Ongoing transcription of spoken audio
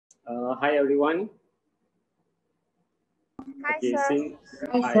Hi everyone. Hi, Okay, sir.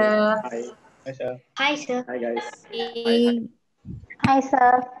 Hi, hi, sir. hi, Hi, sir. Hi, sir. hi guys. Hi, hi. Hi,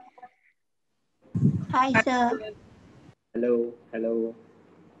 sir. Hi, sir. Hello, hello.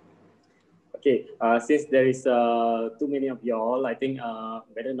 Okay, since there is too many of y'all, I think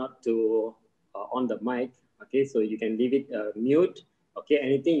better not to on the mic. Okay, so you can leave it mute. Okay,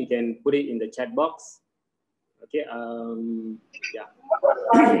 anything you can put it in the chat box. Okay, yeah.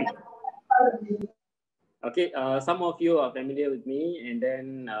 Okay, some of you are familiar with me, and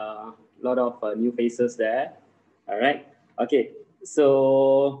then a lot of new faces there. All right. Okay,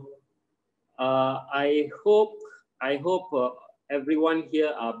 so I hope everyone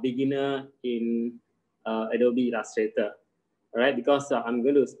here are beginner in Adobe Illustrator. All right, because I'm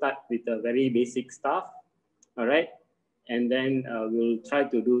going to start with a very basic stuff. All right, and then we'll try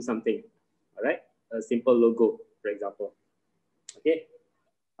to do something. All right, a simple logo, for example. Okay.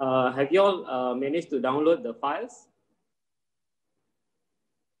 Have you all managed to download the files?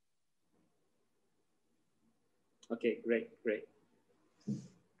 Okay, great, great.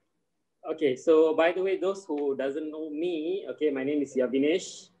 Okay, so by the way, those who doesn't know me, okay, my name is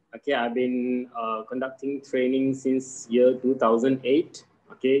Yavinesh. Okay, I've been conducting training since year 2008.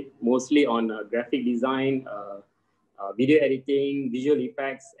 Okay, mostly on graphic design, video editing, visual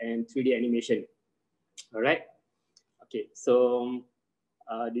effects, and 3D animation. All right. Okay, so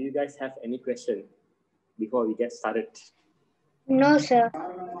do you guys have any question before we get started? No, sir.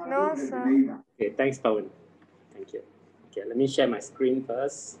 No, sir. Okay, thanks, Pawan. Thank you. Okay, let me share my screen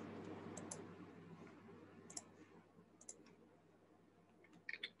first.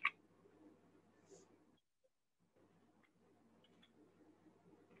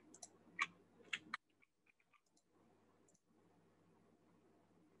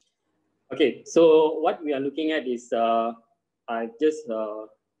 Okay, so what we are looking at is I just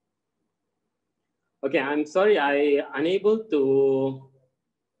okay. I'm sorry, I unable to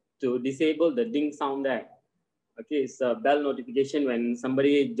disable the ding sound there. Okay, it's a bell notification when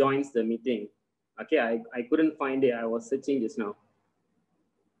somebody joins the meeting. Okay, I couldn't find it. I was searching just now.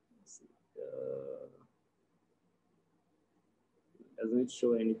 Doesn't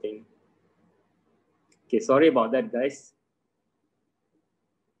show anything. Okay, sorry about that, guys.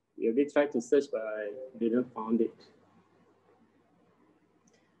 We did try to search, but I didn't find it.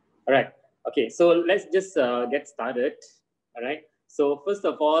 All right. Okay, so let's just get started. All right. So first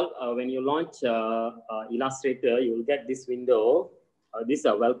of all, when you launch Illustrator, you will get this window. This is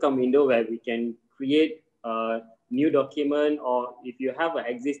a welcome window where we can create a new document, or if you have an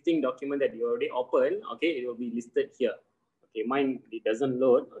existing document that you already opened, okay, it will be listed here. Okay, mine, it doesn't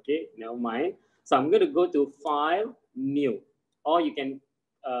load. Okay, never mind. So I'm going to go to File, New, or you can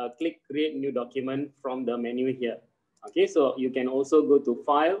click Create New Document from the menu here. Okay, so you can also go to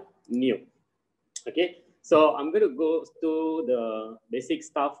File, New. Okay, so I'm going to go to the basic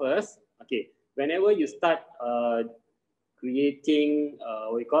stuff first. Okay, whenever you start creating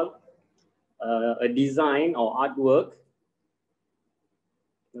what we call a design or artwork,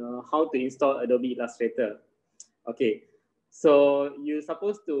 how to install Adobe Illustrator. Okay, so you're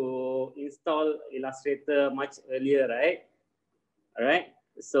supposed to install Illustrator much earlier, right? All right,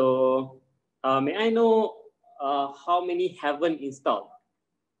 so may I know how many haven't installed,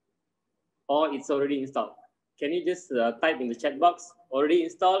 or it's already installed? Can you just type in the chat box, already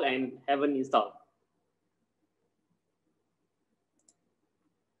installed and haven't installed?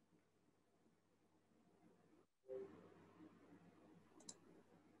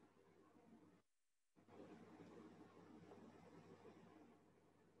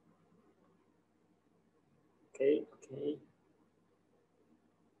 Okay, okay.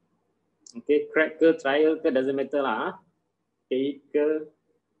 Okay, crack ke, trial ke, doesn't matter lah. Paid ke.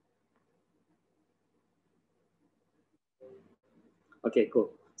 Okay,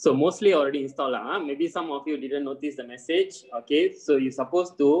 cool. So mostly already installed lah. Maybe some of you didn't notice the message. Okay, so you're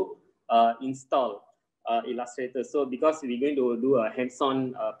supposed to install Illustrator. So because we're going to do a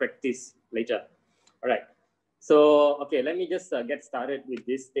hands-on practice later. All right. So, okay, let me just get started with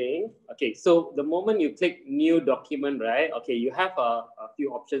this thing. Okay, so the moment you click new document, right? Okay, you have a few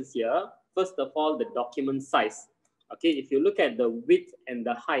options here. First of all, the document size. Okay, if you look at the width and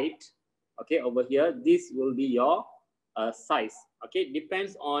the height, okay, over here, this will be your size. Okay,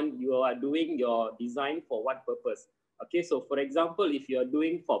 depends on you are doing your design for what purpose. Okay, so for example, if you are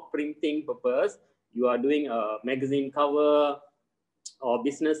doing for printing purpose, you are doing a magazine cover or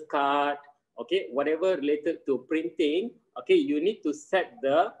business card, okay, whatever related to printing, okay, you need to set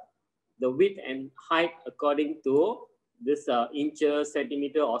the width and height according to this inches,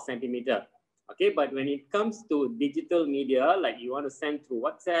 centimeter or centimeter. Okay, but when it comes to digital media, like you want to send through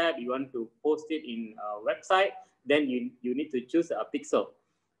WhatsApp, you want to post it in a website, then you need to choose a pixel.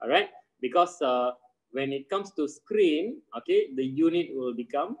 All right, because when it comes to screen, okay, the unit will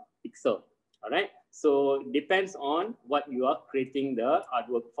become pixel. All right, so depends on what you are creating the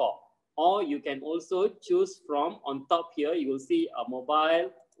artwork for. Or you can also choose from on top here, you will see a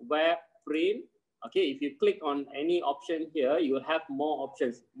mobile, web, print. Okay, if you click on any option here, you will have more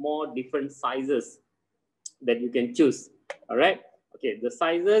options, more different sizes that you can choose. All right. Okay, the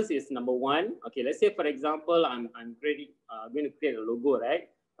sizes is number one. Okay, let's say for example, I'm going to create a logo, right?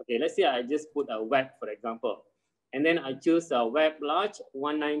 Okay, let's say I just put a web, for example, and then I choose a web large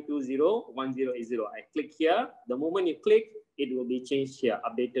 19201080. I click here. The moment you click, it will be changed here,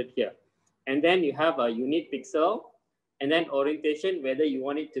 updated here, and then you have a unit pixel, and then orientation, whether you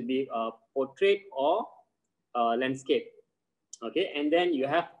want it to be a portrait or a landscape. Okay, and then you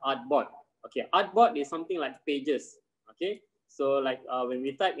have artboard. Okay, artboard is something like pages. Okay, so like when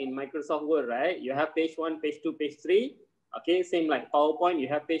we type in Microsoft Word, right, you have page 1, page 2, page 3. Okay, same like PowerPoint, you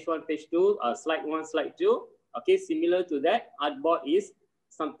have page 1, page 2, slide 1, slide 2. Okay, similar to that, artboard is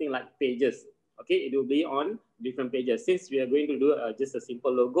something like pages. Okay, it will be on different pages. Since we are going to do just a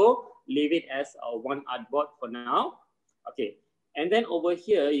simple logo, leave it as one artboard for now. Okay, and then over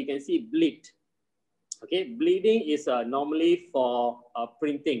here you can see bleed. Okay, bleeding is normally for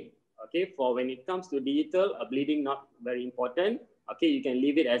printing. Okay, for when it comes to digital, bleeding not very important. Okay, you can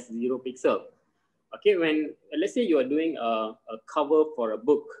leave it as 0 pixel. Okay, when let's say you are doing a cover for a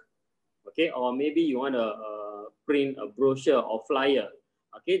book, okay, or maybe you want to print a brochure or flyer,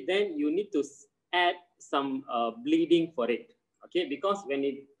 okay, then you need to add some bleeding for it. Okay, because when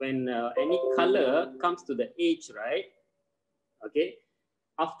any color comes to the edge, right? Okay,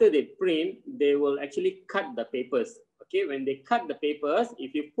 after they print, they will actually cut the papers. Okay, when they cut the papers,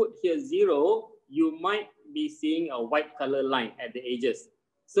 if you put here 0, you might be seeing a white color line at the edges.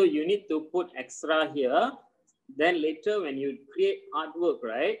 So you need to put extra here. Then later when you create artwork,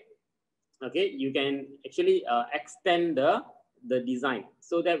 right? Okay, you can actually extend the design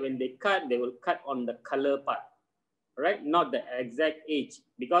so that when they cut, they will cut on the color part, right? Not the exact edge,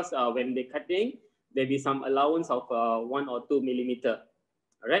 because when they're cutting, there'll be some allowance of 1 or 2 millimeter.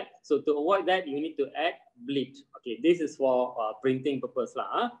 All right, so to avoid that, you need to add bleed. Okay, this is for printing purpose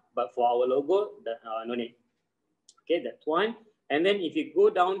lah, but for our logo, no need. Okay, that's one. And then if you go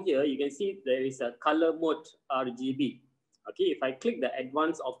down here, you can see there is a color mode RGB. Okay, if I click the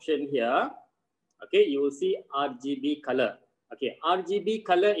advanced option here, okay, you will see RGB color. Okay, RGB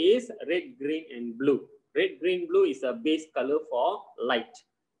color is red, green, and blue. Red, green, blue is a base color for light.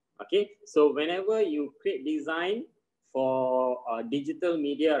 Okay, so whenever you create design for digital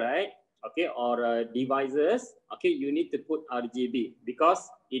media, right? Okay, or devices, okay, you need to put RGB because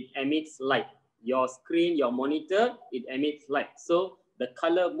it emits light. Your screen, your monitor, it emits light. So the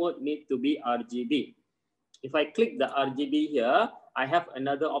color mode needs to be RGB. If I click the RGB here, I have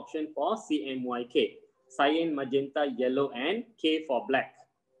another option for CMYK, cyan, magenta, yellow, and K for black.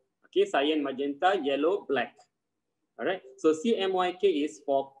 Okay, cyan, magenta, yellow, black. All right, so CMYK is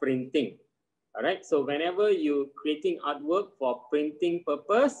for printing. All right, so whenever you creating artwork for printing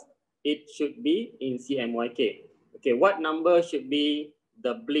purpose, it should be in CMYK. Okay, what number should be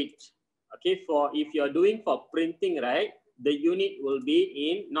the bleed? Okay, for if you're doing for printing, right, the unit will be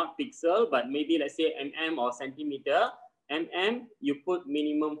in not pixel, but maybe let's say mm or centimeter. Mm, you put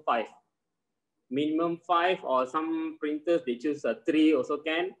minimum 5. Minimum 5, or some printers, they choose a 3 also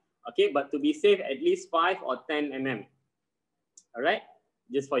can. Okay, but to be safe, at least 5 or 10 mm. All right,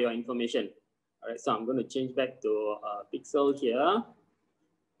 just for your information. All right, so I'm going to change back to pixel here.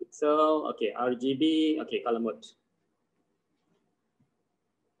 Pixel, okay, RGB, okay, color mode.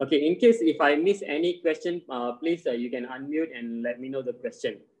 Okay, in case if I miss any question, please you can unmute and let me know the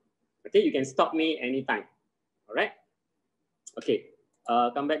question. Okay, you can stop me anytime. All right. Okay,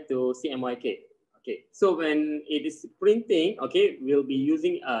 come back to CMYK. Okay, so when it is printing, okay, we'll be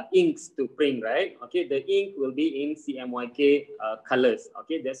using inks to print, right? Okay, the ink will be in CMYK colors.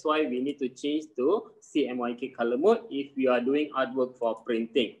 Okay, that's why we need to change to CMYK color mode if you are doing artwork for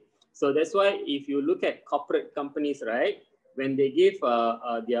printing. So that's why if you look at corporate companies, right, when they give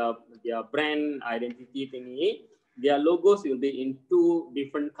their brand identity thingy, their logos will be in 2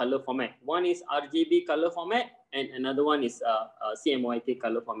 different color format. One is RGB color format, and another one is CMYK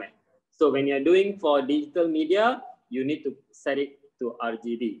color format. So when you're doing for digital media, you need to set it to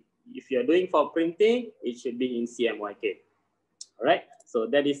RGB. If you're doing for printing, it should be in CMYK. All right, so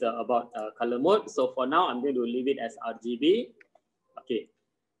that is about color mode. So for now, I'm going to leave it as RGB. Okay,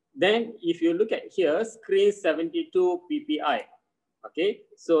 then if you look at here, screen 72 ppi. Okay,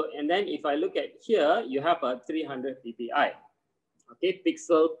 so and then if I look at here, you have a 300 ppi. Okay,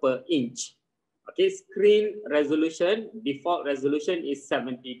 pixel per inch. Okay, screen resolution, default resolution is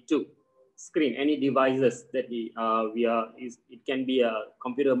 72. Screen, any devices that it can be a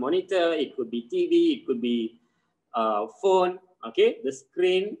computer monitor, it could be TV, it could be phone. Okay, the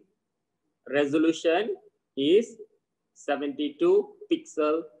screen resolution is 72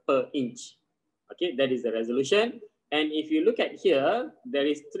 pixel per inch. Okay, that is the resolution. And if you look at here, there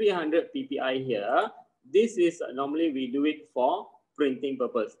is 300 ppi here. This is normally we do it for printing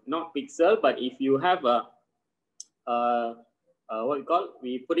purpose, not pixel. But if you have a what we call,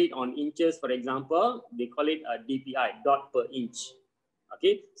 we put it on inches, for example, they call it a DPI, dot per inch.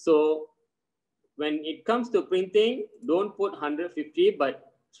 Okay, so when it comes to printing, don't put 150,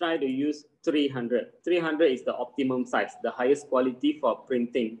 but try to use 300. 300 is the optimum size, the highest quality for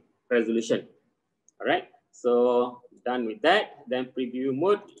printing resolution. All right, so done with that. Then preview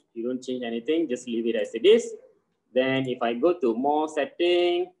mode, you don't change anything, just leave it as it is. Then if I go to more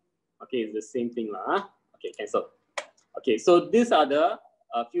setting, okay, it's the same thing lah. Okay, cancel. Okay, so these are the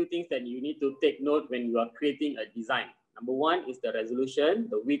few things that you need to take note when you are creating a design. Number one is the resolution,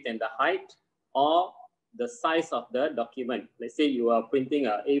 the width and the height, or the size of the document. Let's say you are printing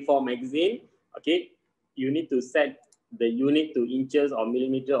a A4 magazine. Okay, you need to set the unit to inches or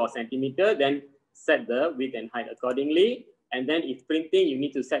millimeter or centimeter, then set the width and height accordingly. And then if printing, you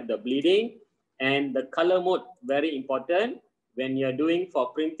need to set the bleeding and the color mode, very important. When you're doing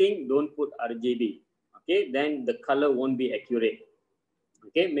for printing, don't put RGB. Okay, then the color won't be accurate.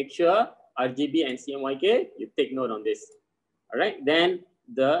 Okay, make sure RGB and CMYK, you take note on this. All right, then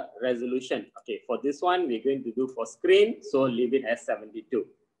the resolution. Okay, for this one, we're going to do for screen, so leave it as 72.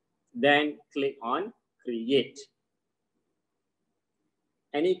 Then click on create.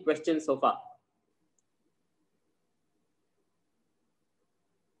 Any questions so far?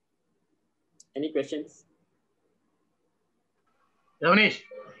 Any questions? Yawnish.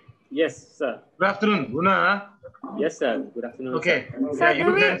 Yes, sir. Good afternoon, Guna. Yes, sir. Good afternoon. Okay. Sir. Yeah, you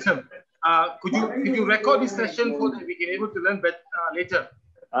look handsome. Could you record this session so that we can able to learn better later?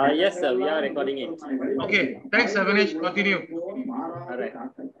 Yes, sir. We are recording it. Okay. Thanks, Yawnish. Continue. All right.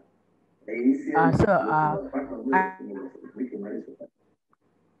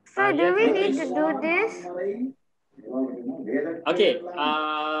 So do we need to do this? Okay,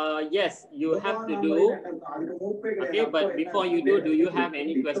 yes, you have to do. Okay, but before you do you have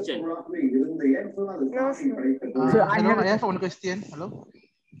any question? No, sir. Hello, I have one question. Hello?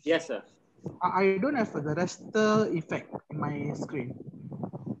 Yes, sir. I don't have the raster effect in my screen.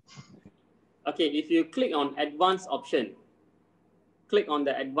 Okay, if you click on advanced option, click on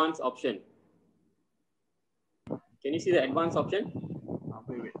the advanced option. Can you see the advanced option?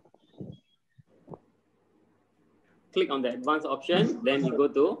 Wait. Click on the advanced option, then you go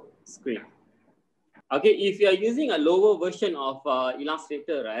to screen. Okay, if you are using a lower version of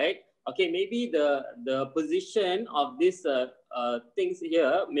Illustrator, right? Okay, maybe the position of this things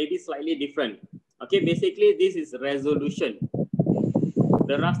here may be slightly different. Okay, basically this is resolution.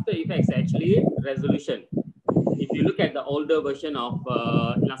 The raster effect is actually resolution. If you look at the older version of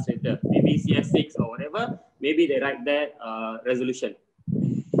Illustrator, maybe CS6 or whatever, maybe they write that resolution.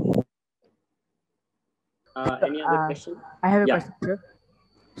 Any other question? I have a question, sir.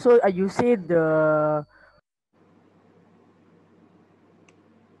 So you said the...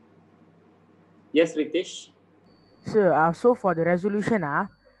 Yes, Ritesh. Sir, so for the resolution,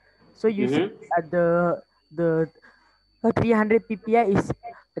 so you said the 300 ppi is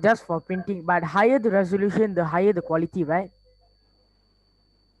just for printing, but higher the resolution, the higher the quality, right?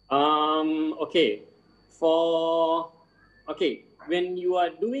 Okay. When you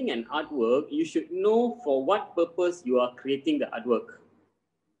are doing an artwork, you should know for what purpose you are creating the artwork.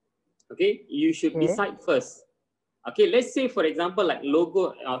 Okay, you should decide first. Okay, let's say for example like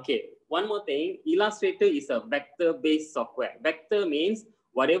logo. Okay, one more thing, Illustrator is a vector-based software. Vector means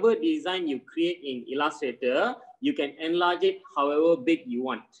whatever design you create in Illustrator, you can enlarge it however big you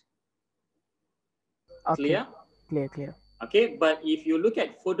want. Okay. Clear? Clear. Okay, but if you look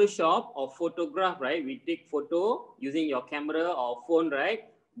at Photoshop or photograph, right, we take photo using your camera or phone, right?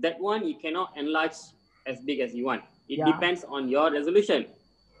 That one you cannot enlarge as big as you want. It depends on your resolution.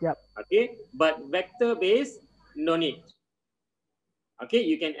 Yep. Okay, but vector-based, no need. Okay,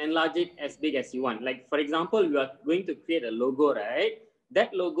 you can enlarge it as big as you want. Like for example, you are going to create a logo, right?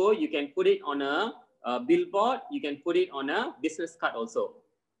 That logo, you can put it on a billboard. You can put it on a business card also.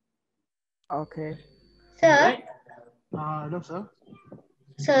 Okay. Sir? Right? Hello, sir.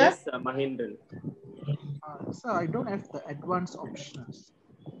 Sir? Yes, Mahendran. Sir, I don't have the advanced options.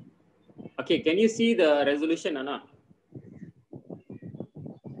 Okay, can you see the resolution or not?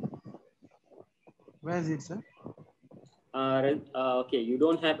 Where is it, sir? Okay, you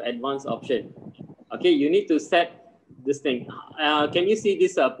don't have advanced option. Okay, you need to set this thing. Can you see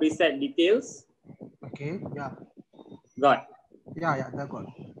this preset details? Okay, yeah. Got. Yeah, that got.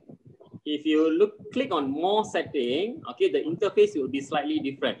 If you click on more setting, okay, the interface will be slightly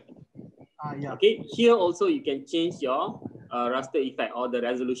different. Yeah. Okay, here also you can change your raster effect or the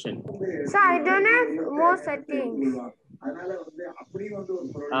resolution. So I don't have more settings.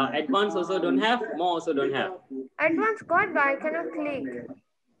 Advanced also don't have, more also don't have. Advanced got, but I cannot click.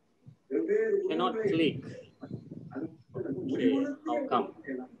 Cannot click. Okay, how come?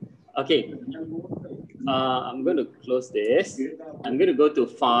 Okay, I'm going to close this. I'm going to go to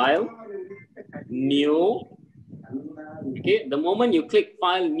File, New. Okay, the moment you click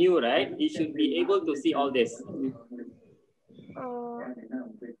File, New, right, you should be able to see all this.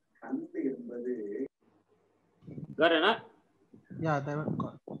 Got it, not? Yeah, that one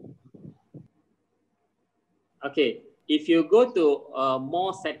got. Okay, if you go to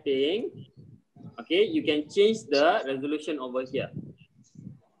more setting, okay, you can change the resolution over here.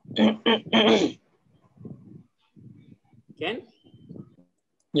 Can?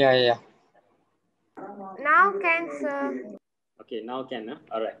 Yeah. Now can, sir. Okay, now can. Huh?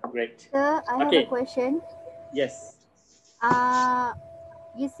 All right, great. Sir, I have a question. Yes.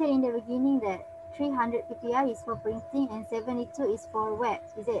 You said in the beginning that 300 ppi is for printing and 72 is for web,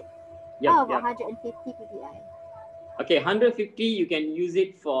 is it? Yep, How about 150 ppi? Okay, 150 you can use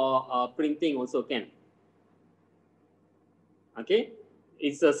it for printing also can. Okay,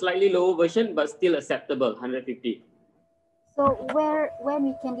 it's a slightly lower version but still acceptable, 150. So when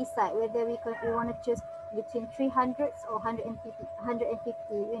we can decide whether we want to choose between 300s or 150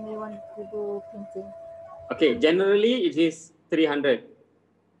 when we want to do printing? Okay, generally it is 300.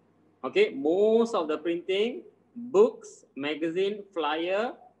 Okay, most of the printing, books, magazine,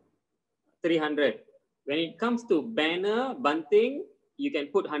 flyer, 300. When it comes to banner, bunting, you can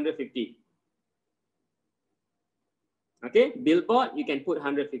put 150. Okay, billboard, you can put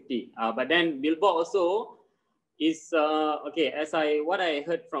 150. But then billboard also is, okay, what I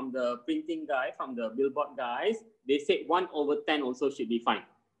heard from the printing guy, from the billboard guys, they said 1/10 also should be fine.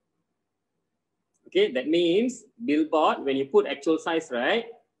 Okay, that means billboard, when you put actual size, right,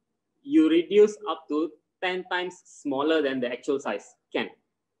 you reduce up to 10 times smaller than the actual size. Can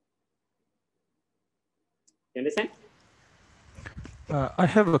you understand? I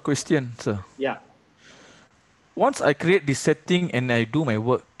have a question, sir. Yeah. Once I create this setting and I do my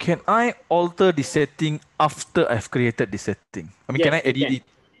work, can I alter the setting after I've created the setting? I mean, Yes, can I edit it?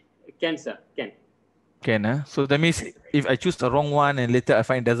 Can, sir, can. Can, So that means if I choose the wrong one and later I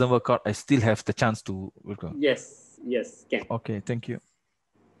find it doesn't work out, I still have the chance to work out. Yes, can. Okay, thank you.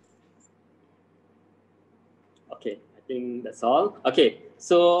 Okay, I think that's all. Okay,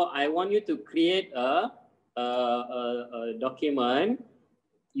 so I want you to create a document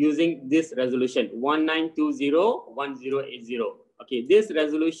using this resolution 19201080. Okay, this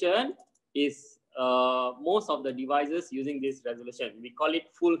resolution is most of the devices using this resolution. We call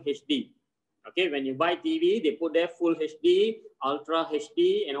it full HD. Okay, when you buy TV, they put there full HD, ultra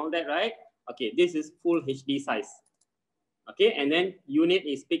HD, and all that, right? Okay, this is full HD size. Okay, and then unit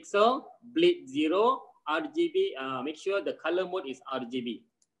is pixel, bleed 0, RGB. Make sure the color mode is RGB,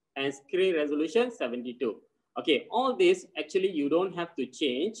 and screen resolution 72. Okay, all this actually you don't have to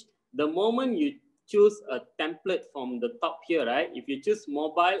change. The moment you choose a template from the top here, right? If you choose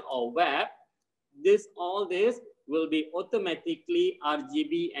mobile or web, all this will be automatically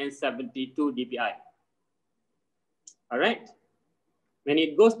RGB and 72 dpi. All right. When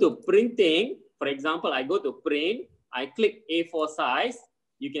it goes to printing, for example, I go to print, I click A4 size.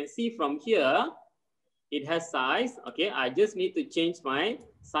 You can see from here, it has size. Okay, I just need to change my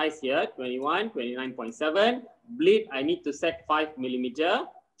size here, 21, 29.7. Bleed, I need to set 5 millimeter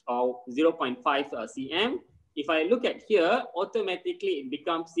or 0.5 cm. If I look at here, automatically it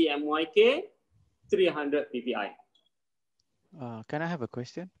becomes CMYK 300 ppi. Can I have a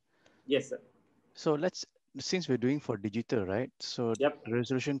question? Yes, sir. So since we're doing for digital, right? So the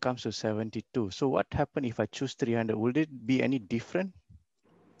resolution comes to 72. So what happens if I choose 300? Will it be any different?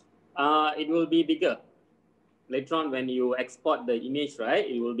 It will be bigger. Later on, when you export the image, right,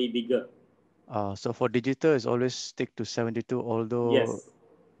 it will be bigger. So for digital, it's always stick to 72, although... Yes.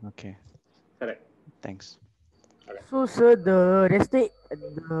 Okay. Correct. Thanks. So, sir, the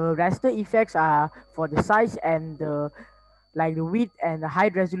raster effects are for the size and the width and the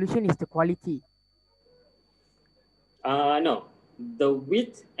height resolution is the quality. No, the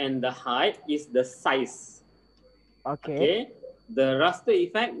width and the height is the size. Okay. The raster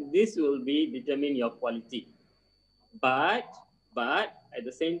effect, this will be determine your quality. But at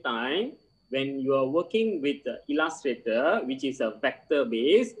the same time, when you are working with Illustrator, which is a vector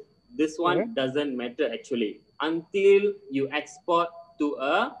base, this one doesn't matter actually until you export to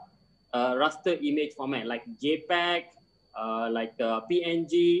a raster image format like JPEG, like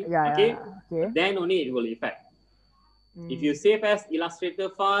PNG. Okay, then only it will affect. If you save as Illustrator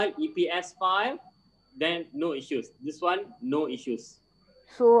file, EPS file, then no issues. This one, no issues.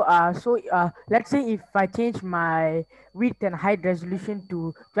 So, let's say if I change my width and height resolution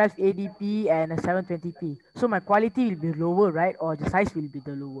to 1280p and 720p, so my quality will be lower, right? Or the size will be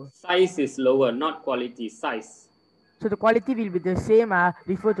the lower? Size is lower, not quality, size. So the quality will be the same,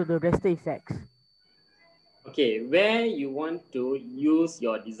 refer to the raster effects. Okay, where you want to use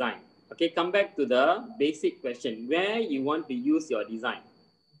your design. Okay, come back to the basic question. Where you want to use your design?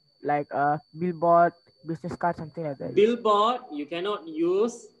 Like billboard, business card, something like that. Billboard, you cannot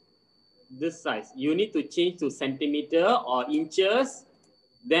use this size. You need to change to centimeter or inches.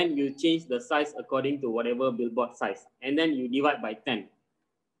 Then you change the size according to whatever billboard size. And then you divide by 10.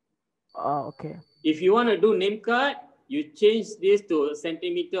 Oh, okay. If you want to do name card, you change this to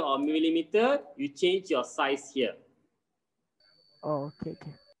centimeter or millimeter. You change your size here. Oh, okay.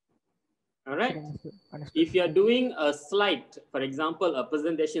 All right. Understood. If you are doing a slide, for example, a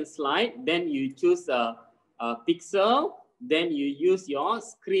presentation slide, then you choose a pixel. Then you use your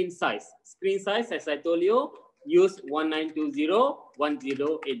screen size. Screen size, as I told you, use 1920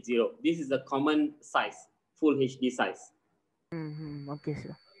 1080. This is a common size, full HD size. Okay,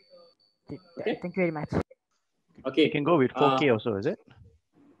 sir. Okay. Thank you very much. You Okay. can go with 4K also, is it?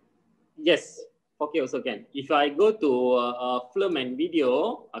 Yes, 4K also can. If I go to film and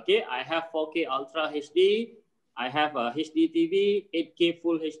video, okay, I have 4K Ultra HD, I have a HD TV, 8K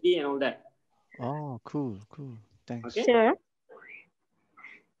Full HD and all that. Oh, cool. Thanks. Okay. Sure.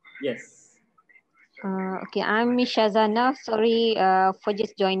 Yes. Okay, I'm Miss Shazana. Sorry for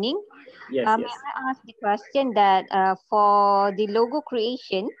just joining. Yes, May I ask the question that for the logo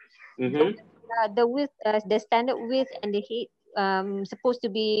creation, the width, the standard width and the height supposed to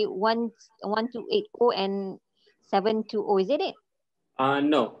be 1280 and 720, isn't it?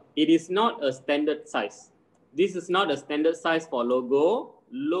 No, it is not a standard size. This is not a standard size for logo.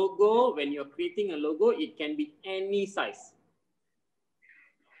 Logo, when you're creating a logo, it can be any size.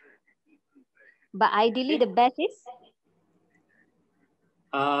 But ideally, the best is?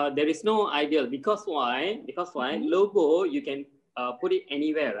 There is no ideal because why? Logo, you can put it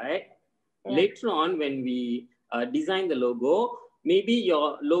anywhere, right? Yeah. Later on, when we design the logo, maybe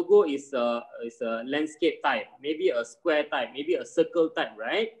your logo is a landscape type, maybe a square type, maybe a circle type,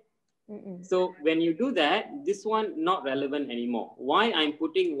 right? So when you do that, this one not relevant anymore. Why I'm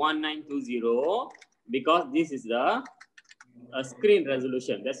putting 1920? Because this is the screen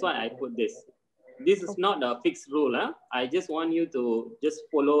resolution. That's why I put this. This is not a fixed rule. I just want you to just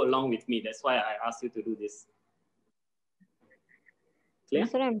follow along with me. That's why I asked you to do this. Clear? I'm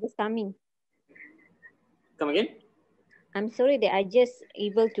sorry, I'm just coming. Come again? I'm sorry that I just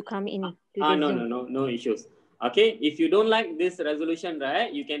able to come in. No issues. Okay, if you don't like this resolution,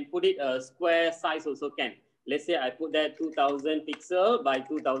 right, you can put it a square size also can. Let's say I put that 2000 pixel by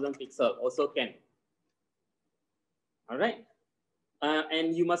 2000 pixel also can. All right.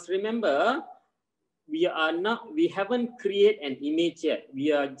 And you must remember, we haven't created an image yet.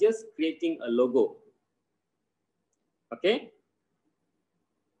 We are just creating a logo. Okay.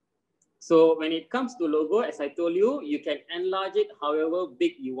 So when it comes to logo, as I told you, you can enlarge it however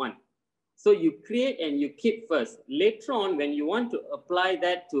big you want. So you create and you keep first. Later on, when you want to apply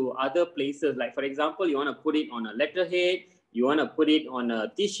that to other places, like for example, you want to put it on a letterhead, you want to put it on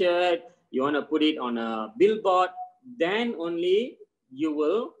a t-shirt, you want to put it on a billboard, then only you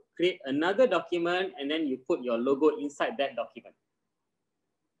will create another document and then you put your logo inside that document.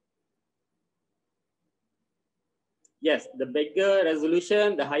 Yes, the bigger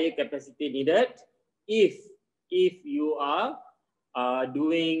resolution, the higher capacity needed. If you are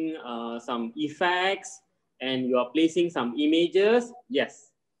doing some effects and you are placing some images,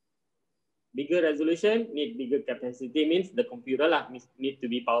 yes. Bigger resolution need bigger capacity means the computer need to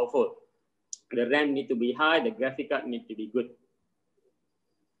be powerful. The RAM need to be high, the graphic card need to be good.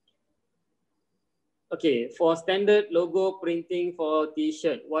 Okay, for standard logo printing for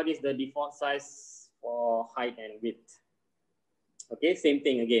t-shirt, what is the default size for height and width? Okay, same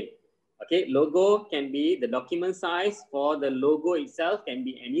thing again. Okay, logo can be the document size for the logo itself can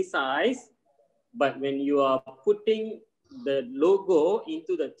be any size, but when you are putting the logo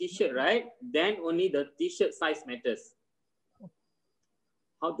into the t-shirt, right, then only the t-shirt size matters.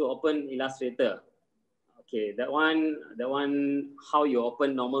 How to open Illustrator? Okay, that one how you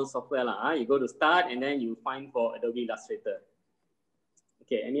open normal software lah. You go to start and then you find for Adobe Illustrator.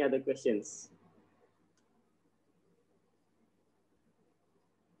 Okay, any other questions?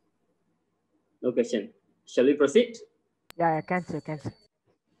 No question. Shall we proceed? Yeah, cancel.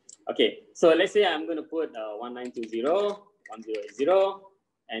 Okay, so let's say I'm going to put 1920, 1080,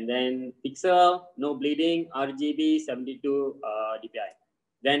 and then pixel, no bleeding, RGB, 72 dpi.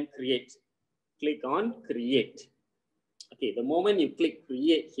 Then create. Click on create. Okay, the moment you click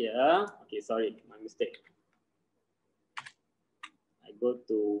create here, okay, sorry, my mistake. I go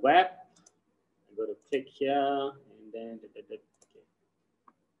to web, I go to click here, and then, okay.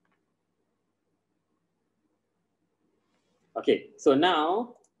 Okay, so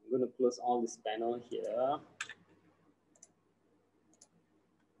now I'm going to close all this panel here.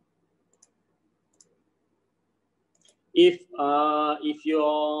 If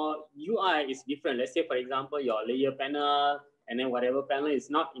your UI is different, let's say for example your layer panel and then whatever panel is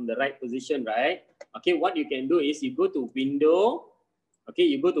not in the right position, right? Okay, what you can do is you go to window, okay,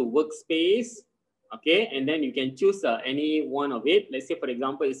 you go to workspace, okay, and then you can choose any one of it. Let's say for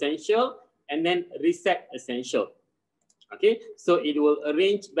example essential, and then reset essential. Okay, so it will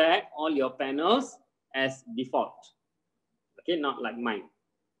arrange back all your panels as default. Okay, not like mine.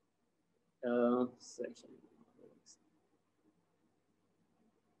 Section.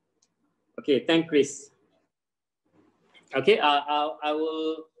 Okay, thank Chris. Okay, I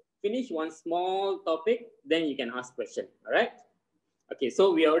will finish one small topic, then you can ask question. All right. Okay,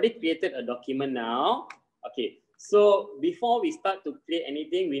 so we already created a document now. Okay, so before we start to create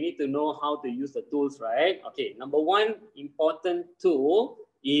anything, we need to know how to use the tools, right? Okay, number one important tool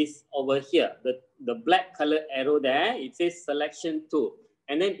is over here, the black color arrow there. It says selection tool,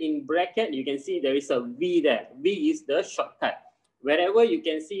 and then in bracket you can see there is a V there. V is the shortcut. Wherever you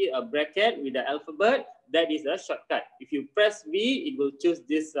can see a bracket with the alphabet, that is a shortcut. If you press V, it will choose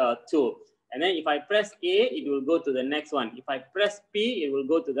this tool. And then if I press A, it will go to the next one. If I press P, it will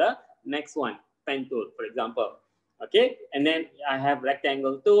go to the next one, pen tool, for example. Okay, and then I have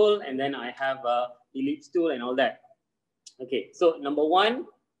rectangle tool, and then I have ellipse tool and all that. Okay, so number one,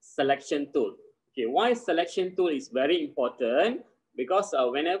 selection tool. Okay, why selection tool is very important? Because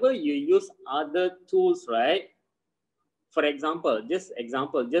whenever you use other tools, right? For example,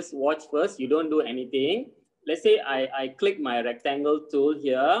 just watch first. You don't do anything. Let's say I click my rectangle tool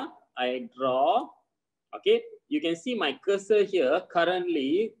here. I draw. Okay, you can see my cursor here.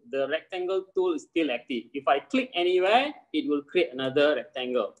 Currently, the rectangle tool is still active. If I click anywhere, it will create another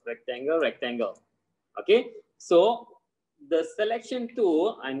rectangle. Okay, so the selection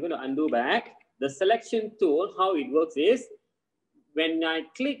tool, I'm going to undo back. The selection tool, how it works is, when I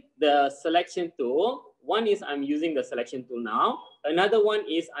click the selection tool, one is I'm using the selection tool now. Another one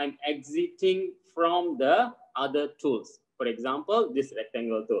is I'm exiting from the other tools. For example, this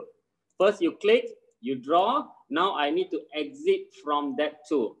rectangle tool. First you click, you draw. Now I need to exit from that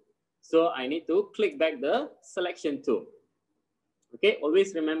tool. So I need to click back the selection tool. Okay,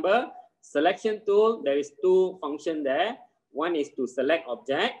 always remember, selection tool, there is two functions there. One is to select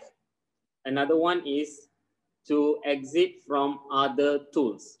object. Another one is to exit from other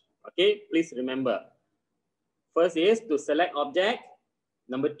tools. Okay, please remember. First is to select object.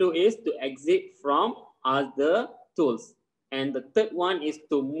 Number two is to exit from other tools. And the third one is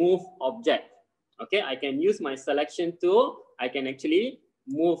to move object. Okay, I can use my selection tool. I can actually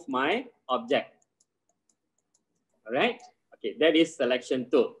move my object. All right. Okay, that is selection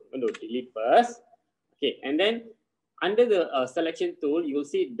tool. I'm going to delete first. Okay, and then under the selection tool, you will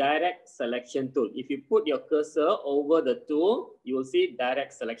see direct selection tool. If you put your cursor over the tool, you will see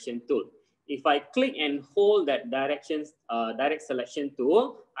direct selection tool. If I click and hold that direct selection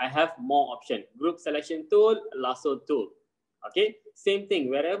tool, I have more options. Group selection tool, lasso tool. Okay, same thing.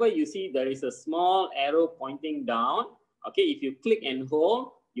 Wherever you see there is a small arrow pointing down, okay, if you click and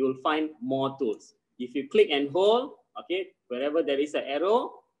hold, you will find more tools. If you click and hold, okay, wherever there is an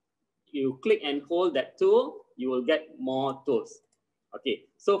arrow, you click and hold that tool, you will get more tools. Okay,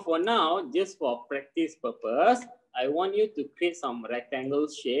 so for now, just for practice purpose, I want you to create some rectangle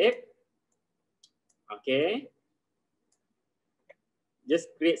shape. Okay, just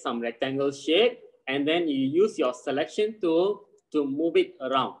create some rectangle shape, and then you use your selection tool to move it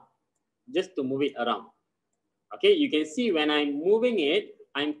around, just to move it around. Okay, you can see when I'm moving it,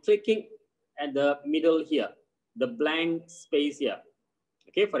 I'm clicking at the middle here, the blank space here.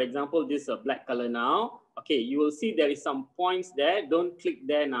 Okay, for example, this is a black color now. Okay, you will see there is some points there. Don't click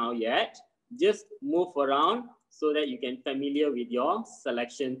there now yet. Just move around so that you can familiar with your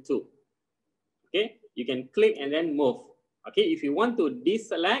selection tool. Okay, you can click and then move. Okay, if you want to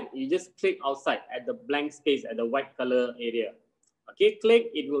deselect, you just click outside at the blank space at the white color area. Okay,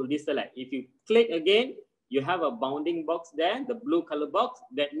 click, it will deselect. If you click again, you have a bounding box there, the blue color box.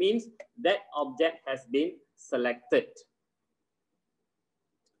 That means that object has been selected.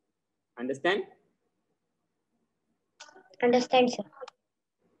 Understand? Understand, sir.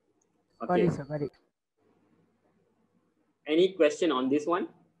 Okay. Got it, sir. Got it. Any question on this one?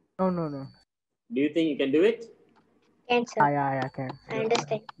 No, no, no. Do you think you can do it? Can, sir. I can. I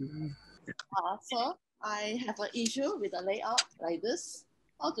understand. So I have an issue with the layout like this.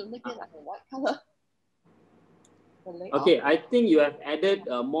 How to make it like a white color? The layout. Okay, I think you have added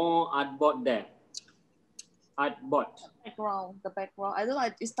more artboard there. Artboard. The background. I don't know.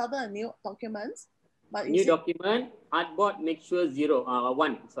 I started a new document, but New document, artboard, make sure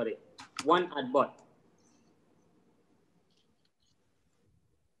 1 artboard.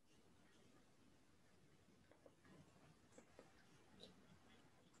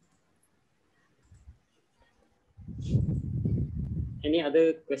 Any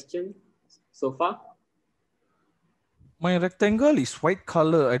other question so far? My rectangle is white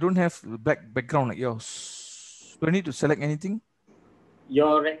color. I don't have black background like yours. Do I need to select anything?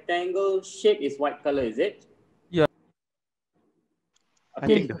 Your rectangle shape is white color, is it? Yeah. I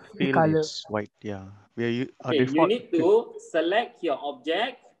think the fill is white. Yeah. Okay, you need to select your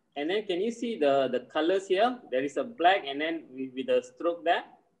object, and then can you see the colors here? There is a black and then with a stroke there.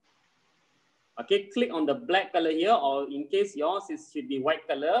 Okay, click on the black color here, or in case yours should be white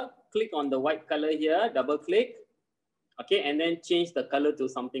color, click on the white color here, double click. Okay, and then change the color to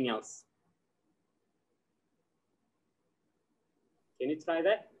something else. Can you try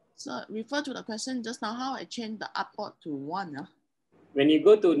that? So refer to the question just now, how I change the artboard to 1. When you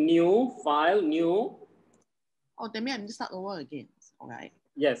go to new, file, new. Oh, that means I need to start over again. All right.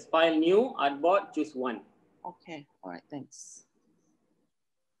 Yes, file, new, artboard, choose 1. Okay, all right, thanks.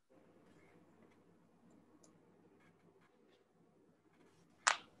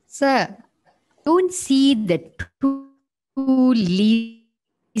 Sir, don't see the tool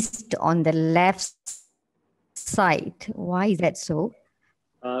list on the left side. Why is that so?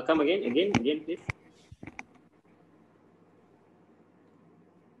 Come again, please.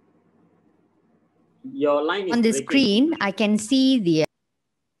 Your line is on the breaking. screen. I can see the.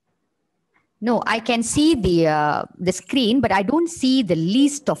 No, I can see the screen, but I don't see the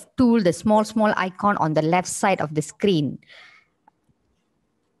list of tool, the small icon on the left side of the screen.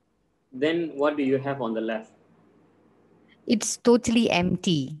 Then what do you have on the left? It's totally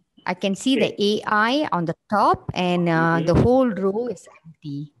empty. I can see the AI on the top, and the whole row is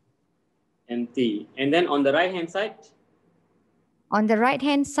empty. Empty. And then on the right hand side? On the right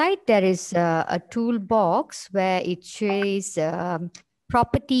hand side, there is a toolbox where it shows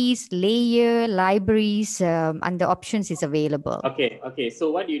properties, layer, libraries, and the options is available. Okay.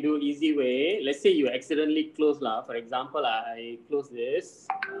 So what you do, easy way, let's say you accidentally close lah. For example, I close this.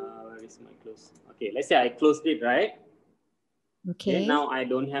 Where is my close? Okay, let's say I closed it, right? Okay. Now I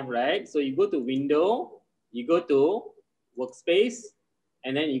don't have, right? So you go to window, you go to workspace,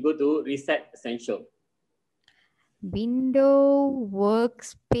 and then you go to reset essential. Window,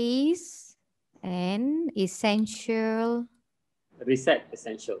 workspace, and essential. Reset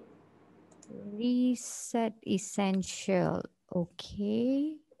essential. Reset essential.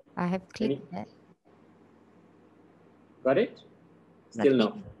 Okay. I have clicked that. Got it? Still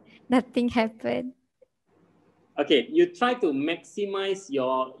no. Nothing happened. Okay, you try to maximize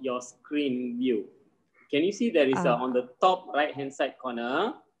your screen view. Can you see there is on the top right hand side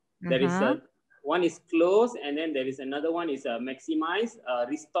corner, there is one is close, and then there is another one is maximize,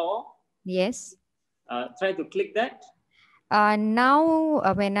 restore. Yes. Try to click that. Now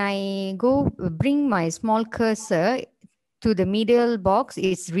when I go bring my small cursor to the middle box,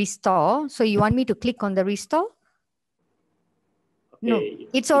 it's restore. So you want me to click on the restore? No,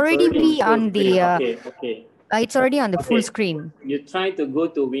 it's already on the it's already on the full screen. You try to go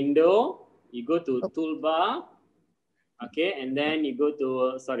to window, you go to toolbar, okay, and then you go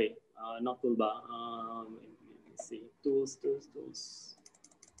to not toolbar. Let's see, tools.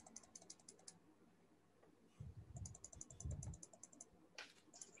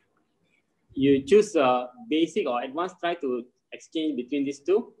 You choose basic or advanced. Try to exchange between these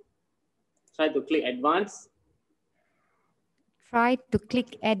two. Try to click advanced. Try to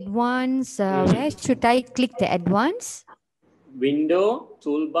click advanced. Where should I click the advanced? Window,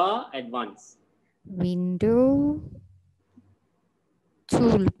 toolbar, advanced. Window,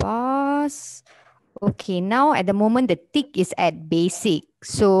 toolbars. Okay, now at the moment the tick is at basic.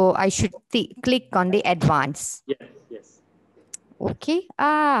 So I should click on the advanced. Yes. Okay.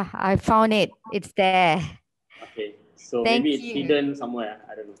 I found it. It's there. Okay. So maybe it's hidden somewhere.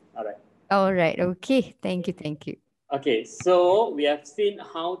 I don't know. All right. All right. Okay. Thank you. Okay. So we have seen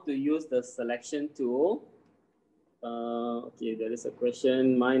how to use the selection tool. Okay, there is a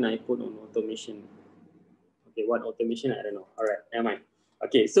question. Mine I put on automation. Okay, what automation? I don't know. All right, never mind.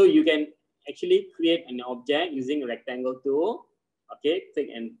 Okay, so you can actually create an object using rectangle tool. Okay, click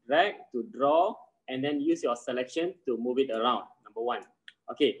and drag to draw, and then use your selection to move it around. Number one.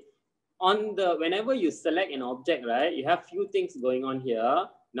 Okay, on the whenever you select an object, right, you have few things going on here.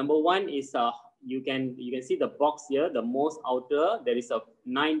 Number one is you can see the box here, the most outer. There is a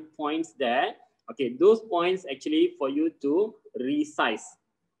 9 points there. Okay, those points actually for you to resize.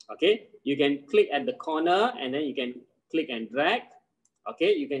 Okay, you can click at the corner and then you can click and drag.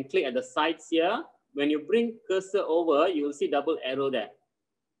 Okay, you can click at the sides here. When you bring cursor over, you will see double arrow there.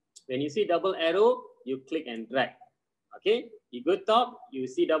 When you see double arrow, you click and drag. Okay, you go top, you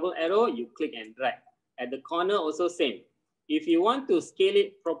see double arrow, you click and drag. At the corner also same. If you want to scale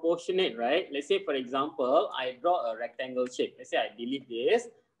it proportionate, right? Let's say for example, I draw a rectangle shape. Let's say I delete this.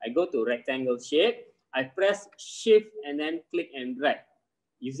 I go to rectangle shape. I press shift and then click and drag.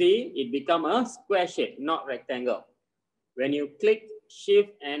 You see, it become a square shape, not rectangle. When you click shift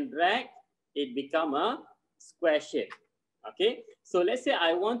and drag, it become a square shape. Okay, so let's say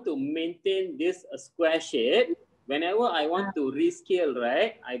I want to maintain this square shape. Whenever I want to rescale,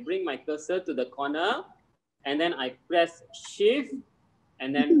 right, I bring my cursor to the corner and then I press shift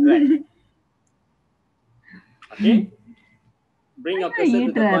and then drag. Okay, bring your cursor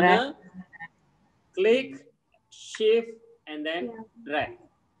to the corner, click shift and then drag.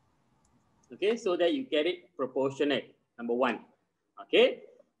 Okay, so that you get it proportionate, number one. Okay,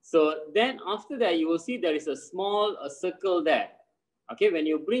 so then after that, you will see there is a small circle there. Okay, when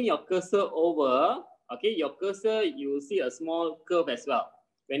you bring your cursor over, okay, your cursor, you will see a small curve as well.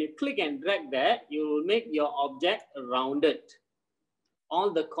 When you click and drag that, you will make your object rounded.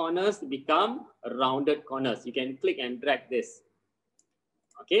 All the corners become rounded corners. You can click and drag this.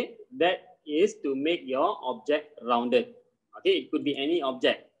 Okay, that is to make your object rounded. Okay, it could be any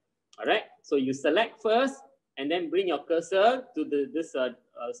object. All right, so you select first and then bring your cursor to this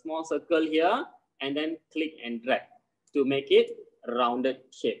small circle here and then click and drag to make it rounded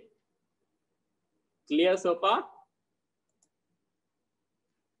shape. Clear so far?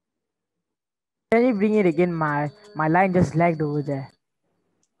 Can you bring it again? My line just lagged over there.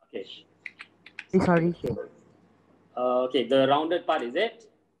 Okay. Sorry. Okay, the rounded part, is it?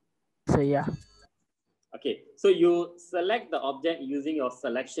 So yeah. Okay, so you select the object using your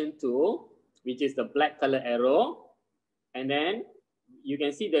selection tool, which is the black color arrow. And then you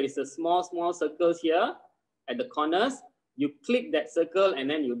can see there is a small circles here at the corners. You click that circle and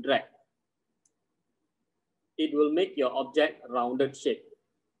then you drag. It will make your object rounded shape.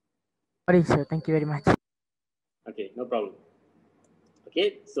 Sorry, sir. Thank you very much. Okay, no problem.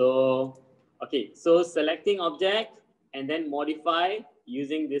 Okay, so selecting object and then modify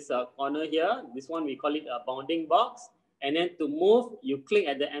using this corner here. This one we call it a bounding box. And then to move, you click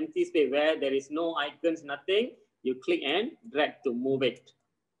at the empty space where there is no icons, nothing. You click and drag to move it.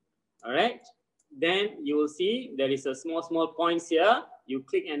 All right. Then you will see there is a small points here. You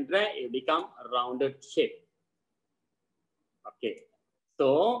click and drag, it become a rounded shape. Okay.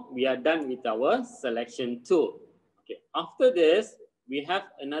 So we are done with our selection tool. Okay. After this, we have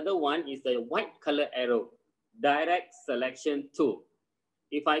another one is the white color arrow, direct selection tool.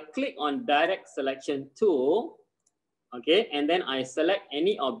 If I click on direct selection tool, okay, and then I select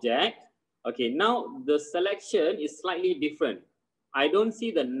any object, okay, now the selection is slightly different. I don't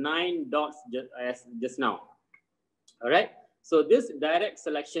see the 9 dots as just now. All right. So this direct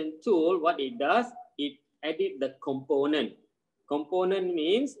selection tool, what it does, it edit the component. Component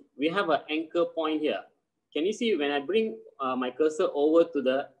means we have an anchor point here. Can you see when I bring my cursor over to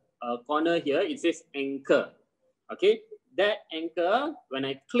the corner here, it says anchor. Okay. That anchor, when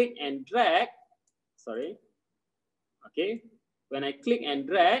I click and drag, sorry. Okay. When I click and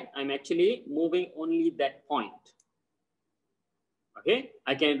drag, I'm actually moving only that point. Okay,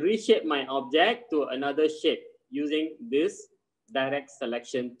 I can reshape my object to another shape using this direct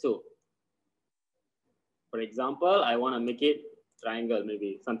selection tool. For example, I want to make it triangle,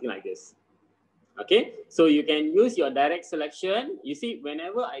 maybe something like this. Okay, so you can use your direct selection. You see,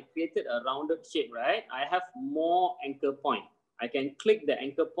 whenever I created a rounded shape, right, I have more anchor point. I can click the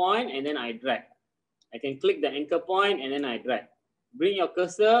anchor point and then I drag. I can click the anchor point and then I drag. Bring your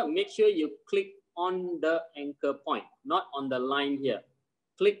cursor, make sure you click on the anchor point, not on the line here.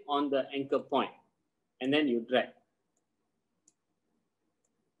 Click on the anchor point and then you drag.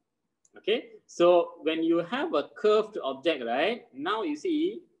 Okay, so when you have a curved object, right, now you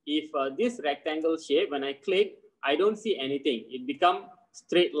see if this rectangle shape, when I click, I don't see anything. It becomes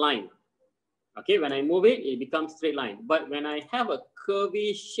straight line. Okay, when I move it, it becomes straight line. But when I have a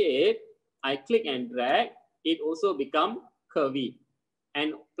curvy shape, I click and drag, it also become curvy.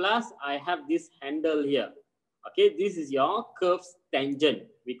 And plus I have this handle here. Okay, this is your curve's tangent.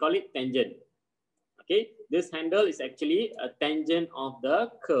 We call it tangent. Okay, this handle is actually a tangent of the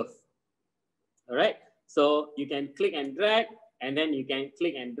curve. All right, so you can click and drag, and then you can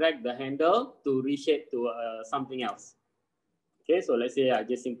click and drag the handle to reshape to something else. Okay, so let's say I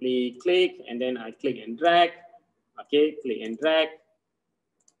just simply click and then I click and drag. Okay, click and drag.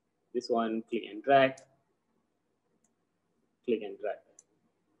 This one, click and drag. Click and drag.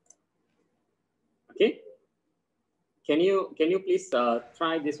 Okay. Can you please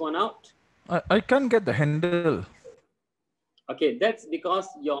try this one out? I can't get the handle. Okay, that's because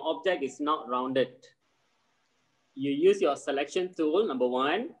your object is not rounded. You use your selection tool, number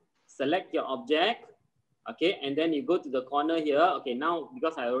one, select your object, okay, and then you go to the corner here. Okay, now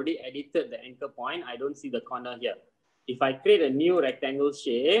because I already edited the anchor point, I don't see the corner here. If I create a new rectangle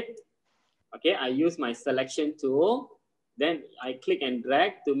shape, okay, I use my selection tool, then I click and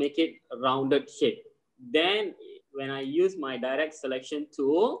drag to make it a rounded shape. Then when I use my direct selection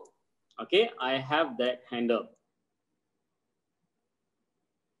tool, okay, I have that handle.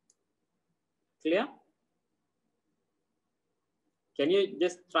 Clear? Can you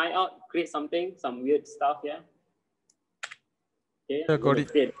just try out, create something, some weird stuff here? Okay, I'm going to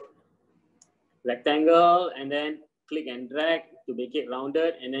create rectangle and then click and drag to make it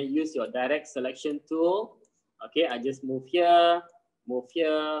rounded, and then use your direct selection tool. Okay, I just move here, move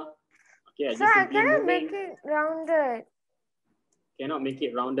here. Okay, I So just I simply cannot moving. make it rounded. Cannot make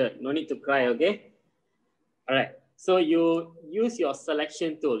it rounded. No need to cry, okay? All right. So you use your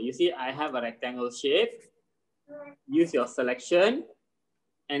selection tool. You see, I have a rectangle shape. Use your selection.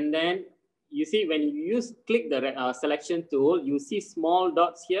 And then you see when you click the selection tool, you see small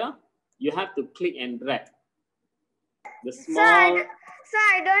dots here. You have to click and drag. The small. So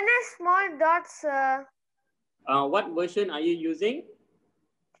I don't have small dots, sir. What version are you using?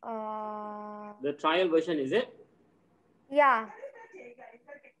 The trial version, is it? Yeah.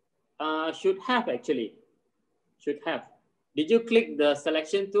 Should have actually. Should have. Did you click the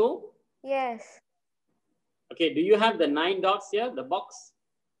selection tool? Yes. Okay, do you have the 9 dots here, the box?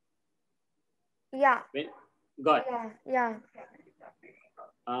 Yeah. Got. Yeah.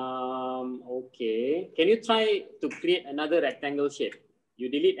 Okay. Can you try to create another rectangle shape? You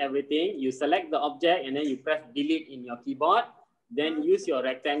delete everything, you select the object, and then you press delete in your keyboard. Then use your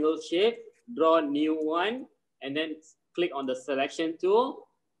rectangle shape, draw a new one, and then click on the selection tool.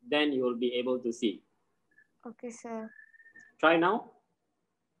 Then you will be able to see. Okay, sir. Try now.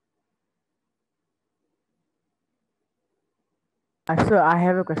 Sir, I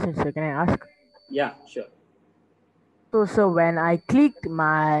have a question, sir. Can I ask? Yeah, sure. So when I clicked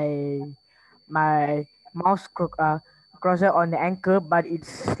my mouse cursor on the anchor, but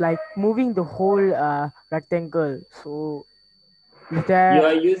it's like moving the whole rectangle. So is there? You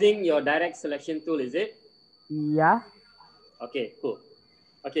are using your direct selection tool, is it? Yeah. Okay, cool.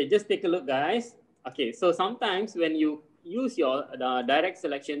 Okay, just take a look, guys. Okay, so sometimes when you use your direct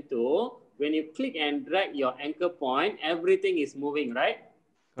selection tool, when you click and drag your anchor point, everything is moving, right?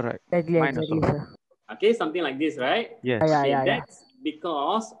 Correct. Exactly, sir. Okay, something like this, right? Yes. Yeah. That's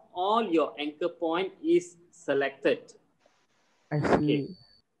because all your anchor point is selected. I see.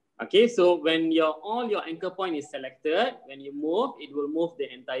 Okay, so when all your anchor point is selected, when you move, it will move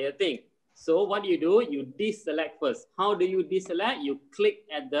the entire thing. So what you do, you deselect first. How do you deselect? You click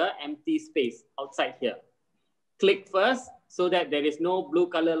at the empty space outside here. Click first so that there is no blue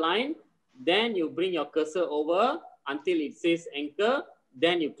color line. Then you bring your cursor over until it says anchor.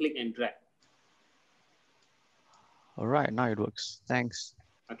 Then you click and drag. All right, now it works. Thanks.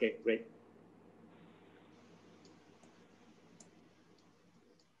 Okay, great.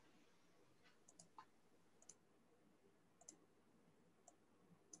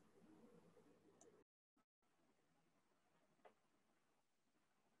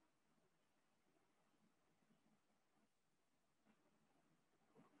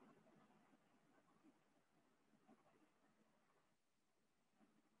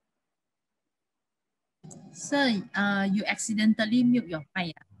 Sir, you accidentally mute your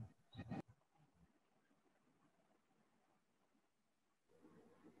mic.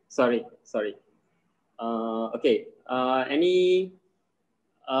 Sorry. Okay. Any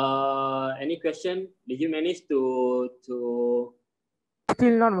question? Did you manage to?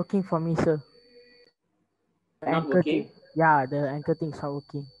 Still not working for me, sir. Not working? Yeah, the anchor thing is not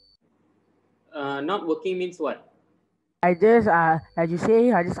working. Not working means what? I just as you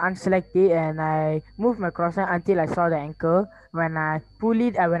say, I just unselect it and I move my cursor until I saw the anchor. When I pull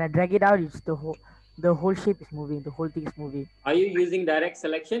it and when I drag it out, it's the whole shape is moving. The whole thing is moving. Are you using direct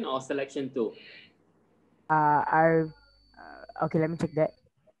selection or selection tool? Okay, let me check that.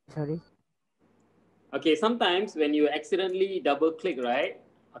 Sorry. Okay, sometimes when you accidentally double click, right?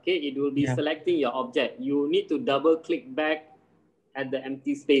 Okay, it will be selecting your object. You need to double click back at the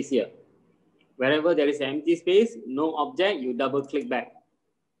empty space here. Wherever there is an empty space, no object, you double click back.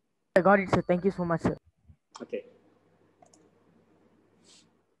 I got it, sir. Thank you so much, sir. Okay.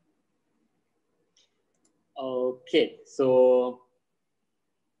 Okay, so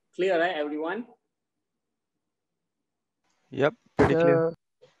clear, right, everyone? Yep, pretty clear.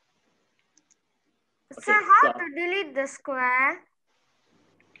 So how to delete the square?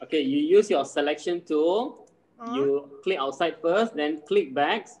 Okay, you use your selection tool. You click outside first, then click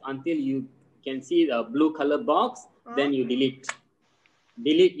back until you can see the blue color box. Then you delete.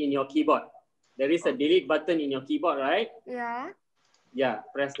 Delete in your keyboard. There is a delete button in your keyboard, right? Yeah. Yeah,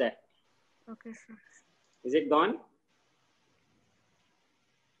 press that. Okay, sir. Is it gone?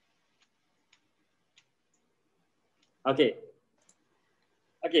 Okay.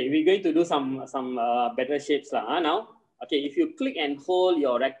 Okay, we're going to do some better shapes now. Okay, if you click and hold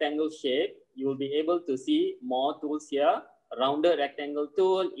your rectangle shape, you will be able to see more tools here. Rounded rectangle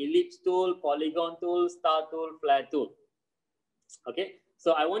tool, ellipse tool, polygon tool, star tool, flare tool. Okay,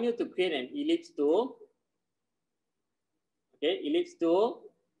 so I want you to create an ellipse tool. Okay, ellipse tool,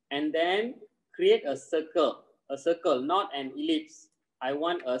 and then create a circle, not an ellipse. I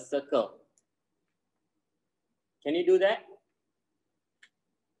want a circle. Can you do that?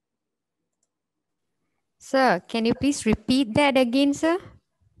 Sir, can you please repeat that again, sir?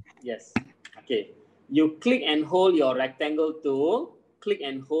 Yes. Okay. You click and hold your rectangle tool. Click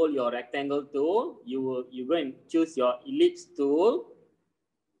and hold your rectangle tool. You go and choose your ellipse tool.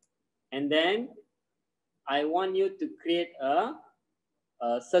 And then I want you to create a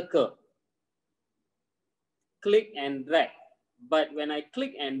circle. Click and drag. But when I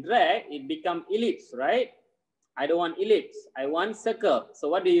click and drag, it becomes ellipse, right? I don't want ellipse. I want circle. So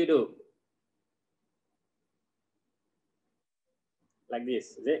what do you do? Like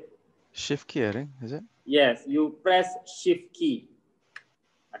this, is it? Shift key, I think, is it? Yes, you press shift key.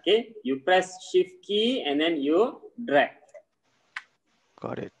 Okay, you press shift key and then you drag.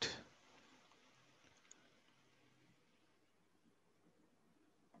 Got it.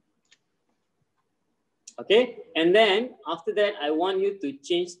 Okay, and then after that, I want you to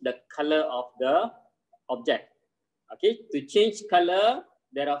change the color of the object. Okay, to change color,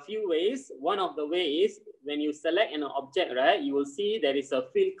 there are a few ways. One of the ways, when you select an object, right, you will see there is a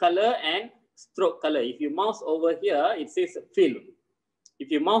fill color and stroke color. If you mouse over here, it says fill. If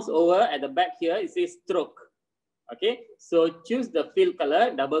you mouse over at the back here, it says stroke. Okay, so choose the fill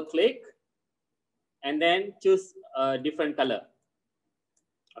color, double click, and then choose a different color.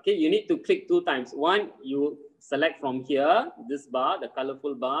 Okay, you need to click 2 times. One, you select from here, this bar, the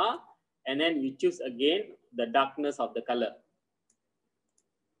colorful bar, and then you choose again the darkness of the color.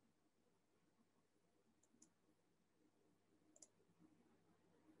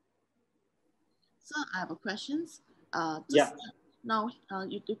 So I have a questions. Yeah. Now,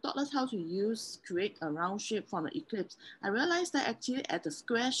 you taught us how to create a round shape from the eclipse. I realized that actually at the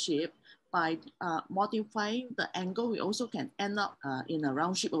square shape, by modifying the angle, we also can end up in a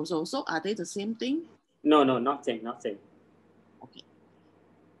round shape also. So are they the same thing? No, not same. Okay.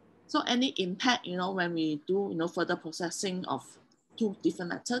 So any impact, when we do, further processing of 2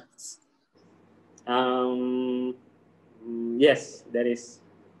 different methods? Yes, there is.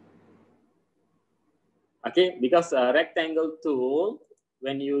 Okay, because a rectangle tool,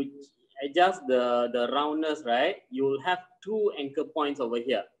 when you adjust the roundness, right, you will have 2 anchor points over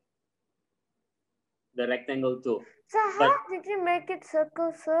here. The rectangle tool. So how did you make it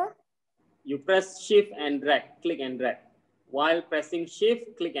circle, sir? You press shift and drag, click and drag. While pressing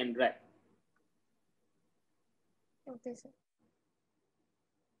shift, click and drag. Okay, sir.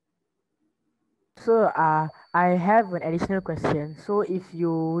 So I have an additional question. So if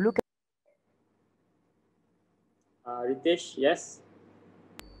you look at Ritesh, yes.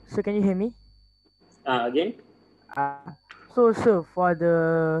 so can you hear me? Again. So for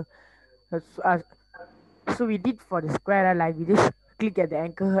the so we did for the square, like we just click at the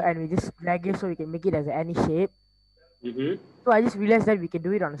anchor and we just drag it so we can make it as any shape. So I just realized that we can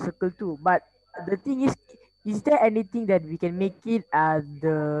do it on a circle too. But the thing is there anything that we can make it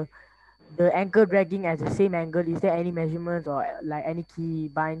the anchor dragging as the same angle? Is there any measurements or like any key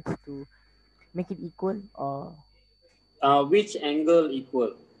binds to make it equal or? Which angle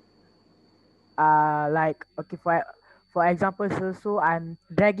equal? Like okay, for example, so I'm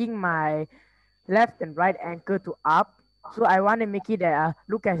dragging my left and right anchor to up. So I want to make it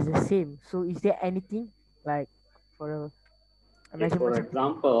look as the same. So is there anything like for Okay, for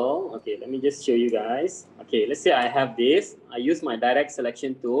example, okay, let me just show you guys. Okay, let's say I have this. I use my direct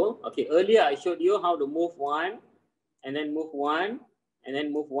selection tool. Okay, earlier I showed you how to move one, and then move one, and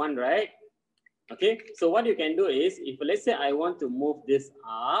then move one, right? Okay, so what you can do is, if let's say I want to move this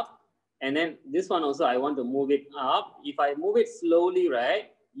up, and then this one also I want to move it up. If I move it slowly,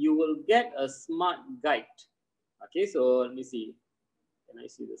 right, you will get a smart guide. Okay, so let me see. Can I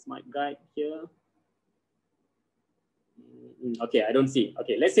see the smart guide here? Okay, I don't see.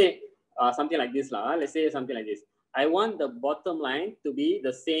 Okay, let's say something like this lah. Let's say something like this. I want the bottom line to be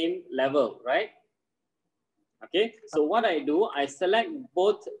the same level, right? Okay, so what I do, I select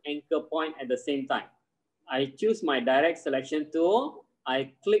both anchor point at the same time. I choose my direct selection tool.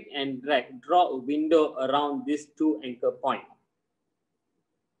 I click and drag, draw a window around these two anchor point.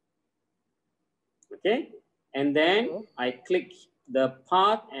 Okay, and then I click the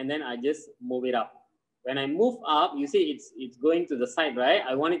path and then I just move it up. When I move up, you see it's going to the side, right?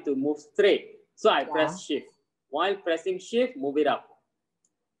 I want it to move straight. So I press shift. While pressing shift, move it up.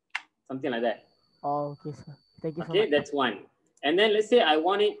 Something like that. Oh, okay, sir. Thank you so much. Okay, that's one. And then let's say I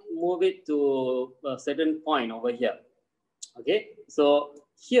want it, move it to a certain point over here. Okay, so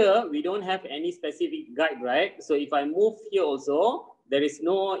here we don't have any specific guide, right? So if I move here also, there is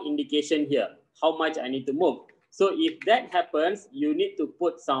no indication here how much I need to move. So if that happens, you need to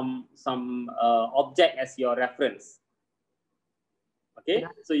put some object as your reference. Okay,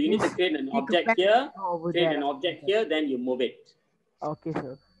 so you need to create an object here, create an object here, then you move it. Okay,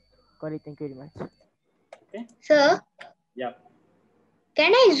 sir. Got it. Thank you very much. Okay. Sir, Yeah.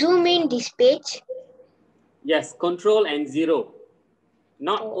 can I zoom in this page? Yes, control and 0.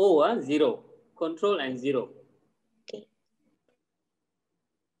 Not O, 0. Control and 0. Okay.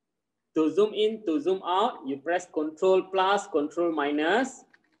 To zoom in, to zoom out, you press control plus, control minus.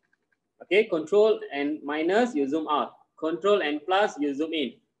 Okay, control and minus, you zoom out. Control and plus, you zoom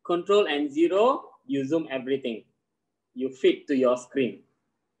in. Control and 0, you zoom everything. You fit to your screen.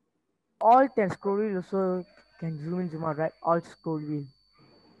 Alt and scroll wheel also can zoom in, zoom out, right? Alt scroll wheel.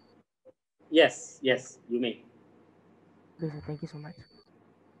 Yes, yes, you may. Okay, sir. Thank you so much.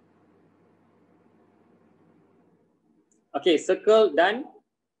 Okay, circle done.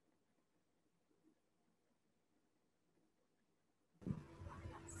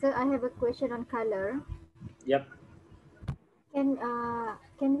 Sir, I have a question on color. Yep.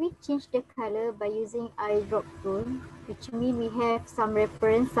 Can we change the color by using eyedrop tool, which means we have some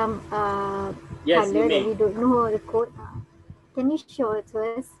reference, some Yes, color you may. that we don't know the code. Can you show it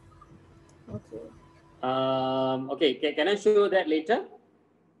to us? Thank you. Okay, can I show that later?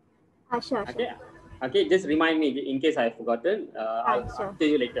 Sure, Okay. sure. Okay, just remind me in case I've forgotten. I'll Sure. tell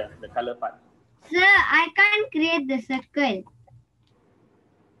you later, the color part. Sir, I can't create the circle.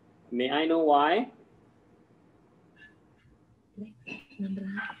 May I know why? When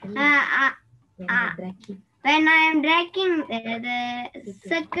I am dragging, the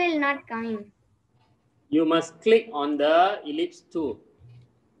circle not coming. You must click on the ellipse tool.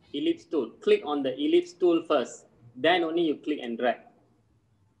 Ellipse tool. Click on the ellipse tool first. Then only you click and drag.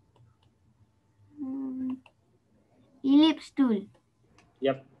 Ellipse tool.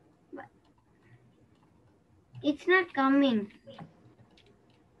 Yep. It's not coming.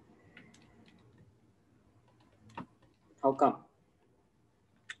 How come?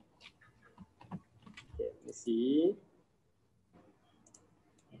 Okay, let's see.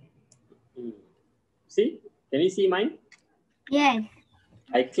 See? Can you see mine? Yes.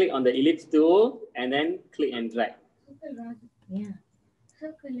 I click on the ellipse tool and then click and drag. Yeah.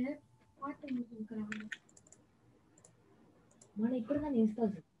 Circle. What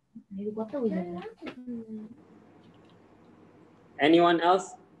Anyone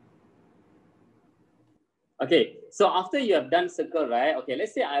else? Okay, so after you have done circle, right? Okay,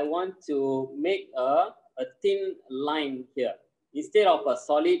 let's say I want to make a thin line here. Instead of a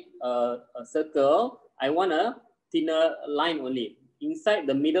solid circle, I want a thinner line only. Inside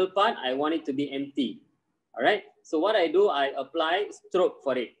the middle part, I want it to be empty. All right, so what I do, I apply stroke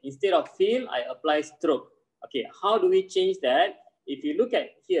for it. Instead of fill, I apply stroke. Okay, how do we change that? If you look at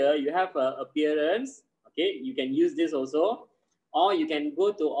here, you have appearance. Okay, you can use this also. Or you can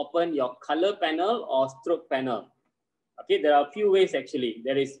go to open your color panel or stroke panel. Okay, there are a few ways actually.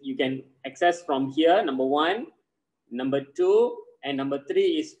 There is, you can access from here, number 1, number 2, and number 3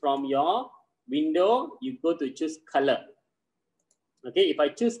 is from your window. You go to choose color. Okay, if I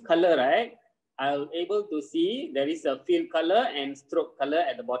choose color, right, I'll able to see there is a fill color and stroke color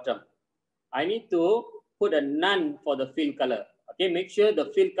at the bottom. I need to put a none for the fill color. Okay, make sure the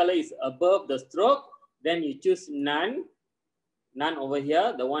fill color is above the stroke. Then you choose none. None over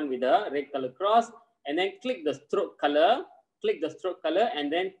here, the one with the red color cross, and then click the stroke color, click the stroke color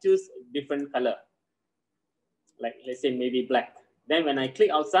and then choose different color. Like let's say maybe black. Then when I click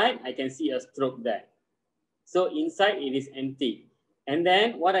outside, I can see a stroke there. So inside it is empty. And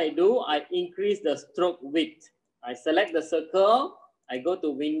then what I do, I increase the stroke width. I select the circle, I go to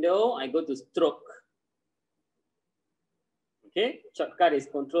window, I go to stroke. Okay, shortcut is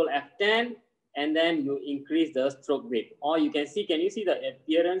Control F10, and then you increase the stroke width. Or you can see, can you see the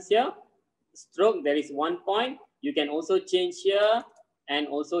appearance here? Stroke, there is 1 point. You can also change here, and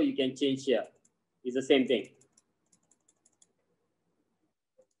also you can change here. It's the same thing.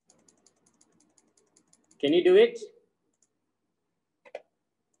 Can you do it?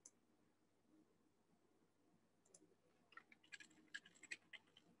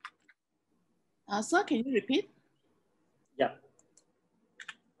 Sir, can you repeat? Yeah.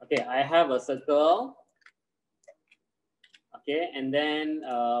 Okay, I have a circle. Okay, and then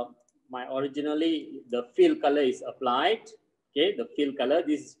my originally the fill color is applied. Okay, the fill color,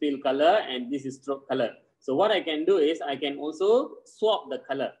 this is fill color and this is stroke color. So what I can do is I can also swap the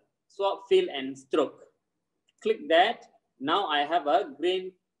color, swap fill and stroke. Click that. Now I have a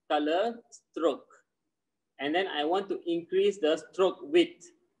green color stroke. And then I want to increase the stroke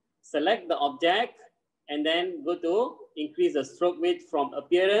width. Select the object and then go to increase the stroke width from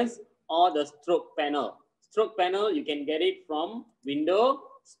appearance or the stroke panel. Stroke panel, you can get it from window,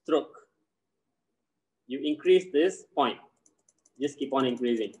 stroke. You increase this point. Just keep on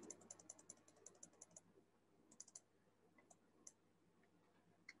increasing.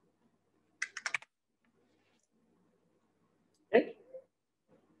 Okay.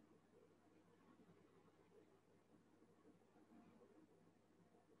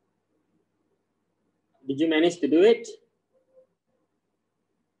 Did you manage to do it?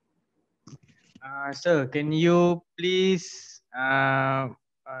 Sir, can you please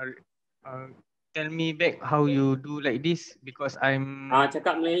tell me back how you do like this because I'm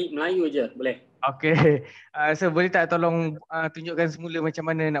Cakap Melayu je boleh. Okay. Sir, boleh tak tolong tunjukkan semula macam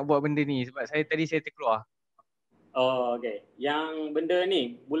mana nak buat benda ni sebab tadi saya terkeluar. Oh, okay. Yang benda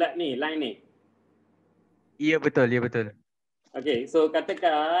ni, bulat ni, line ni. Ya betul, ya betul. Okay, so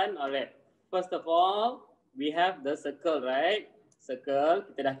katakan, alright. First of all, we have the circle, right? Circle,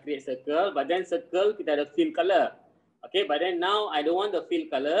 kita dah create circle, but then circle kita ada fill color. Okay, but then now I don't want the fill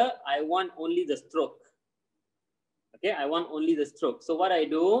color, I want only the stroke. Okay, I want only the stroke. So what I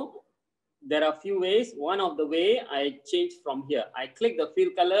do, there are few ways. One of the way I change from here. I click the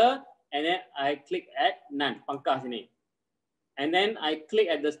fill color and then I click at none, pangkah sini. And then I click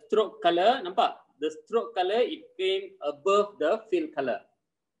at the stroke color, nampak? The stroke color, it came above the fill color.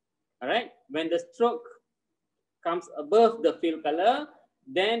 All right. When the stroke comes above the fill color,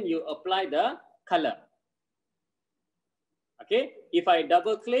 then you apply the color. Okay. If I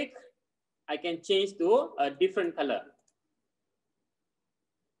double click, I can change to a different color.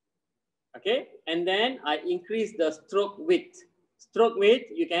 Okay. And then I increase the stroke width. Stroke width,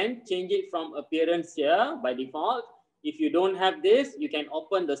 you can change it from appearance here by default. If you don't have this, you can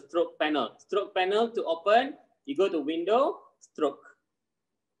open the stroke panel. Stroke panel to open, you go to window, stroke.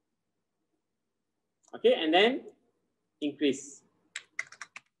 Okay, and then increase.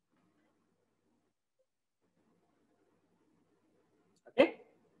 Okay.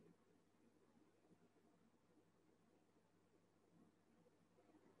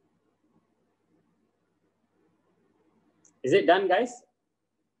 Is it done, guys?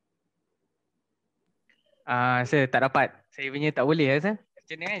 Saya tak dapat. Saya punya tak boleh sir.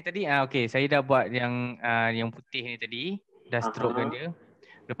 Macam ni tadi okey, saya dah buat yang putih ni tadi, dah strokekan dia.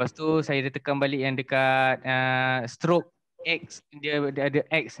 Lepas tu saya dah tekan balik yang dekat stroke X, dia ada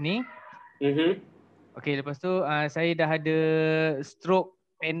X ni. Okey, lepas tu saya dah ada stroke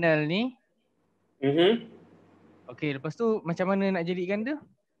panel ni. Okey, lepas tu macam mana nak jadikan dia?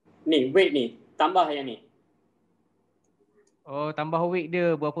 Ni, weight ni, tambah yang ni. Oh, tambah weight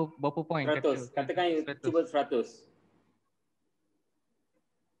dia berapa point? 100. Katakan you cuba 100.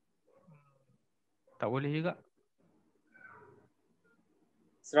 Tak boleh juga.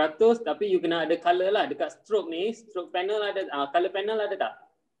 100 tapi you kena ada color lah dekat stroke ni. Stroke panel ada, color panel ada tak?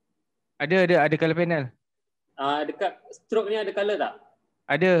 Ada color panel. Dekat stroke ni ada color tak?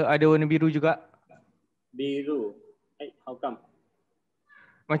 Ada warna biru juga. Biru. How come?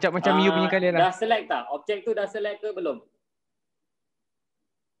 Macam you punya color lah. Dah select tak? Objek tu dah select ke belum?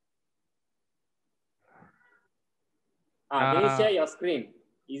 Can you share your screen?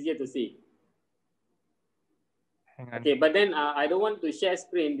 Easier to see. Okay, but then I don't want to share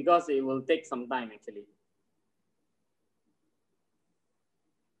screen because it will take some time actually.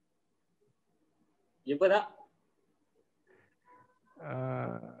 Jumpa tak?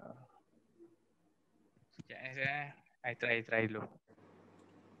 Sekejap saya. I try dulu.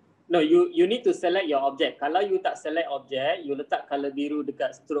 No, you need to select your object. Kalau you tak select object, you letak color biru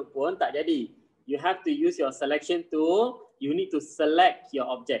dekat stroke pun tak jadi. You have to use your selection tool. You need to select your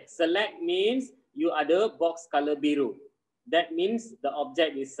object. Select means you ada box color biru. That means the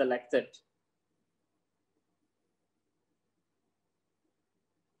object is selected.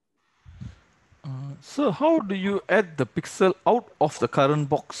 So how do you add the pixel out of the current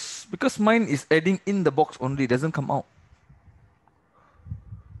box? Because mine is adding in the box only, doesn't come out.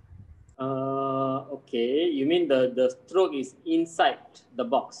 Okay, you mean the stroke is inside the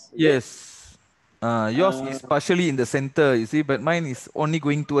box? Yes. Yours is partially in the center, you see, but mine is only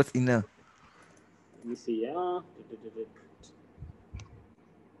going towards inner. Let me see, yeah.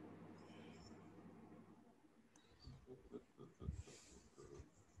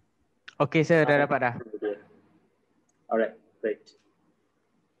 Okay, sir, dah dapat dah. Alright, great.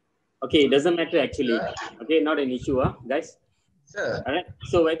 Okay, it doesn't matter actually. Okay, not an issue, guys. Sir. Alright.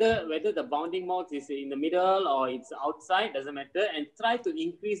 So whether the bounding box is in the middle or it's outside doesn't matter, and try to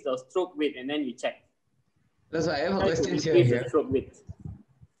increase the stroke width, and then we check. So I have a question here. Stroke width.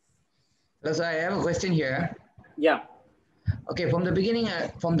 So I have a question here. Yeah. Okay, from the beginning,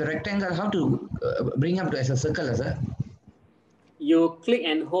 from the rectangle, how to bring up to as a circle, sir? You click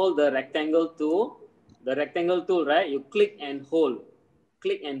and hold the rectangle tool. The rectangle tool, right? You click and hold.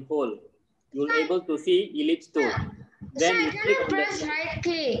 Click and hold. You'll able to see ellipse tool. Then you click on press right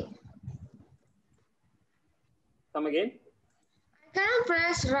click. Come again? I cannot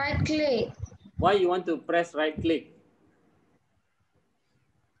press right click. Why you want to press right click?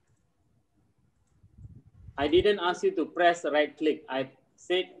 I didn't ask you to press right click. I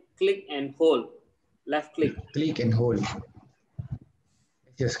said click and hold. Left click. Click and hold.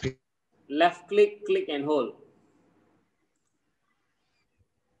 Just click. Left click, click and hold.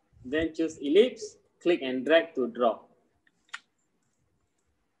 Then choose ellipse, click and drag to draw.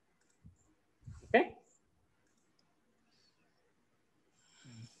 Okay?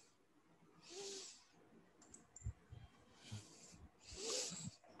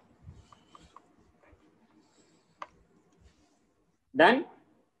 Done?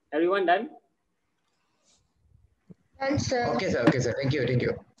 Everyone done? Done, sir. Okay, sir. Okay, sir. Thank you. Thank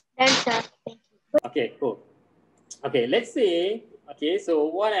you. Done, sir. Okay, cool. Okay, let's say, okay, so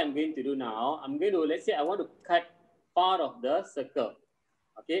what I'm going to do now, I'm going to, let's say I want to cut part of the circle.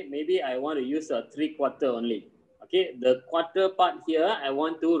 Okay, maybe I want to use a 3/4 only. Okay, the quarter part here, I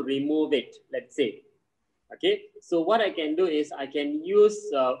want to remove it, let's say. Okay, so what I can do is I can use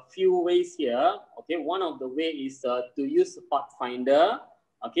a few ways here. Okay, one of the way is to use part finder.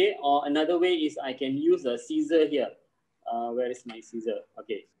 Okay, or another way is I can use a scissor here. Where is my scissor?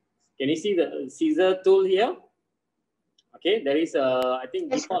 Okay, can you see the scissor tool here? Okay, there is a, I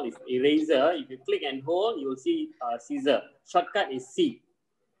think default is eraser. If you click and hold, you will see scissor. Shortcut is C.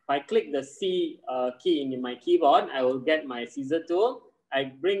 If I click the C key in my keyboard, I will get my scissor tool.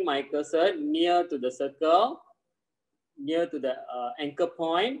 I bring my cursor near to the circle, near to the anchor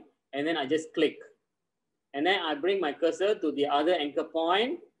point, and then I just click. And then I bring my cursor to the other anchor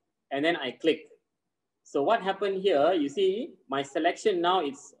point, and then I click. So what happened here, you see, my selection now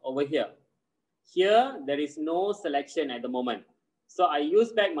is over here. Here, there is no selection at the moment. So I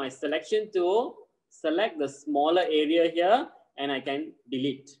use back my selection tool, select the smaller area here, and I can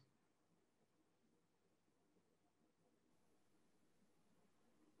delete.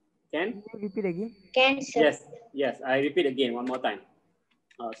 Can you repeat again? Can, sir. Yes, yes, I repeat again one more time.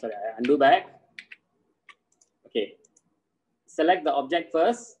 Oh, sorry, I undo back. Okay, select the object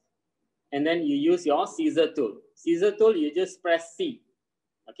first, and then you use your scissor tool. Scissor tool, you just press C.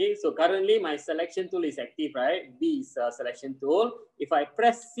 Okay, so currently my selection tool is active, right? B is a selection tool. If I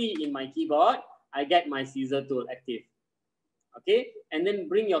press C in my keyboard, I get my scissor tool active. Okay, and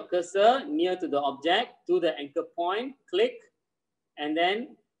then bring your cursor near to the object, to the anchor point, click, and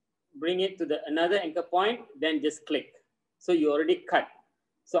then bring it to the another anchor point, then just click. So you already cut.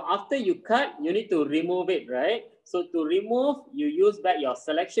 So after you cut, you need to remove it, right? So to remove, you use back your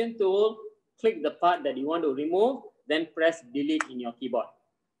selection tool, click the part that you want to remove, then press delete in your keyboard.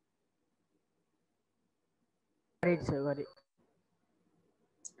 Got it, sir. Got it.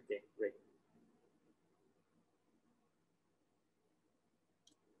 Okay, great.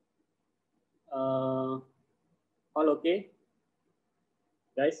 All okay,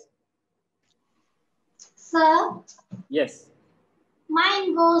 guys? Sir, Yes.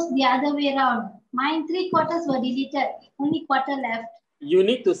 mine goes the other way around. Mine 3/4 were deleted, only quarter left. You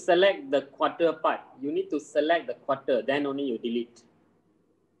need to select the quarter part. You need to select the quarter, then only you delete.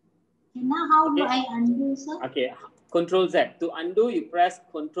 Okay, now how do I undo, sir? Okay, Control Z. To undo, you press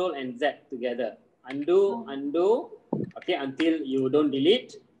Control and Z together. Undo, undo, okay, until you don't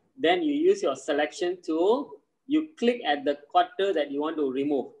delete. Then you use your selection tool. You click at the quarter that you want to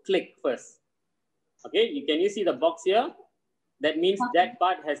remove. Click first. Okay, can you see the box here? That means that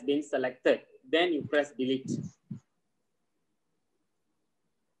part has been selected. Then you press delete.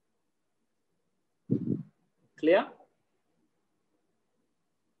 Clear?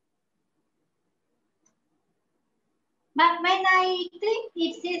 But when I click,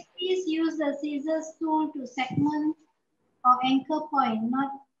 it says please use the scissors tool to segment or anchor point,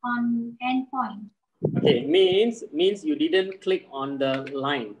 not on end point. Okay, means you didn't click on the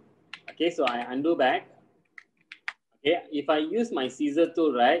line. Okay, so I undo back. Okay, if I use my scissor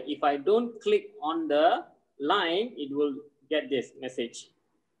tool, right? If I don't click on the line, it will get this message.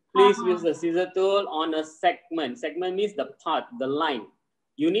 Please use the scissor tool on a segment. Segment means the part, the line.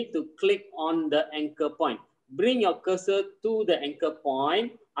 You need to click on the anchor point. Bring your cursor to the anchor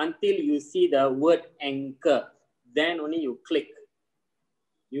point until you see the word anchor. Then only you click.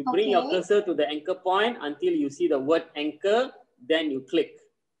 You bring your cursor to the anchor point until you see the word anchor, then you click.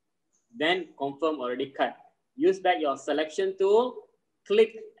 Then confirm already cut. Use back your selection tool,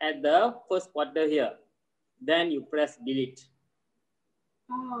 click at the first quarter here. Then you press delete.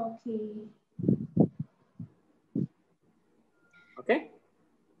 Oh, okay. Okay.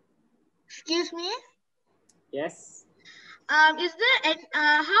 Excuse me. Yes. Is there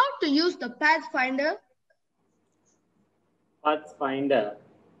how to use the Pathfinder? Pathfinder.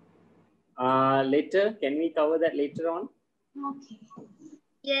 Later, can we cover that later on? Okay.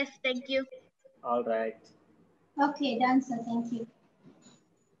 Yes, thank you. All right. Okay, done, sir. Thank you.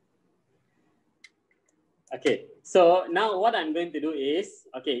 Okay, so now what I'm going to do is,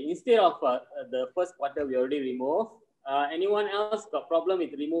 okay, instead of the first quarter we already removed, anyone else got problem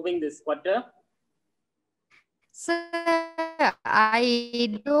with removing this quarter? Sir,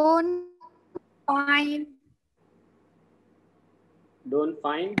 I don't find. Don't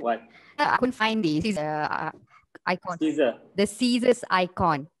find what? I couldn't find this icon. Caesar. The scissors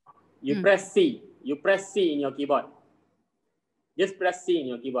icon. You press C. You press C in your keyboard. Just press C in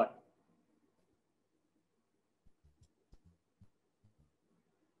your keyboard.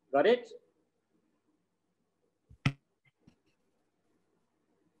 Got it?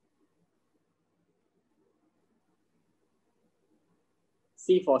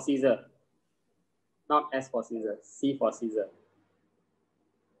 C for Caesar. Not S for Caesar. C for Caesar.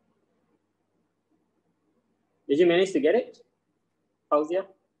 Did you manage to get it, Fauzia?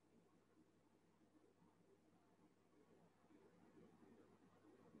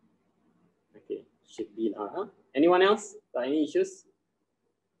 Okay, should be now. Huh? Anyone else got any issues?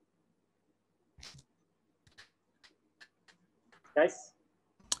 Guys?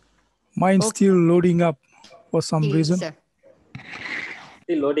 Mine's still loading up for some reason. Sir.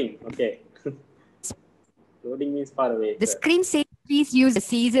 Still loading. Okay. Loading means far away. The screen says please use the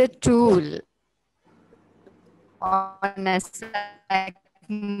scissor tool on a segment.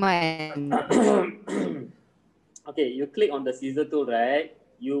 Okay, you click on the scissor tool, right?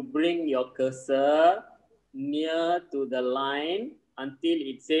 You bring your cursor near to the line until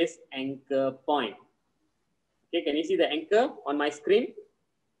it says anchor point. Okay, can you see the anchor on my screen?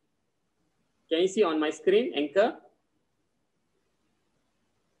 Can you see on my screen anchor?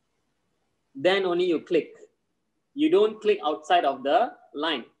 Then only you click. You don't click outside of the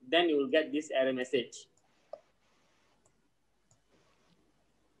line. Then you will get this error message.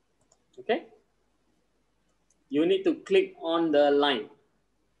 Okay? You need to click on the line,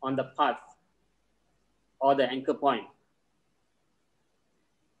 on the path, or the anchor point.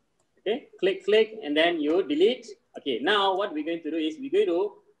 Okay, click, and then you delete. Okay, now what we're going to do is we're going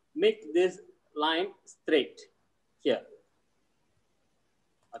to make this line straight here.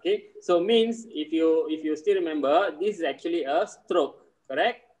 Okay, so means if you still remember, this is actually a stroke,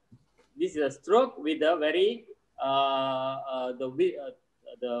 correct? This is a stroke with a very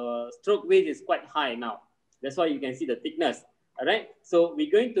the stroke width is quite high now. That's why you can see the thickness. All right. So we're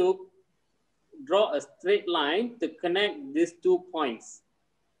going to draw a straight line to connect these 2 points.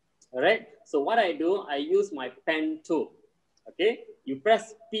 All right. So what I do, I use my pen tool. Okay. You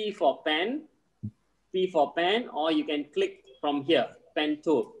press P for pen, or you can click from here, pen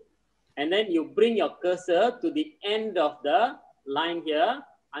tool. And then you bring your cursor to the end of the line here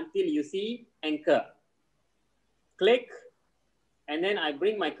until you see anchor. Click, and then I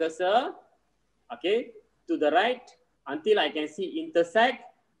bring my cursor, okay, to the right until I can see intersect.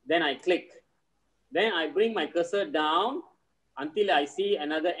 Then I click. Then I bring my cursor down until I see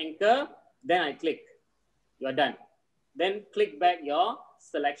another anchor. Then I click. You are done. Then click back your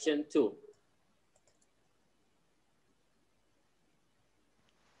selection tool.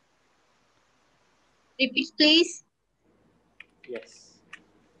 Repeat, please. Yes.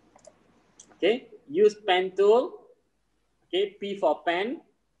 Okay, use pen tool. Okay, P for pen.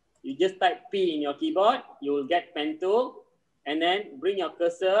 You just type P in your keyboard, you will get pen tool, and then bring your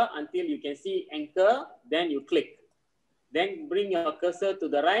cursor until you can see anchor, then you click. Then bring your cursor to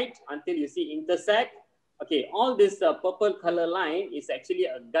the right until you see intersect. Okay, all this purple color line is actually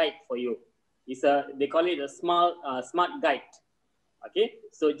a guide for you. They call it a smart guide. Okay,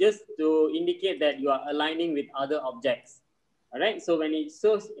 so just to indicate that you are aligning with other objects. All right, so when it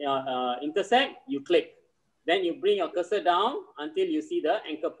shows intersect, you click. Then you bring your cursor down until you see the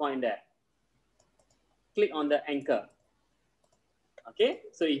anchor point there. Click on the anchor. Okay,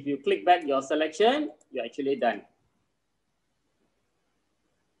 so if you click back your selection, you're actually done.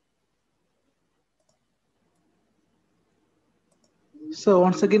 So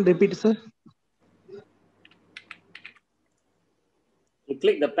once again, repeat, sir. You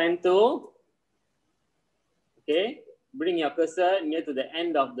click the pen tool. Okay, bring your cursor near to the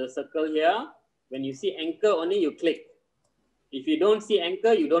end of the circle here. When you see anchor only, you click. If you don't see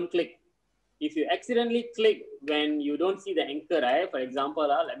anchor, you don't click. If you accidentally click when you don't see the anchor, right? For example,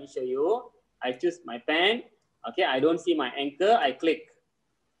 let me show you. I choose my pen. Okay, I don't see my anchor, I click.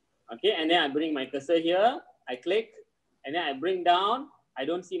 Okay, and then I bring my cursor here, I click. And then I bring down, I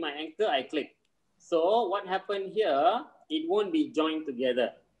don't see my anchor, I click. So what happened here, it won't be joined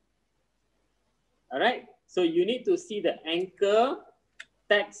together. All right, so you need to see the anchor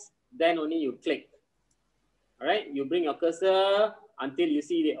text, then only you click. All right, you bring your cursor until you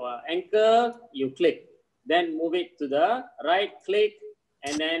see the anchor, you click. Then move it to the right, click,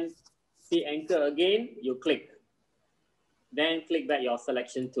 and then see anchor again, you click. Then click back your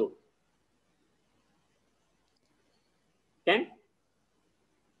selection tool. Okay?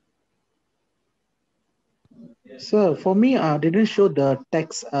 So for me, didn't show the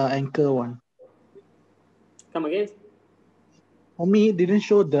text anchor one. Come again? For me, it didn't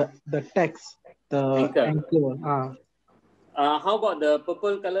show the text, the anchor one. How about the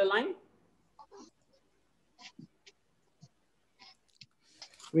purple color line?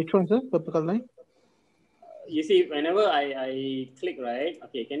 Which one, sir? Purple color line? You see, whenever I click, right?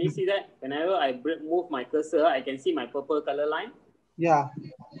 Okay, can you see that? Whenever I move my cursor, I can see my purple color line. Yeah.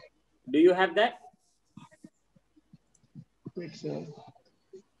 Do you have that? Wait, sir.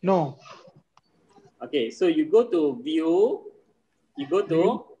 No. Okay, so you go to view, you go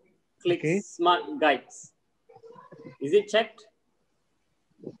to click smart guides. Is it checked?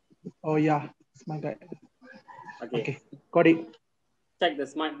 Oh yeah, smart guide. Okay. Got it. Check the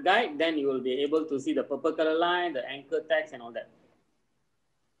smart guide, then you will be able to see the purple color line, the anchor text and all that.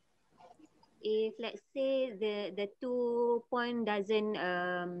 If let's say the 2 point doesn't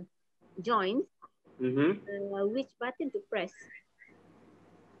join, which button to press?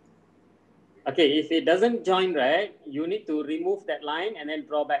 Okay, if it doesn't join, right, you need to remove that line and then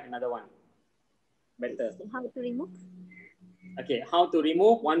draw back another one. Better. How to remove? Okay, how to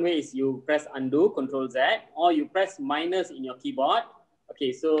remove? One way is you press undo, Control Z, or you press minus in your keyboard.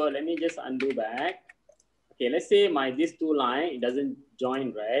 Okay, so let me just undo back. Okay, let's say these two lines, it doesn't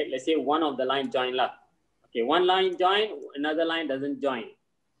join, right? Let's say one of the line join lah. Okay, one line join, another line doesn't join,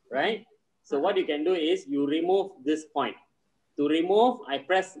 right? So what you can do is you remove this point. To remove, I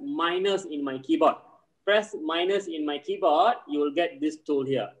press minus in my keyboard. Press minus in my keyboard, you will get this tool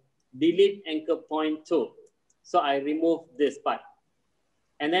here. Delete anchor point tool. So I remove this part.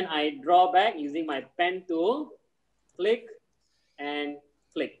 And then I draw back using my pen tool, click and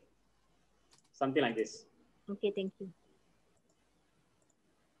click. Something like this. Okay, thank you.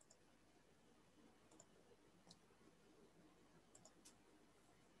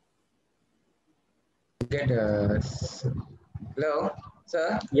 Get hello,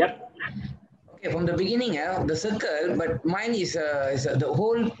 sir. Yep. Okay, from the beginning, the circle, but mine is the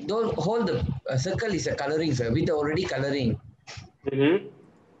whole circle is a coloring, sir, with already coloring. You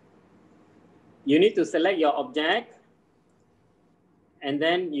need to select your object, and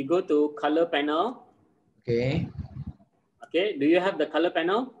then you go to color panel. Okay. Okay. Do you have the color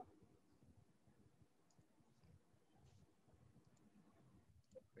panel?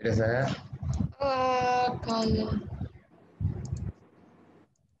 Yes, sir. Color.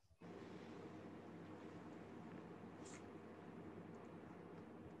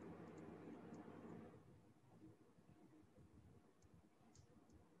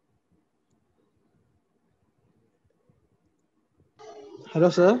 Hello,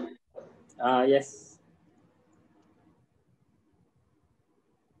 sir. Yes.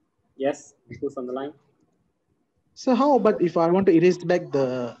 Yes, who's on the line? So how about if I want to erase back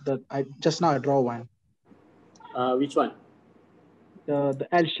the I just now I draw one? Which one? The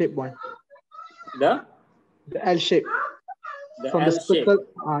L shape one. The L shape. The From L the shape. circle,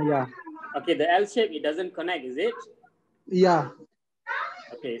 yeah. Okay, the L shape, it doesn't connect, is it? Yeah.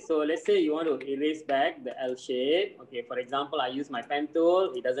 Okay, so let's say you want to erase back the L shape. Okay, for example, I use my pen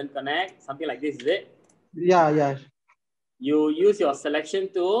tool, it doesn't connect, something like this, is it? Yeah, yeah. You use your selection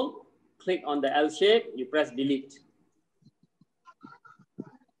tool, click on the L shape, you press delete.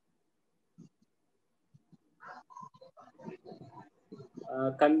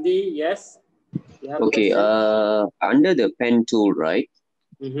 Kandi, yes? You have Okay, question? under the pen tool, right?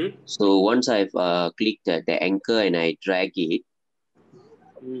 Mm-hmm. So once I've clicked the anchor and I drag it,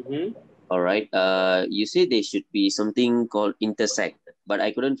 Mm-hmm. all right, you say there should be something called intersect, but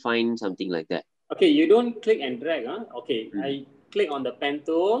I couldn't find something like that. Okay, you don't click and drag, huh? Okay, I click on the pen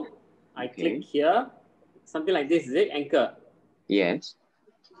tool, I click here, something like this, is it? Anchor. Yes.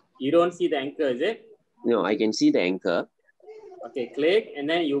 You don't see the anchor, is it? No, I can see the anchor. Okay, click, and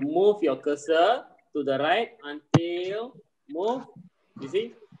then you move your cursor to the right until move. You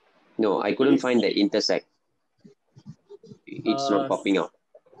see? No, I couldn't find the intersect. It's not popping out.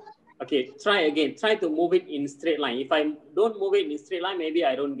 Okay, try again. Try to move it in straight line. If I don't move it in straight line, maybe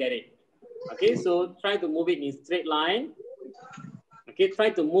I don't get it. Okay, so try to move it in straight line. Okay, try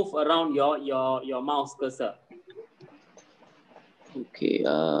to move around your mouse cursor. Okay.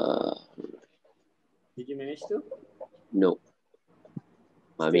 Did you manage to? No.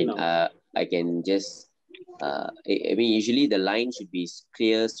 I Still mean, no. I can just. I mean, usually the line should be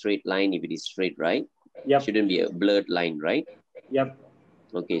clear, straight line. If it is straight, right? Yep. Shouldn't be a blurred line, right? Yep.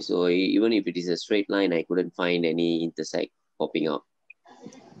 Okay, so even if it is a straight line, I couldn't find any intersect popping out.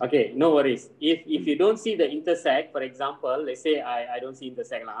 Okay, no worries. If you don't see the intersect, for example, let's say I don't see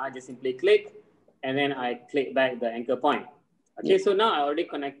intersect, I just simply click and then I click back the anchor point. Okay, so now I already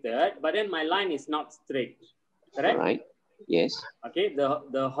connected, but then my line is not straight, correct? All right. Yes. Okay,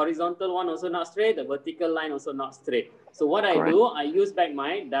 the horizontal one also not straight, the vertical line also not straight. So what I Correct. do, I use back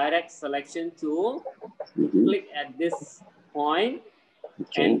my direct selection tool, click at this point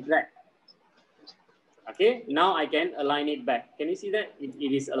and drag. Okay, now I can align it back. Can you see that? It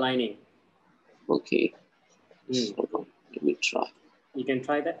is aligning. Okay. So, let me try. You can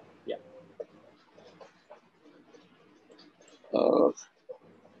try that. Yeah.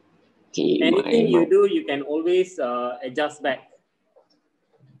 Okay. Anything you do, you can always adjust back.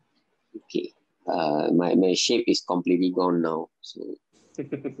 Okay. My shape is completely gone now. So.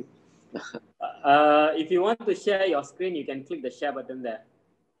 If you want to share your screen, you can click the share button there.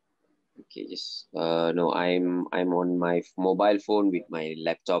 Okay, just no, I'm on my mobile phone with my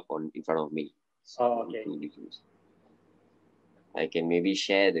laptop in front of me. So oh, okay. I can maybe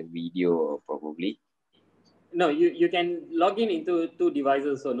share the video probably. No, you can log in into two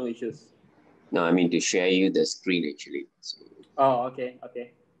devices, so no issues. No, I mean to share you the screen actually. So, oh, okay,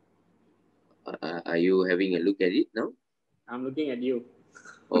 okay. Are you having a look at it now? I'm looking at you.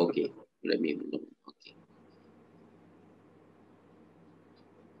 Okay, let me know. Okay.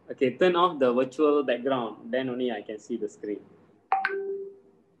 Okay, turn off the virtual background. Then only I can see the screen.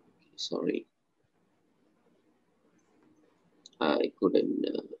 Sorry. I couldn't.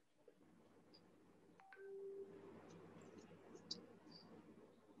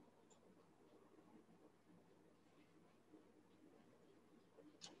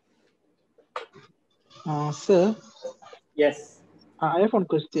 Sir. Yes. I have one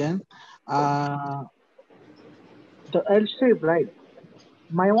question. The L shape, right?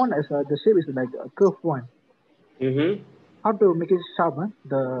 My one is the shape is like a curved one. Mm-hmm. How to make it sharp? Huh?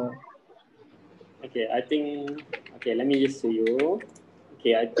 The. Okay, I think. Okay, let me just show you.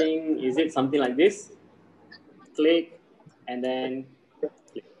 Okay, I think is it something like this? Click, and then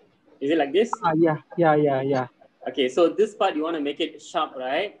click. Is it like this? Yeah. Okay, so this part you want to make it sharp,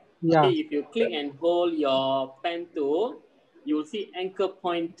 right? Yeah. Okay, if you click and hold your pen tool, you will see anchor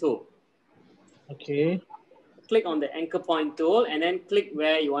point tool. Okay. Click on the anchor point tool and then click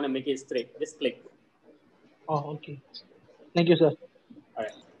where you want to make it straight. Just click. Oh, okay. Thank you, sir. All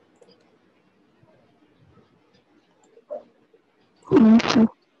right.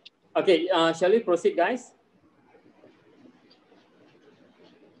 Okay, shall we proceed, guys?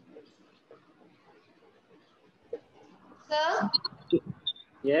 Sir?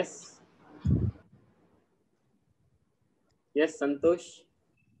 Yes. Yes, Santosh.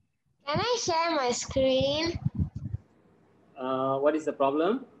 Can I share my screen? What is the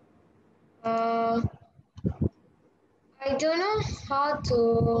problem? I don't know how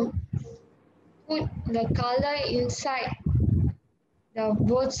to put the color inside the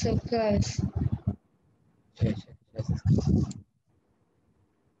both circles.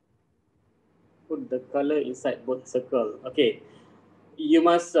 Put the color inside both circle. Okay. You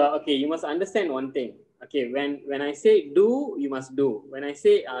must you must understand one thing. Okay, when I say do, you must do. When I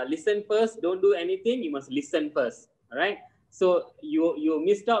say listen first, don't do anything, you must listen first. All right. So you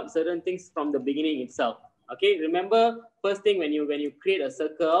missed out certain things from the beginning itself. Okay, remember first thing when you create a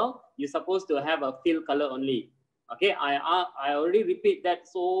circle, you're supposed to have a fill color only. Okay, I already repeat that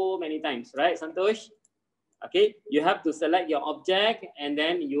so many times, right, Santosh? Okay, you have to select your object and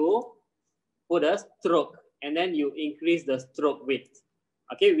then you put a stroke and then you increase the stroke width.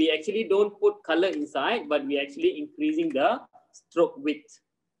 Okay, we actually don't put color inside, but we actually increasing the stroke width.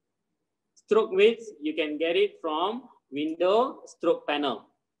 Stroke width, you can get it from window stroke panel.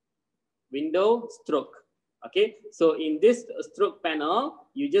 Window stroke. Okay, so in this stroke panel,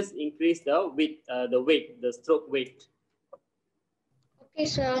 you just increase the width, the stroke width. Okay,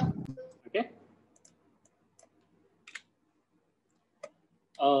 sir. Okay.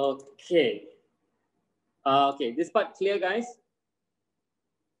 Okay. Okay, this part clear, guys?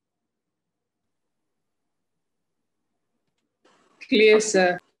 Clear,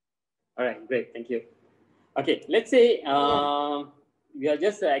 sir. All right, great, thank you. Okay, let's say we are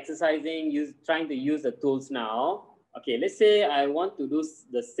just exercising, trying to use the tools now. Okay, let's say I want to do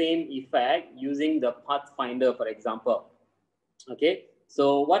the same effect using the Pathfinder, for example. Okay,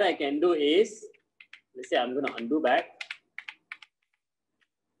 so what I can do is, let's say I'm going to undo back.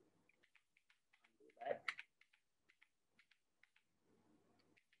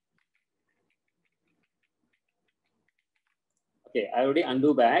 Okay, I already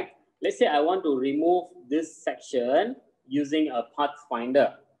undo back. Let's say I want to remove this section using a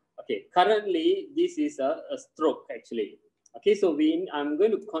Pathfinder. Okay, currently this is a stroke actually. Okay, so I'm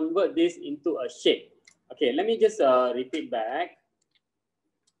going to convert this into a shape. Okay, let me just repeat back.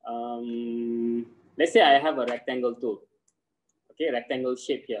 Let's say I have a rectangle tool. Okay, rectangle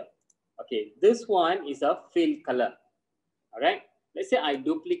shape here. Okay, this one is a fill color. All right, let's say I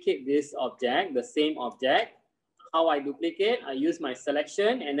duplicate this object, the same object. How I duplicate, I use my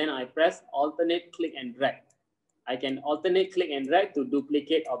selection and then I press alternate click and drag. I can alternate click and drag to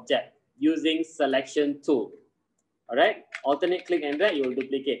duplicate object using selection tool. All right, alternate click and drag, you will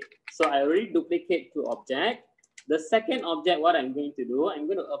duplicate. So I already duplicate to object. The second object, what I'm going to do, I'm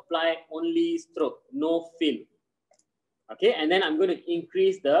going to apply only stroke, no fill. Okay, and then I'm going to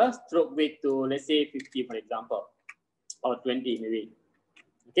increase the stroke weight to, let's say 50, for example, or 20 maybe.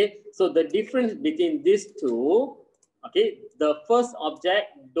 Okay, so the difference between these two, okay, the first object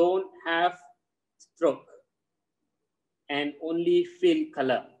don't have stroke and only fill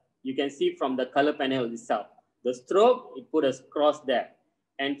color. You can see from the color panel itself. The stroke, it put a cross there.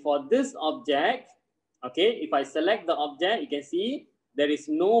 And for this object, okay, if I select the object, you can see there is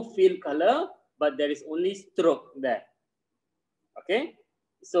no fill color, but there is only stroke there. Okay,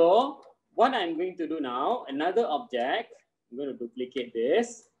 so what I'm going to do now, another object, I'm going to duplicate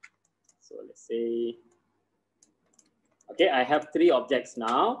this. So let's say, okay, I have three objects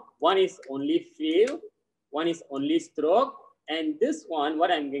now. One is only fill, one is only stroke, and this one,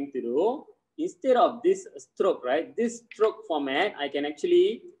 what I'm going to do, instead of this stroke, right, this stroke format, I can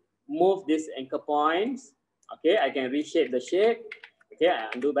actually move these anchor points. Okay, I can reshape the shape. Okay, I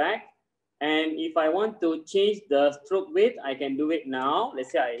undo back. And if I want to change the stroke width, I can do it now.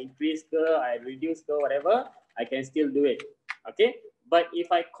 Let's say I increase curve, I reduce curve, whatever, I can still do it. Okay, but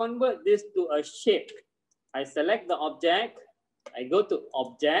if I convert this to a shape, I select the object, I go to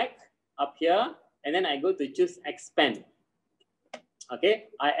object up here, and then I go to choose expand. Okay,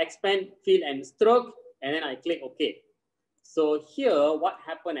 I expand fill and stroke, and then I click OK. So here, what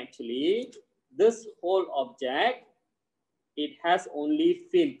happened actually, this whole object, it has only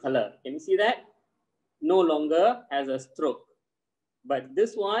fill color. Can you see that? No longer has a stroke. But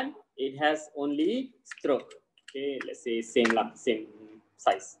this one, it has only stroke. Okay, let's say same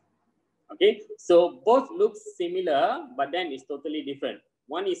size. Okay, so both look similar, but then it's totally different.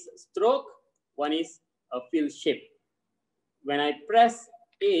 One is stroke, one is a fill shape. When I press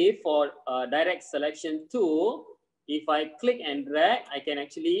A for direct selection tool, if I click and drag, I can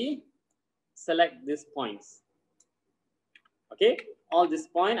actually select these points. Okay, all this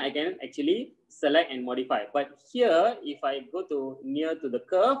point I can actually select and modify. But here, if I go to near to the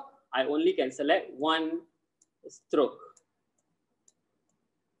curve, I only can select one stroke.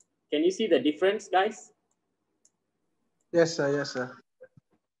 Can you see the difference, guys? Yes, sir. Yes, sir.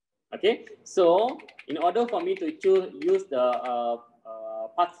 Okay, so in order for me to use the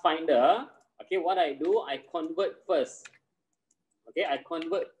Pathfinder, okay, what I do, I convert first. Okay, I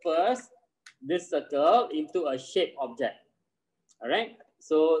convert first this circle into a shape object. All right,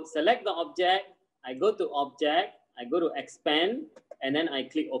 so select the object, I go to object, I go to expand, and then I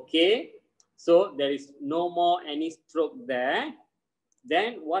click OK. So there is no more any stroke there.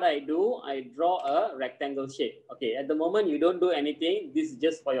 Then what I do, I draw a rectangle shape. Okay, at the moment you don't do anything. This is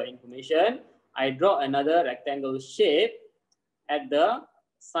just for your information. I draw another rectangle shape at the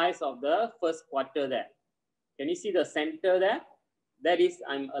size of the first quarter there. Can you see the center there? That is,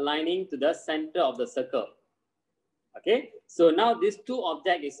 I'm aligning to the center of the circle. Okay, so now these two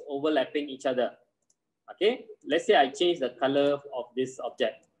objects is overlapping each other. Okay, let's say I change the color of this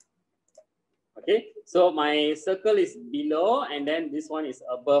object. Okay, so my circle is below and then this one is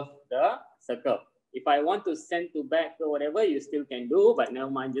above the circle. If I want to send to back or whatever, you still can do, but never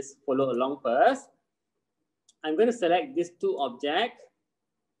mind, just follow along first. I'm going to select these two objects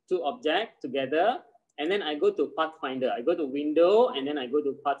together, and then I go to Pathfinder. I go to Window, and then I go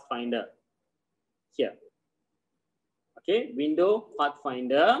to Pathfinder here. Okay, Window,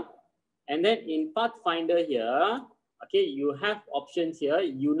 Pathfinder, and then in Pathfinder here, okay, you have options here,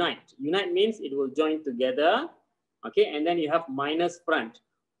 Unite. Unite means it will join together, okay, and then you have minus front.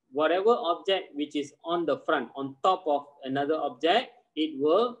 Whatever object which is on the front, on top of another object, it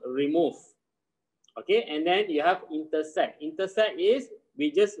will remove. Okay, and then you have intersect. Intersect is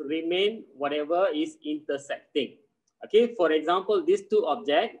we just remain whatever is intersecting. Okay, for example, these two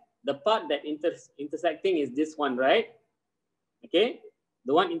objects, the part that intersecting is this one, right? Okay,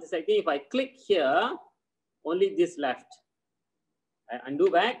 the one intersecting, if I click here, only this left. I undo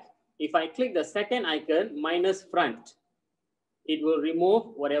back. If I click the second icon, minus front, it will remove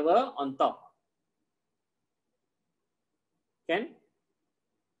whatever on top. Can?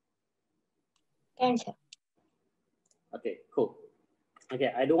 Can, sir. Okay, cool.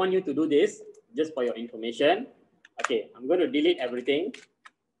 Okay, I don't want you to do this, just for your information. Okay, I'm going to delete everything.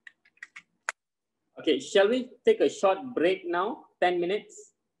 Okay, shall we take a short break now? 10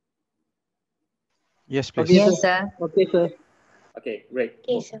 minutes? Yes, please. Okay, Yes, sir. sir. Okay, sir. Okay, great.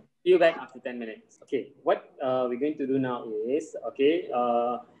 Okay, sir. See you back after 10 minutes. Okay, what we're going to do now is, okay,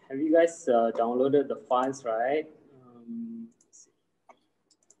 have you guys downloaded the files, right? Let's see.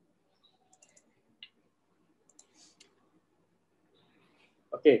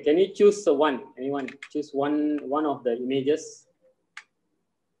 Okay, can you choose one? Anyone choose one of the images?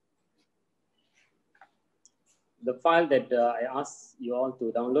 The file that I asked you all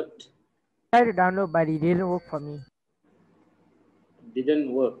to download. I tried to download, but it didn't work for me.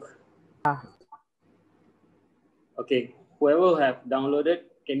 Didn't work. Okay, whoever have downloaded,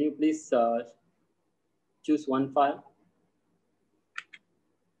 can you please choose one file?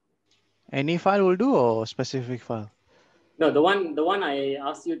 Any file will do or specific file? No, the one I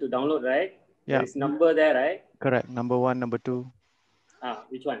asked you to download, right? Yeah. There is number there, right? Correct. Number 1, number 2.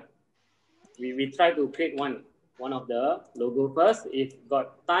 Which one? We try to create one of the logo first. If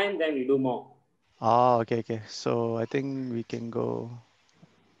got time, then we do more. Okay. So I think we can go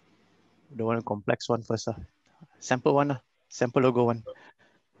the one complex one first. Sample one. Sample logo one.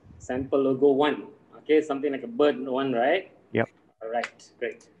 Sample logo one. Okay, something like a bird one, right? Yep. All right,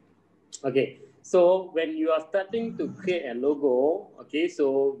 great. Okay, so when you are starting to create a logo, okay,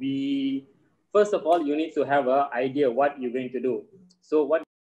 so first of all, you need to have an idea what you're going to do. So what?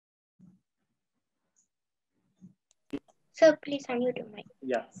 Sir, please unmute your mic.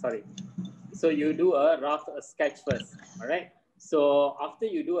 Yeah, sorry. So you do a rough sketch first, all right? So after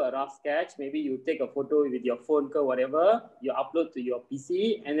you do a rough sketch, maybe you take a photo with your phone or whatever, you upload to your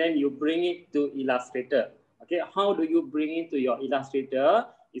PC, and then you bring it to Illustrator. Okay, how do you bring it to your Illustrator?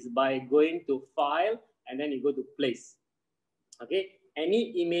 Is by going to File, and then you go to Place. Okay,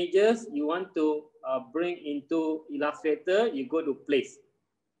 any images you want to bring into Illustrator, you go to Place.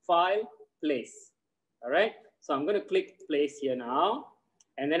 File, Place. All right, so I'm going to click Place here now,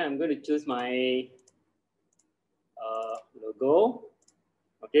 and then I'm going to choose my logo.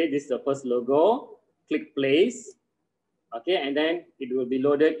 Okay, this is the first logo. Click Place. Okay, and then it will be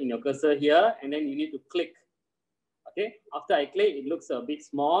loaded in your cursor here, and then you need to click. Okay, after I click, it looks a bit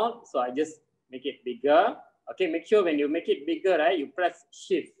small, so I just make it bigger. Okay, make sure when you make it bigger, right, you press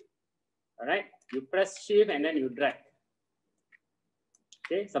Shift. All right, you press Shift and then you drag.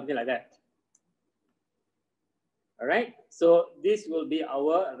 Okay, something like that. All right, so this will be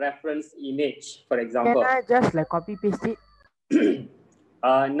our reference image, for example. Can I just like copy paste it?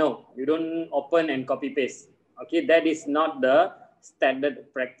 No, you don't open and copy paste. Okay, that is not the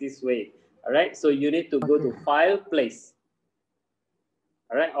standard practice way. All right, so you need to go to File, Place.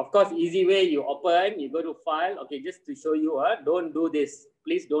 All right, of course, easy way, you open, you go to File. Okay, just to show you, don't do this.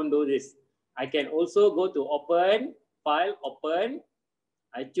 Please don't do this. I can also go to Open, File, Open.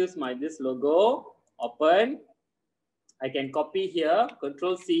 I choose this logo, Open. I can copy here,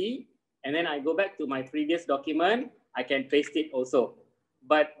 Control C, and then I go back to my previous document. I can paste it also,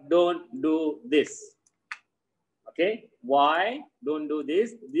 but don't do this. Okay, why don't do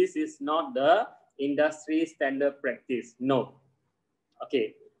this? This is not the industry standard practice. No.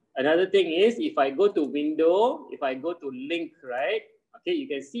 Okay, another thing is if I go to window, if I go to link, right? Okay, you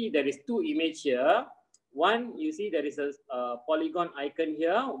can see there is two image here. One, you see there is a polygon icon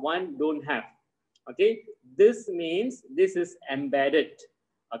here. One don't have. Okay, this means this is embedded.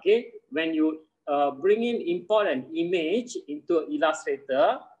 Okay, when you bring in import an image into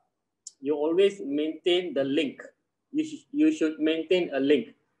Illustrator, you always maintain the link. You should maintain a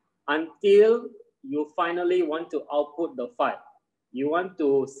link until you finally want to output the file. You want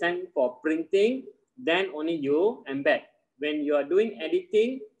to send for printing, then only you embed. When you are doing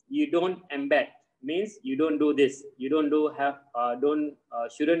editing, you don't embed. Means you don't do this. You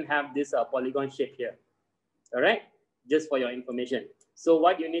shouldn't have this polygon shape here. All right, just for your information. So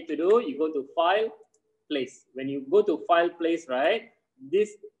what you need to do, you go to File, Place. When you go to File, Place, right,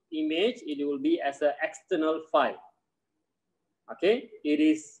 this image, it will be as an external file. Okay, it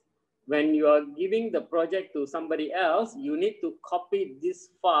is when you are giving the project to somebody else, you need to copy this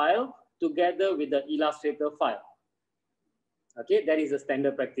file together with the Illustrator file. Okay, that is a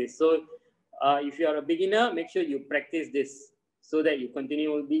standard practice. So if you are a beginner, make sure you practice this so that you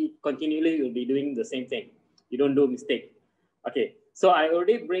continually you'll be doing the same thing. You don't do mistake. Okay, so I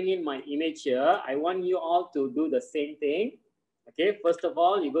already bring in my image here. I want you all to do the same thing. Okay, first of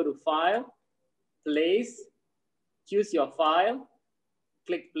all, you go to File, Place, choose your file,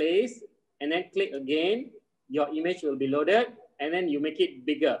 click Place, and then click again. Your image will be loaded, and then you make it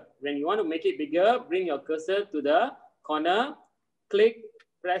bigger. When you want to make it bigger, bring your cursor to the corner, click,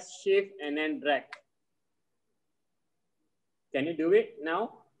 press Shift, and then drag. Can you do it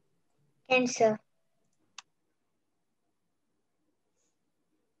now? Can, sir.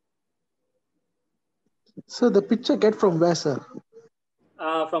 So the picture get from where, sir?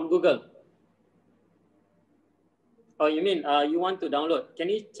 From Google. Oh, you mean you want to download? Can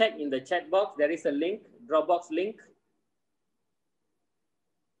you check in the chat box? There is a link, Dropbox link.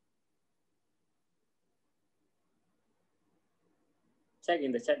 Check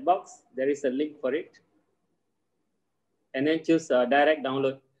in the chat box. There is a link for it. And then choose direct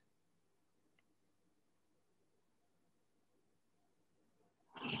download.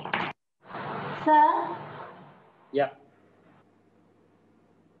 Sir? Yeah.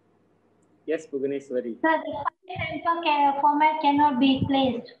 Yes, Bhubaneswari. Sir, the sample format cannot be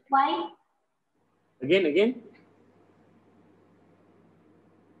placed. Why? Again.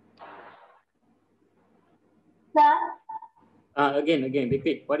 Sir? Again,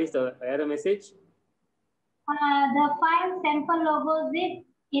 repeat. What is the error message? The file sample logo zip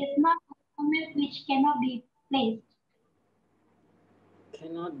is not a format which cannot be placed.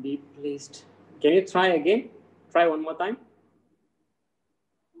 Cannot be placed. Can you try again? Try one more time.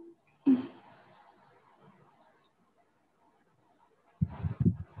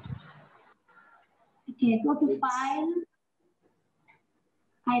 Okay, go to File.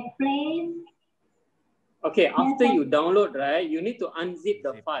 I place. Okay, after you download, right, you need to unzip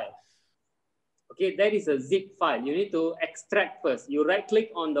the file. Okay, that is a zip file. You need to extract first. You right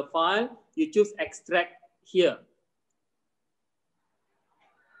click on the file, you choose extract here.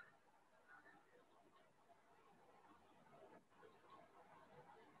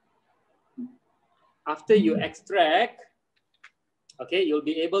 After you extract, okay, you'll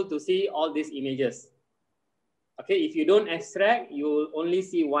be able to see all these images. Okay, if you don't extract, you will only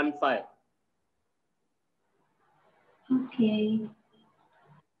see one file. Okay.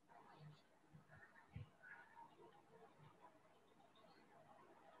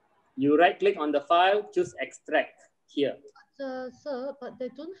 You right click on the file, choose extract here. Sir, but they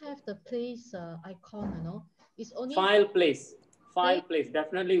don't have the place icon, you know. It's only File place. File place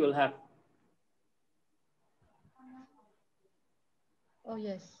definitely will have. Oh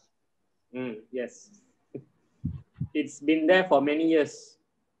yes. Yes. It's been there for many years.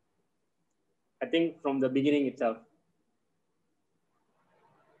 I think from the beginning itself.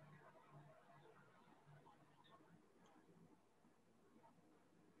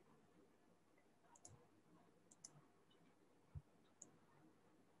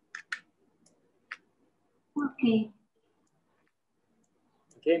 Okay.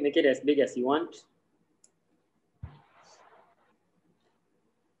 Okay, make it as big as you want.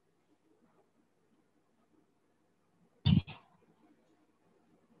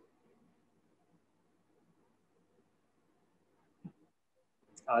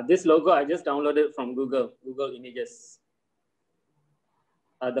 This logo I just downloaded from Google Images.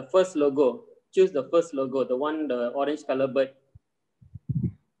 The first logo, choose the first logo, the one, the orange color bird.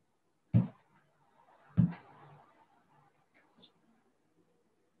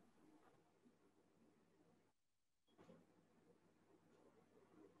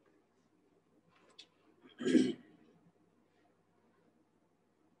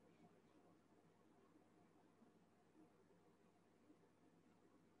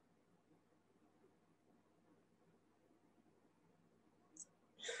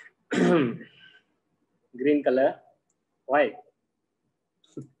 Green color. Why?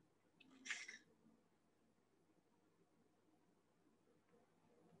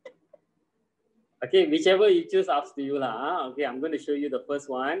 Okay, whichever you choose, up to you lah. Okay, I'm going to show you the first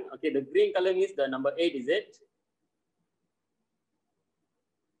one. Okay, the green color means the number 8, is it?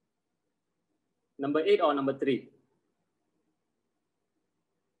 Number 8 or number 3?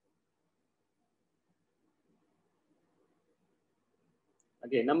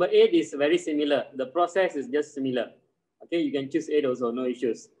 Okay, number 8 is very similar. The process is just similar. Okay, you can choose 8 also, no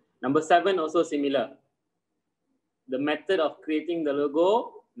issues. Number 7 also similar. The method of creating the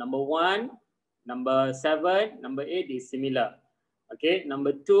logo, number 1, number 7, number 8 is similar. Okay,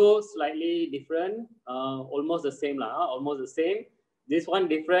 number 2 slightly different, almost the same lah, almost the same. This one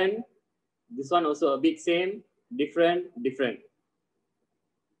different, this one also a bit same, different.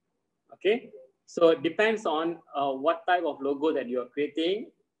 Okay, so it depends on what type of logo that you are creating.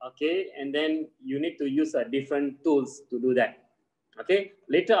 Okay, and then you need to use different tools to do that. Okay,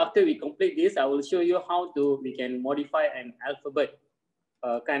 later after we complete this, I will show you how we can modify an alphabet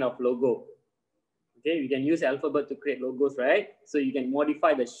kind of logo. Okay, we can use alphabet to create logos, right? So you can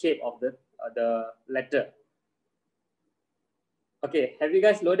modify the shape of the letter. Okay, have you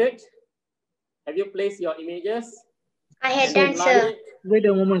guys loaded? Have you placed your images? I had done, sir. Wait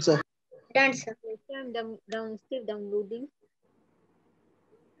a moment, sir. Done, sir. I'm still downloading.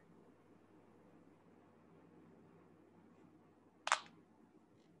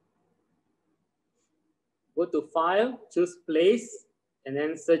 Go to File, choose Place, and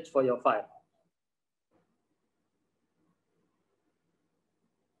then search for your file.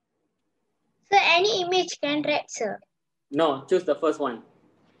 Sir, any image can read, sir. No, choose the first one.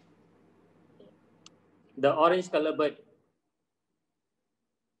 The orange color bird.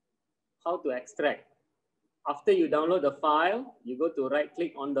 How to extract? After you download the file, you go to right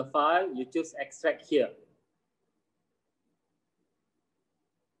click on the file, you choose extract here.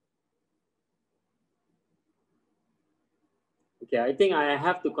 Okay, I think I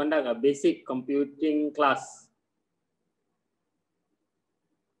have to conduct a basic computing class.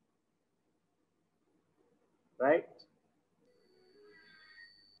 Right?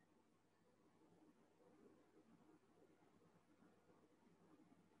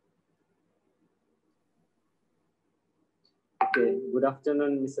 Okay, good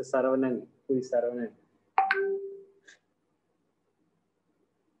afternoon, Mr. Saravanan. Who is Saravanan?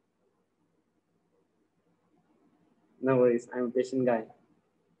 No worries, I'm a patient guy.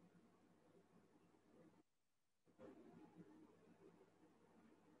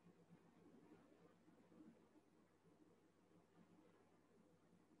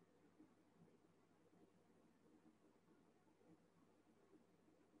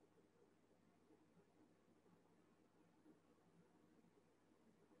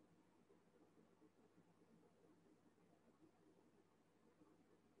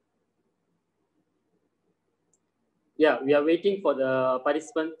 Yeah, we are waiting for the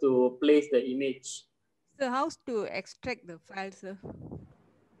participant to place the image. So how to extract the file, sir?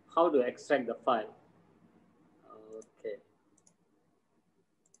 How to extract the file? Okay.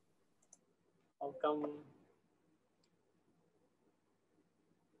 How come?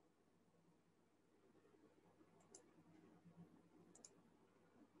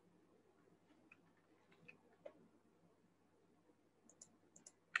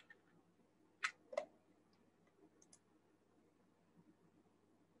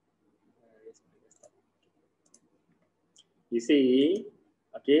 You see,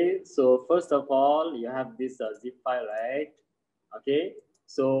 okay, so first of all, you have this zip file, right? Okay,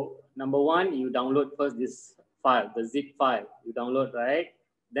 so number 1, you download first this file, the zip file, you download, right?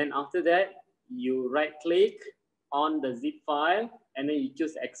 Then after that, you right click on the zip file and then you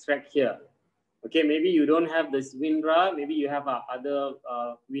choose extract here. Okay, maybe you don't have this WinRAR, maybe you have other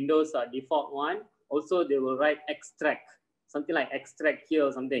Windows default one. Also, they will write extract, something like extract here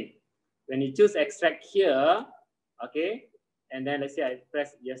or something. When you choose extract here, okay, and then let's say I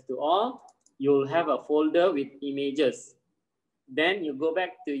press yes to all, you'll have a folder with images. Then you go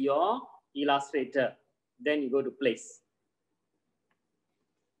back to your Illustrator. Then you go to place.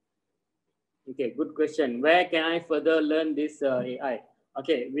 Okay, good question. Where can I further learn this AI?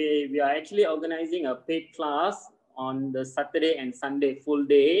 Okay, we are actually organizing a paid class on the Saturday and Sunday full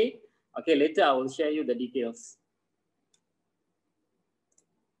day. Okay, later I will share you the details.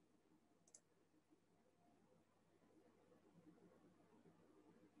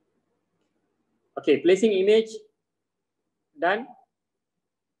 Okay, placing image, done.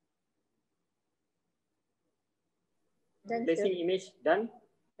 Done, Placing sir. image, done.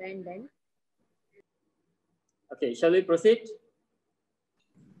 Done. Okay, shall we proceed?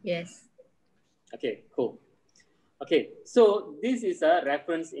 Yes. Okay, cool. Okay, so this is a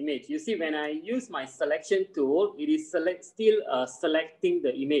reference image. You see, when I use my selection tool, it is still selecting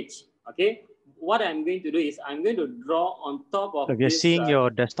the image. Okay, what I'm going to do is I'm going to draw on top of We are this. seeing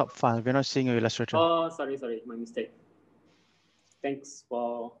your desktop file. We're not seeing your Illustrator. Oh, sorry, my mistake. Thanks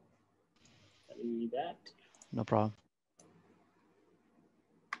for telling me that. No problem.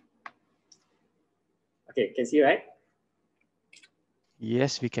 Okay, can see, right?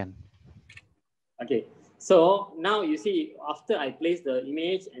 Yes, we can. Okay, so now you see, after I place the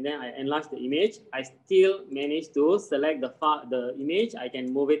image and then I enlarge the image, I still manage to select the image. I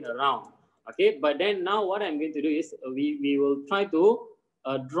can move it around. Okay, but then now what I'm going to do is we will try to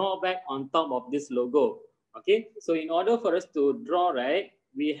draw back on top of this logo. Okay, so in order for us to draw, right,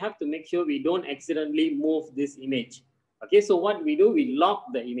 we have to make sure we don't accidentally move this image. Okay, so what we do, we lock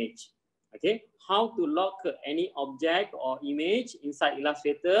the image. Okay, how to lock any object or image inside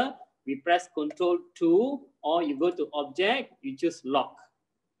Illustrator? We press Ctrl+2, or you go to Object, you choose Lock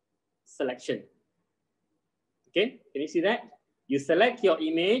Selection. Okay, can you see that? You select your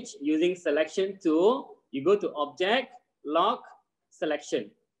image using Selection tool. You go to Object, Lock,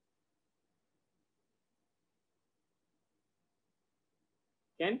 Selection.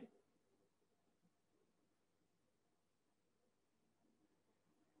 Can?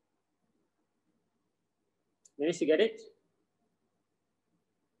 Manage to get it?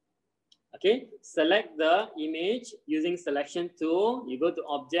 Okay, select the image using Selection tool. You go to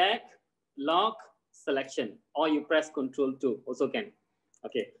Object, Lock, Selection, or you press Ctrl+2, also can.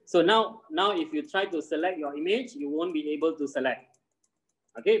 Okay, so now if you try to select your image, you won't be able to select.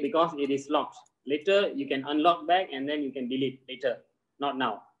 Okay, because it is locked. Later, you can unlock back and then you can delete later, not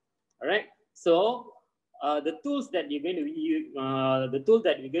now. All right, so the tools that you're going to use, the tool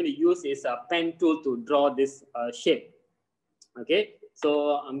that we're going to use is a pen tool to draw this shape. Okay,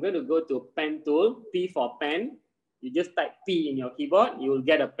 so I'm going to go to pen tool, P for pen. You just type P in your keyboard, you will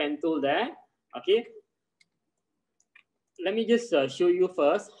get a pen tool there. Okay, let me just show you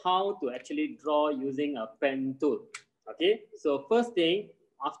first how to actually draw using a pen tool. Okay, so first thing,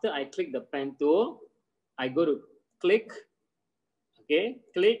 after I click the pen tool, I go to click. Okay,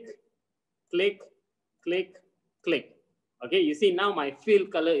 click, click, click, click. Okay, you see now my fill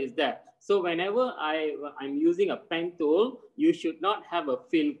color is there. So whenever I'm using a pen tool, you should not have a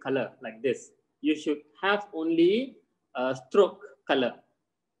fill color like this. You should have only a stroke color.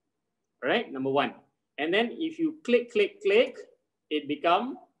 Right, number one. And then if you click, click, click, it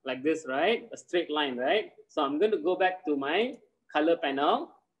become like this, right? A straight line, right? So I'm going to go back to my color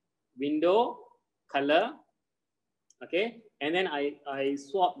panel, window, color, okay? And then I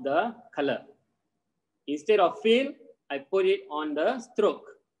swap the color. Instead of fill, I put it on the stroke,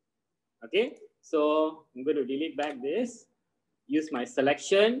 okay? So I'm going to delete back this, use my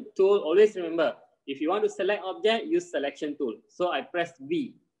selection tool. Always remember, if you want to select object, use selection tool. So I press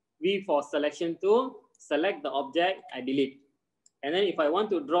V. V for selection tool, select the object, I delete. And then if I want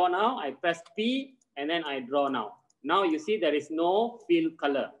to draw now, I press P and then I draw now. Now you see there is no fill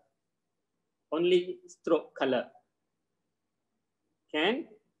color, only stroke color. Can?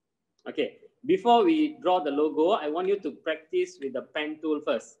 Okay, before we draw the logo, I want you to practice with the pen tool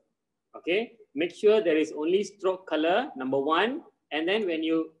first. Okay, make sure there is only stroke color, number one. And then when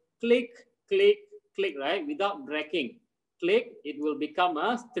you click, click, click, right, without dragging, click, it will become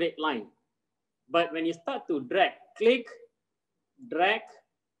a straight line. But when you start to drag, click, drag,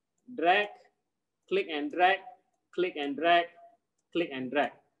 drag, click and drag, click and drag, click and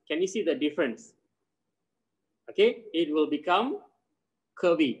drag. Can you see the difference? Okay, it will become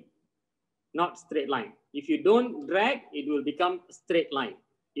curvy, not straight line. If you don't drag, it will become straight line.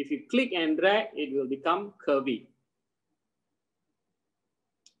 If you click and drag, it will become curvy.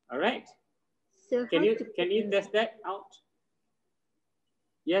 All right. So can you test that out?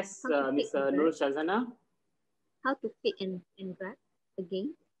 Yes, Ms. Nur Shazana. How to click and drag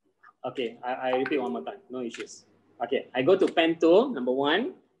again? Okay, I repeat one more time. No issues. Okay, I go to pen tool, number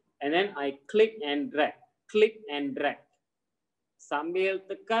one, and then I click and drag. Click and drag. Sambil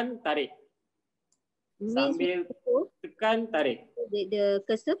tekan, tarik. Sambil tekan, tarik. The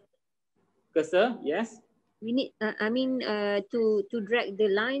cursor? Cursor, yes. We need, to drag the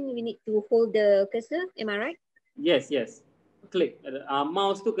line, we need to hold the cursor. Am I right? Yes, yes. Click.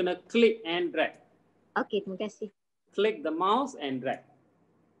 Mouse tu kena click and drag. Okay, terima kasih. Click the mouse and drag.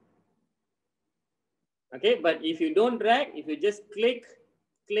 Okay, but if you don't drag, if you just click,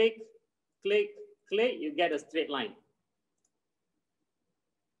 click, click, click, you get a straight line.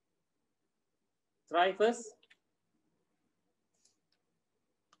 Try first.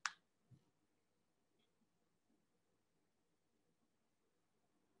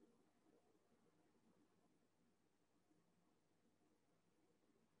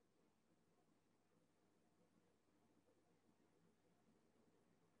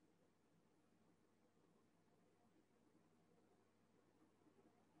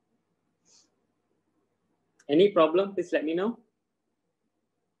 Any problem, please let me know.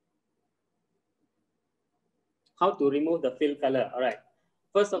 How to remove the fill color. All right.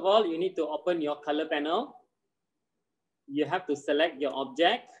 First of all, you need to open your color panel. You have to select your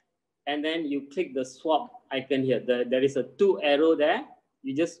object and then you click the swap icon here. There is a 2 arrow there.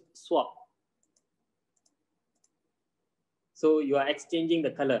 You just swap. So you are exchanging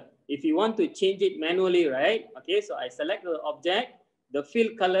the color. If you want to change it manually, right? Okay, so I select the object, the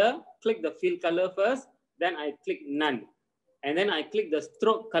fill color, click the fill color first, then I click none. And then I click the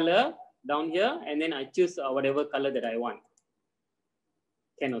stroke color down here, and then I choose whatever color that I want.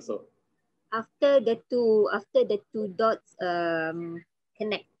 Can also. After the two dots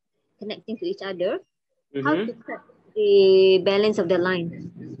connecting to each other, how to cut the balance of the line?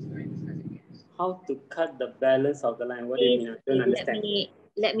 How to cut the balance of the line? What do you mean? I don't understand.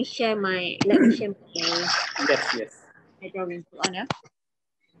 Let me share my yes. drawing. Hold on, yeah.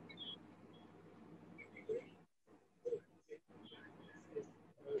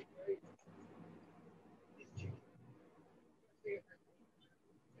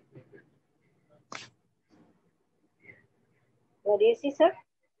 What do you see, sir?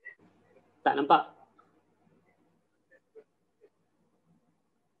 Tak nampak.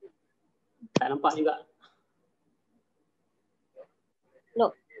 Tak nampak juga.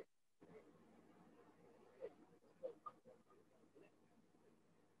 No.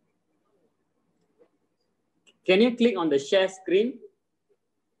 Can you click on the share screen?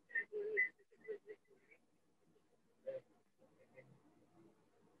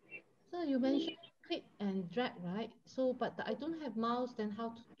 So you mentioned click and drag, right? So, but I don't have mouse, then how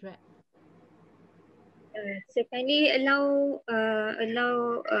to drag? So kindly allow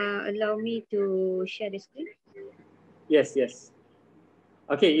me to share the screen. Yes.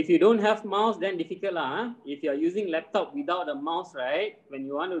 Okay, if you don't have mouse, then difficult lah. Huh? If you are using laptop without a mouse, right? When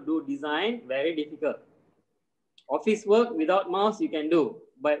you want to do design, very difficult. Office work without mouse you can do,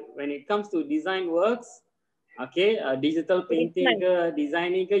 but when it comes to design works, okay, digital painting ke,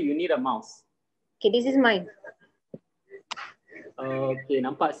 designing ke, you need a mouse. Okay, this is mine. Okay,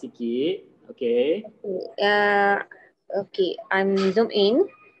 nampak sikit. Okay. Okay, I'm zoom in.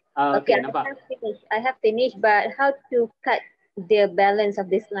 Okay, nampak. I have finished, but how to cut the balance of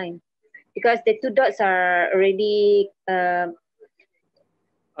this line? Because the 2 dots are already.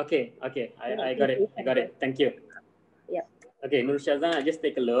 Okay. I got it. Thank you. Yeah. Okay, Nur Shazan, I just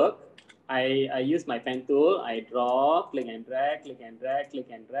take a look. I use my pen tool. I draw, click and drag, click and drag,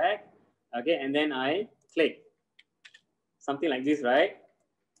 click and drag. Okay, and then I click. Something like this, right?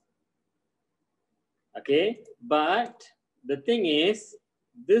 Okay, but the thing is,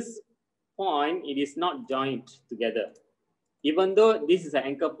 this point, it is not joined together. Even though this is an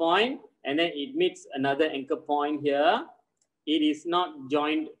anchor point, and then it meets another anchor point here, it is not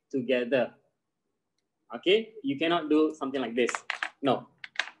joined together. Okay, you cannot do something like this. No.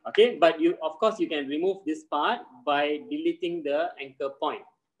 Okay, but you, of course, you can remove this part by deleting the anchor point.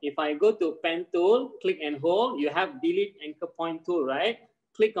 If I go to pen tool, click and hold, you have delete anchor point tool, right?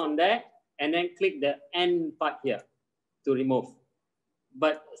 Click on that and then click the end part here to remove.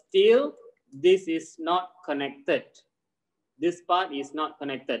 But still, this is not connected. This part is not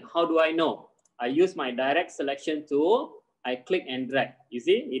connected. How do I know? I use my direct selection tool. I click and drag. You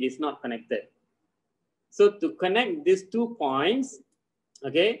see, it is not connected. So to connect these 2 points,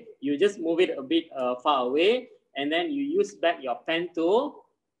 okay, you just move it a bit far away, and then you use back your pen tool,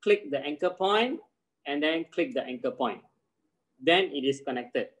 click the anchor point, and then click the anchor point. Then it is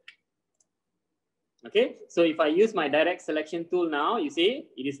connected. Okay, so if I use my direct selection tool now, you see,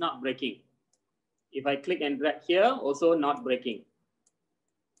 it is not breaking. If I click and drag here, also not breaking.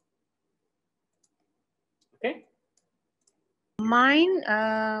 Okay. Mine,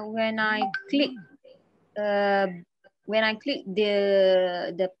 when I click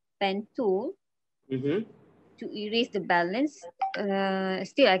the pen tool to erase the balance,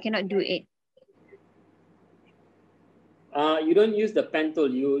 still I cannot do it. You don't use the pen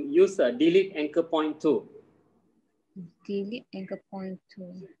tool. You use a delete anchor point tool. Delete anchor point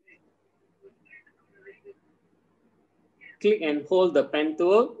tool. Click and hold the pen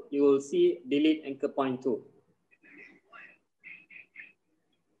tool. You will see delete anchor point tool.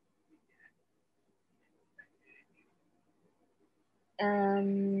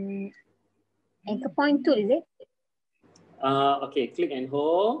 Anchor point tool, is it? Okay, click and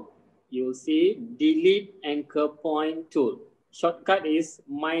hold. You'll see delete anchor point tool. Shortcut is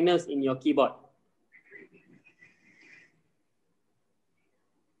minus in your keyboard.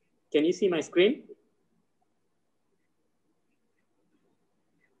 Can you see my screen?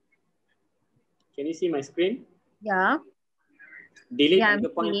 Can you see my screen? Yeah. Delete Yeah, anchor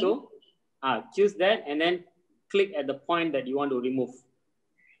point tool. Choose that and then click at the point that you want to remove.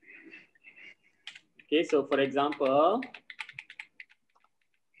 Okay, so for example,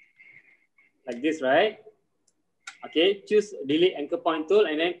 like this, right? Okay, choose delete anchor point tool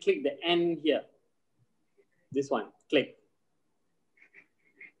and then click the end here. This one, click.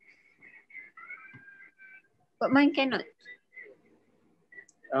 But mine cannot.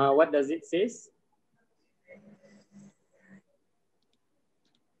 What does it say?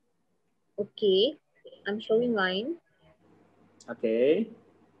 Okay, I'm showing mine. Okay.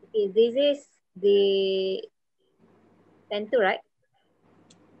 Okay, this is the pen tool, right?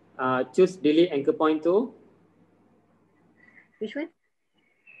 Choose delete anchor point tool. Which one?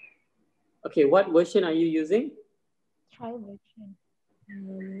 Okay, what version are you using? Trial version.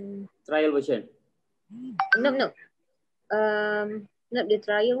 Trial version. No. Not the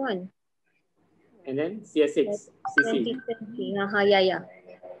trial one. And then CS6, CC. 2020. Yeah.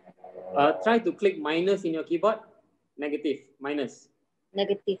 Try to click minus in your keyboard. Negative, minus.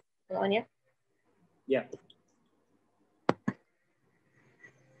 Negative. On, yeah. Yeah.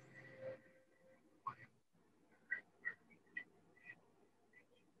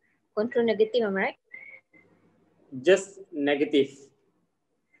 Control negative, am I right? Just negative.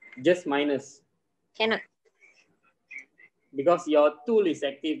 Just minus. Cannot. Because your tool is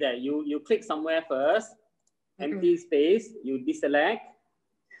active there. You click somewhere first, empty space, you deselect.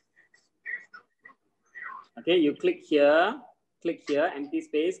 Okay, you click here, empty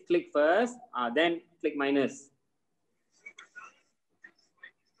space, click first, then click minus.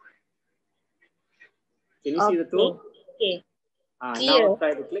 Can you see the tool? Okay. Now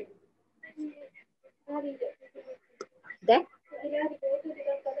try to click. There?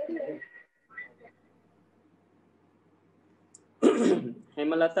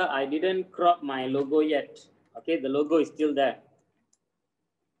 Hemalata, I didn't crop my logo yet. Okay, the logo is still there.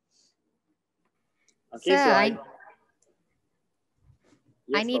 Okay, Sir, so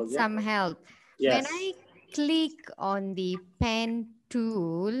I need some help. Yes. When I click on the pen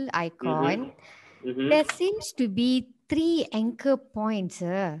tool icon, there seems to be 3 anchor points,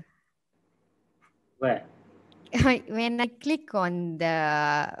 sir. Where? When I click on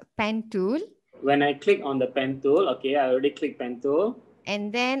the pen tool. When I click on the pen tool, okay, I already clicked pen tool.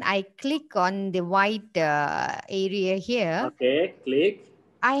 And then I click on the white area here. Okay, click.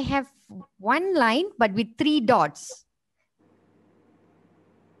 I have one line, but with 3 dots.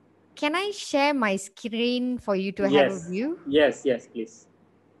 Can I share my screen for you to have a view? Yes, please.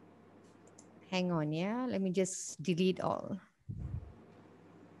 Hang on, yeah. Let me just delete all.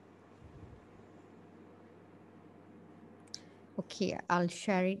 Okay, I'll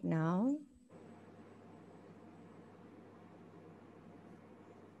share it now.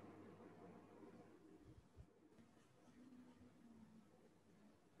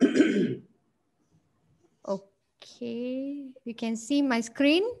 Okay, you can see my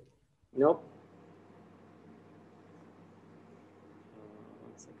screen? Nope.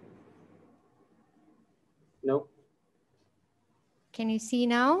 One second. Nope. Can you see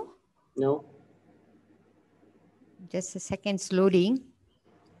now? No. Just a second, it's loading.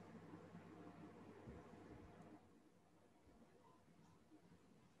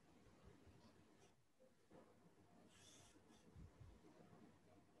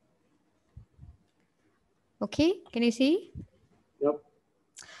 Okay, can you see? Nope.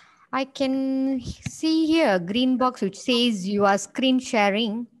 I can see here a green box which says you are screen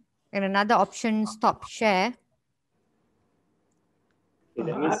sharing and another option stop share.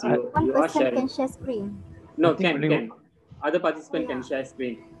 Okay, that means you One are person sharing. can share screen. No, can. Other participants can share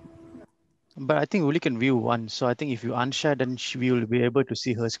screen. But I think we only can view one. So I think if you unshare, then we will be able to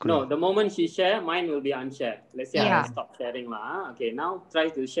see her screen. No, the moment she share, mine will be unshared. Let's say Yeah. I stop sharing lah. Okay, now try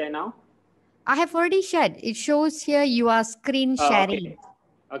to share now. I have already shared. It shows here you are screen sharing.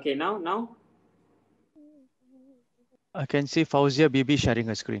 Okay, now. I can see Fauzia Bibi sharing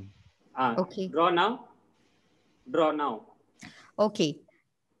her screen. Okay. Draw now. Okay.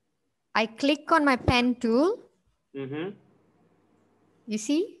 I click on my pen tool. You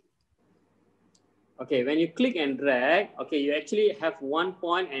see? Okay, when you click and drag, okay, you actually have 1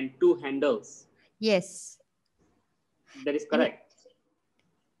 point and 2 handles. Yes. That is correct.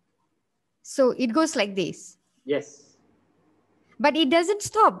 So it goes like this. Yes. But it doesn't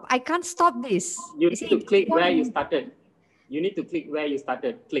stop. I can't stop this. You need to click where you started. You need to click where you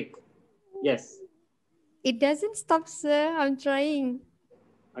started. Click. Yes. It doesn't stop, sir. I'm trying.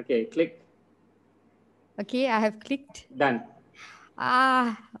 Okay, click. Okay, I have clicked. Done.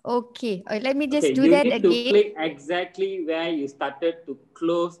 Ah, okay. Let me just Okay, do you that need to again. click exactly where you started to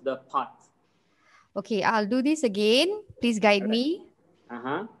close the path. Okay, I'll do this again. Please guide me.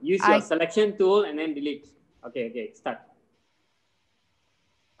 Use your selection tool and then delete. Okay, start.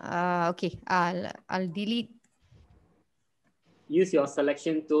 Okay, I'll delete. Use your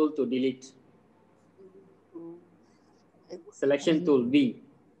selection tool to delete. Selection tool V.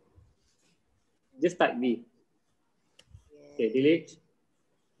 Just type V. Okay, delete.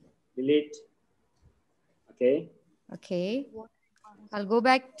 Delete. Okay. Okay. I'll go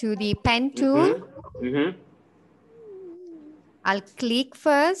back to the pen tool. I'll click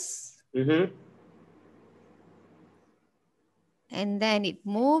first. And then it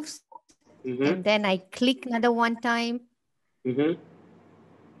moves. And then I click another one time.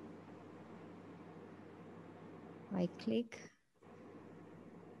 I click.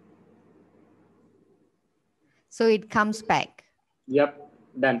 So it comes back. Yep,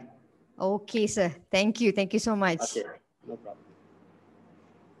 done. Okay, sir. Thank you. Thank you so much. Okay, no problem.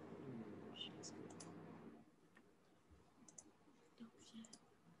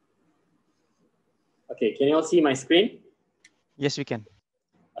 Okay, can you all see my screen? Yes, we can.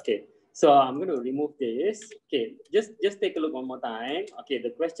 Okay, so I'm going to remove this. Okay, just take a look one more time. Okay,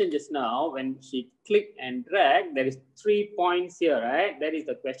 the question just now, when she click and drag, there is 3 points here, right? That is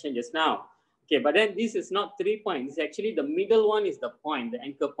the question just now. Okay, but then this is not 3 points. It's actually the middle one is the point, the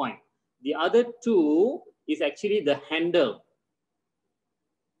anchor point. The other 2 is actually the handle.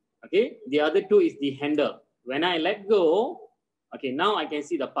 Okay, the other 2 is the handle. When I let go, okay, now I can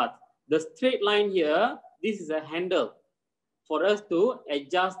see the path. The straight line here, this is a handle for us to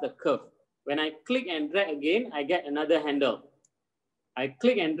adjust the curve. When I click and drag again, I get another handle. I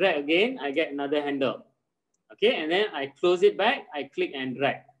click and drag again, I get another handle. Okay, and then I close it back, I click and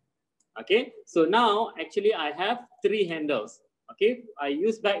drag. Okay, so now actually I have 3 handles. Okay, I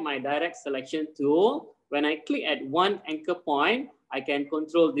use back my direct selection tool. When I click at one anchor point, I can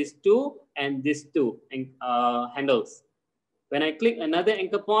control these 2 and these 2 handles. When I click another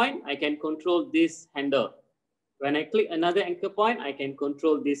anchor point, I can control this handle. When I click another anchor point, I can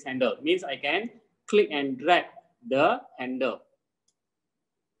control this handle. Means I can click and drag the handle.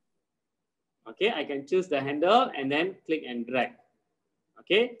 Okay, I can choose the handle and then click and drag.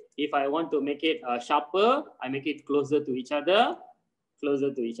 Okay, if I want to make it sharper, I make it closer to each other,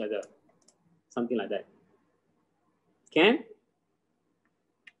 something like that. Can?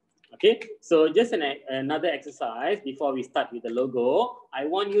 Okay, so just another exercise before we start with the logo. I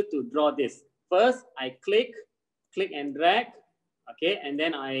want you to draw this. First, I click and drag. Okay, and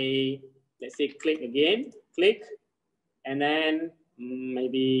then I, let's say, click again, click, and then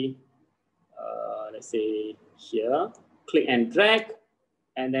maybe, let's say here, click and drag,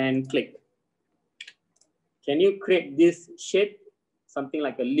 and then click. Can you create this shape, something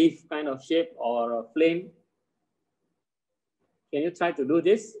like a leaf kind of shape or a flame? Can you try to do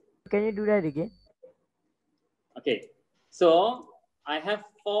this? Can you do that again? Okay, so I have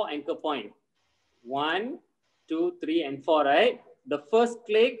 4 anchor points. 1, 2, 3, and 4, right? The first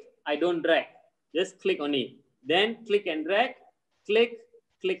click, I don't drag. Just click on it. Then click and drag, click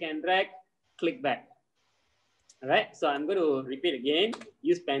and drag, click back. All right, so I'm going to repeat again.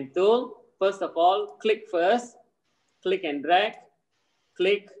 Use pen tool. First of all, click first, click and drag,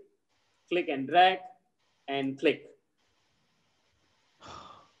 click and drag, and click.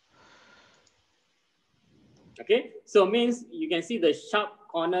 Okay, so means you can see the sharp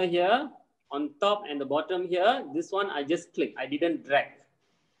corner here on top and the bottom here. This one I just click, I didn't drag.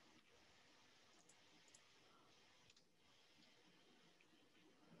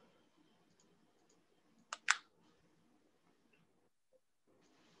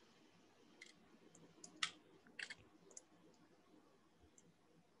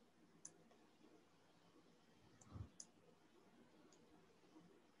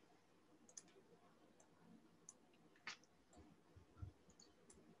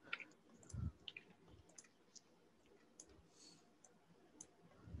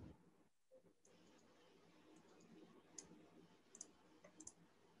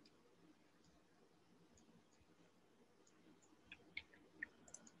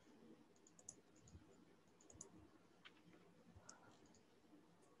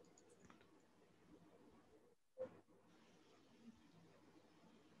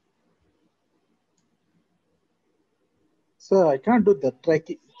 Sir, I can't do the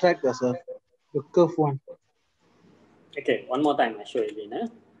track as a the curve one. Okay, one more time. I show you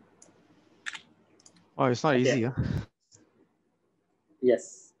again. Oh, it's not easy, huh?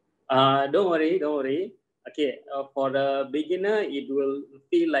 Yes. Don't worry, don't worry. Okay, for the beginner, it will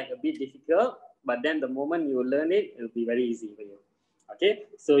feel like a bit difficult, but then the moment you learn it, it will be very easy for you. Okay,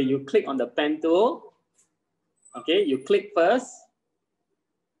 so you click on the pen tool. Okay, you click first,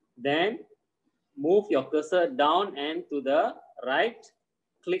 then move your cursor down and to the right,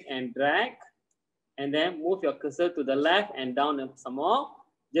 click and drag, and then move your cursor to the left and down some more.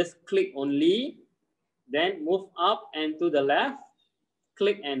 Just click only, then move up and to the left,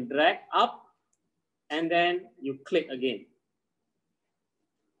 click and drag up, and then you click again.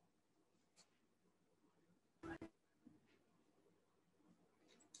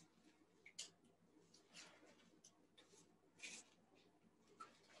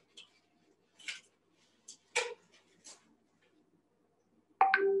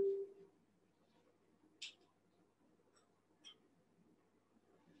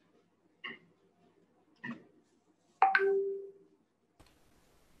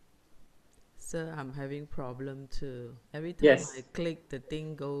 Sir, I'm having problem too. Every time Yes. I click, the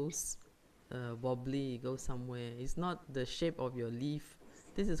thing goes wobbly, goes somewhere. It's not the shape of your leaf.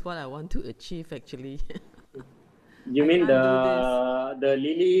 This is what I want to achieve actually. You I mean can't do this. the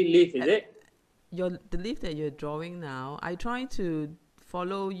lily leaf, is it? The leaf that you're drawing now, I try to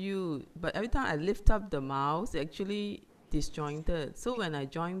follow you, but every time I lift up the mouse, it actually disjointed. So when I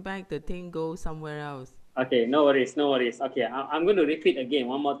join back, the thing goes somewhere else. Okay, no worries, no worries. Okay, I'm going to repeat again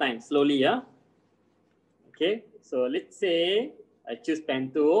one more time, slowly, yeah? Okay, so let's say I choose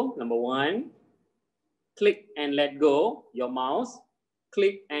pen tool, number one, click and let go your mouse,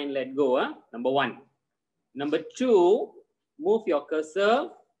 click and let go, number one. Number two, move your cursor,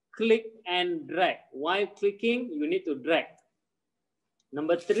 click and drag. While clicking, you need to drag.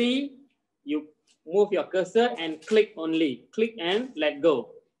 Number three, you move your cursor and click only. Click and let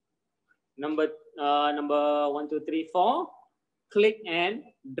go. Number 1, 2, 3, 4, click and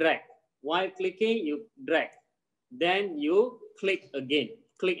drag. While clicking, you drag. Then you click again.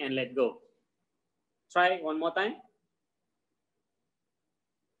 Click and let go. Try one more time.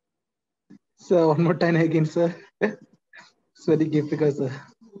 So one more time again, sir. It's very difficult, sir.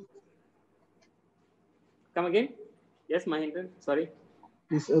 Come again. Yes, Mahendra. Sorry.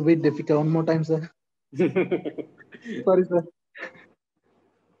 It's a bit difficult. One more time, sir. Sorry, sir.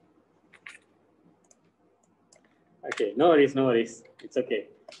 Okay, no worries, no worries. It's okay.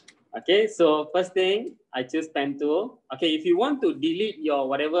 Okay, so first thing, I choose pen tool. Okay, if you want to delete your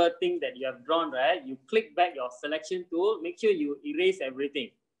whatever thing that you have drawn, right, you click back your selection tool. Make sure you erase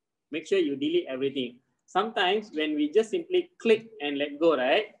everything. Make sure you delete everything. Sometimes when we just simply click and let go,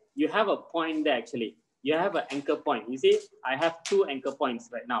 right, you have a point there actually. You have an anchor point. You see, I have 2 anchor points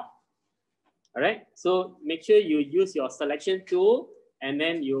right now. All right, so make sure you use your selection tool and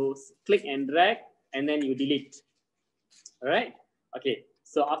then you click and drag and then you delete. All right, okay.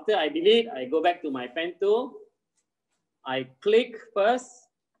 So after I delete, I go back to my pen tool. I click first,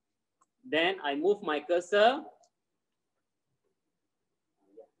 then I move my cursor.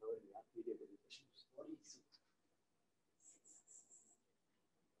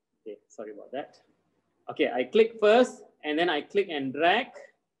 Okay, sorry about that. Okay, I click first, and then I click and drag,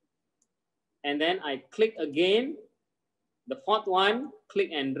 and then I click again. The fourth one,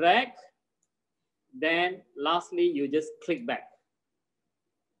 click and drag. Then lastly, you just click back.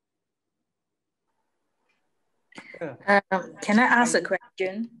 Can I ask a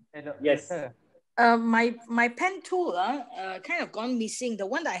question? Yes. My pen tool kind of gone missing. The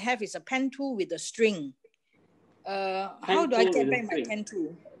one that I have is a pen tool with a string. How do I get back my pen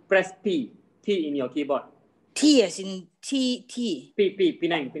tool? Press P. P in your keyboard. T as in T.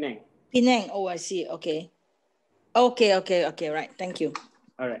 Penang. Penang. Oh, I see. Okay. Okay. Right. Thank you.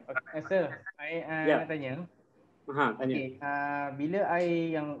 Alright. Sir, I nak tanya. Tanya. Okay, bila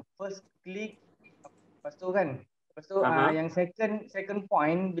I yang first click, lepas tu yang second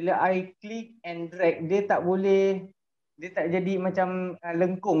point, bila I click and drag, dia tak jadi macam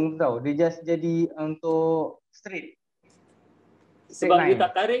lengkung tau. Dia just jadi untuk straight. Sebab you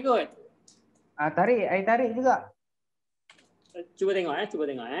tak tarik kot. I tarik juga. Cuba tengok.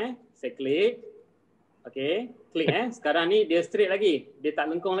 Saya klik. Okay, klik Sekarang ni dia straight lagi. Dia tak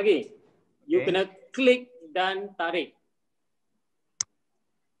lengkung lagi. You kena klik dan tarik.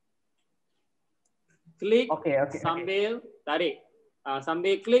 Klik sambil tarik.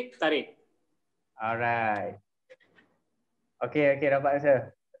 Sambil klik, tarik. Alright. Okay, dapat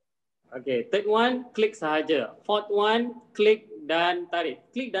sir. Okay, third one, klik sahaja. Fourth one, klik dan tarik.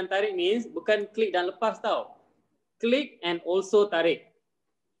 Klik dan tarik means bukan klik dan lepas tau. Klik and also tarik.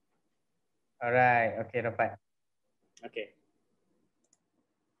 Alright, okay dapat. Okay.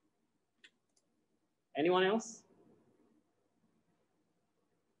 Anyone else?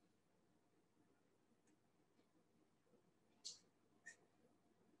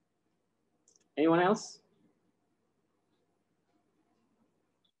 Anyone else?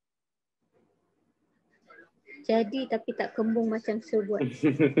 Jadi tapi tak kembung macam sebuat.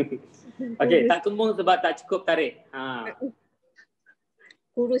 Okay, tak kembung sebab tak cukup tarik.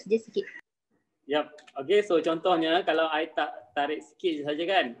 Kurus je sikit. Yep. Okay, so contohnya kalau I tak tarik sikit saja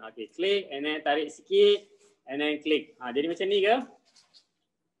kan. Okay, klik and then tarik sikit and then klik. Jadi macam ni ke?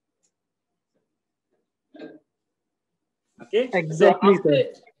 Okay. Exactly, so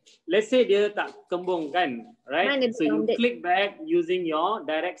after, let's say dia tak kembung kan, right? Mana So you bounded? click back using your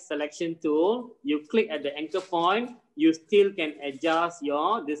direct selection tool. You click at the anchor point. You still can adjust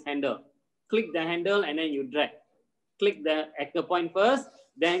this handle. Click the handle and then you drag. Click the anchor point first,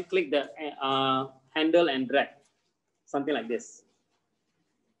 then click the handle and drag. Something like this.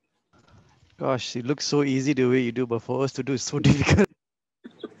 Gosh, it looks so easy the way you do, but for us to do is so difficult.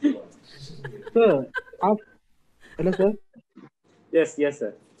 Sir, hello, sir. Yes,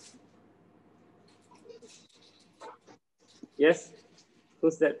 sir. Yes.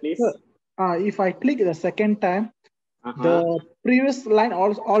 Who's that, please? Sir, if I click the second time, the previous line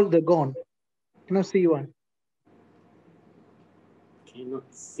all the gone. Cannot see one. Cannot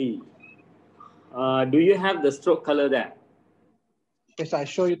see. Do you have the stroke color there? Yes, I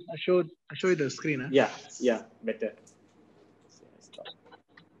show you the screen. Yeah, better.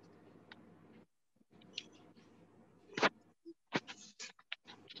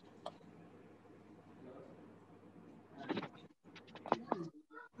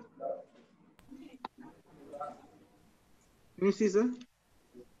 Can you see, sir?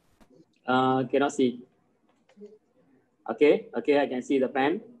 Cannot see. Okay, I can see the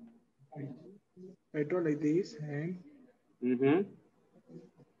pen. I draw like this and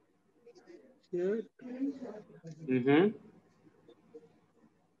here.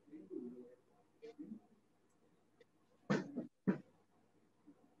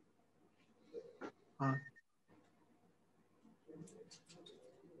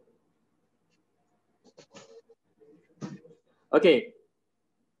 Okay.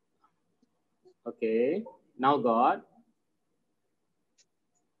 Now got.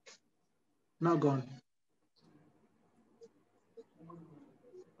 Now gone.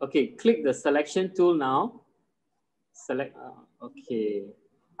 Okay, click the selection tool now. Select. Okay.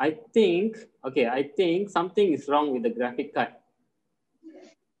 I think something is wrong with the graphic card.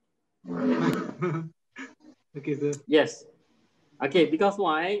 Okay, sir. Yes. Okay, because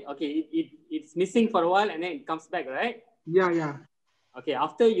why? Okay, it's missing for a while and then it comes back, right? Yeah. Okay,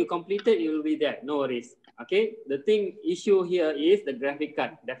 after you complete it, it will be there. No worries. Okay, the issue here is the graphic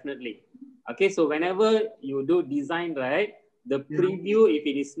card, definitely. Okay, so whenever you do design, right, the preview, if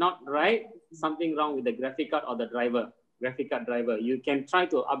it is not right, something wrong with the graphic card or the graphic card driver. You can try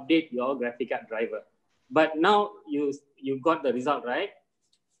to update your graphic card driver. But now you got the result, right?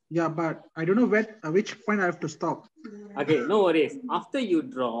 Yeah, but I don't know which point I have to stop. Okay, no worries. After you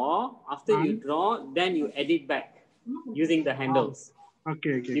draw, then you edit back using the handles.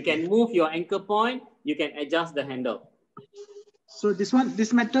 Okay. You can move your anchor point. You can adjust the handle. So this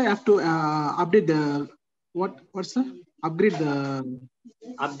method I have to update the what's the upgrade the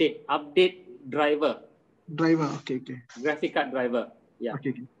update driver. Okay. Graphic card driver. Yeah.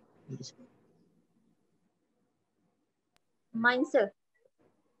 Okay. Mine, sir.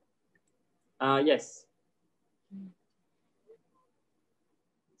 Yes.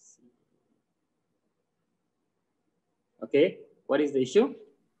 Okay. What is the issue?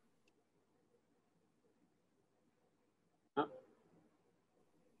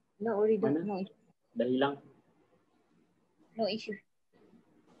 No worry, no issue. Dah hilang. No issue.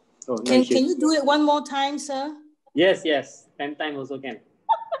 Oh, no Can issue. you do it one more time, sir? Yes. 10 times also can.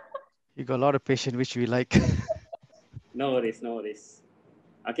 You got a lot of patience, which we like. No worries.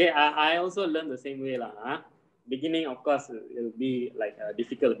 Okay, I also learned the same way lah. Beginning, of course, it'll be like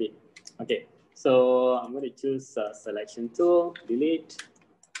difficult a bit. Okay, so I'm going to choose selection tool, delete.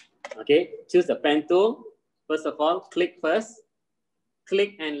 Okay, choose the pen tool. First of all, click first.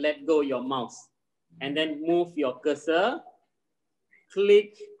 Click and let go your mouse. And then move your cursor.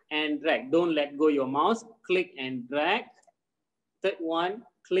 Click and drag. Don't let go your mouse. Click and drag. Third one,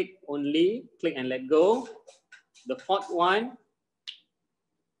 click only. Click and let go. The fourth one,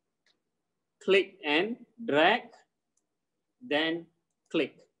 click and drag, then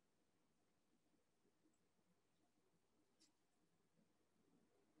click.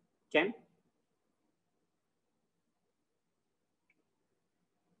 Can?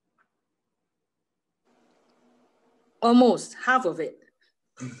 Almost half of it.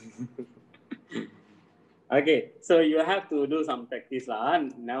 Okay, so you have to do some practice lah.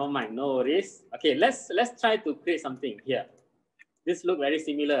 Never mind, no worries. Okay, let's try to create something here. This look very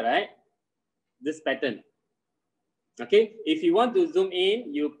similar, right? This pattern. Okay, if you want to zoom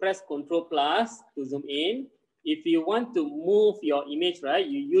in, you press Ctrl+ to zoom in. If you want to move your image, right,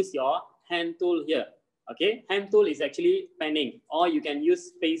 you use your hand tool here. Okay, hand tool is actually panning, or you can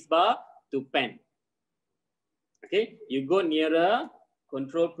use spacebar to pan. Okay, you go nearer,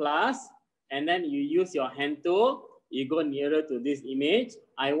 Ctrl+, and then you use your hand tool. You go nearer to this image.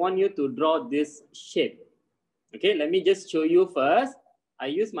 I want you to draw this shape. Okay, let me just show you first. I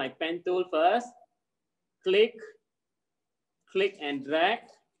use my pen tool first. Click and drag.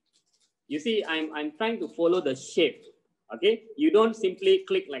 You see, I'm trying to follow the shape. Okay, you don't simply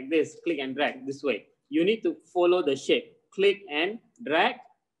click like this, click and drag this way. You need to follow the shape. Click and drag.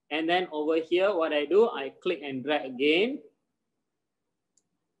 And then over here, what I do, I click and drag again.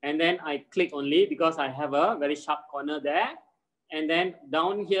 And then I click only because I have a very sharp corner there. And then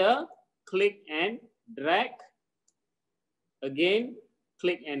down here, click and drag. Again,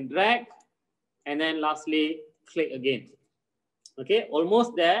 click and drag. And then lastly, click again. Okay,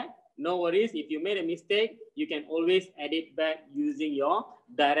 almost there. No worries. If you made a mistake, you can always edit back using your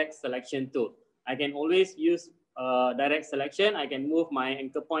direct selection tool. I can always use direct selection. I can move my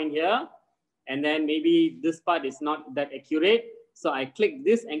anchor point here. And then maybe this part is not that accurate. So I click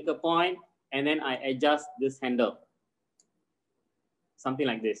this anchor point and then I adjust this handle. Something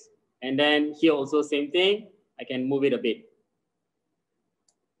like this. And then here also same thing. I can move it a bit.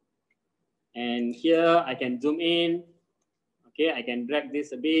 And here I can zoom in. Okay, I can drag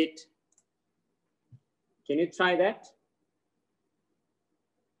this a bit. Can you try that?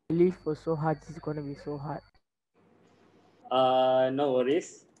 Believe was so hard, it's gonna be so hard. No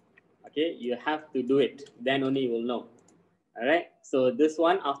worries. Okay, you have to do it. Then only you will know. All right. So this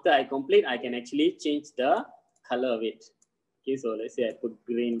one, after I complete, I can actually change the color of it. Okay, so let's say I put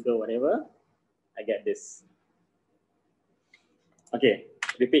green or whatever. I get this. Okay,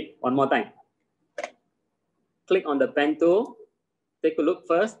 repeat one more time. Click on the pen tool. Take a look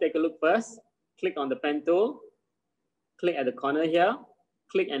first. Take a look first. Click on the pen tool. Click at the corner here.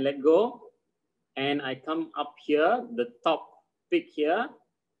 Click and let go. And I come up here, the top pick here.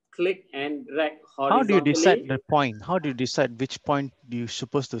 Click and drag horizontally. How do you decide the point? How do you decide which point you're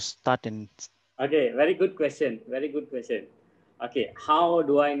supposed to start and? Okay, very good question. Very good question. Okay, how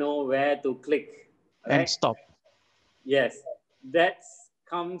do I know where to click? And stop. Yes, that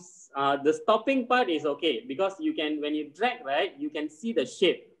comes, the stopping part is okay because you can, when you drag, right, you can see the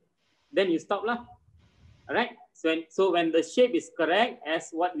shape. Then you stop lah. All right. So when the shape is correct as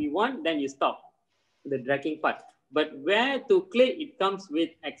what we want, then you stop the dragging part. But where to click, it comes with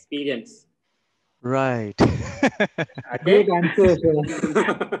experience. Right. Okay. Great answer,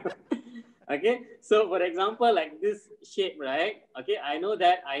 sir. Okay. So for example, like this shape, right? Okay. I know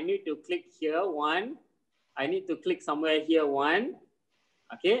that I need to click here one. I need to click somewhere here one.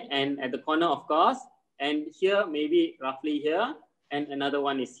 Okay. And at the corner, of course. And here, maybe roughly here. And another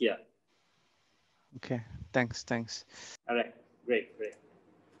one is here. Okay. Thanks. All right. Great.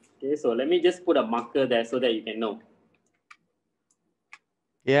 Okay. So let me just put a marker there so that you can know.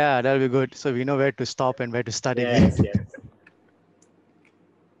 Yeah, that'll be good. So we know where to stop and where to start again. Yes.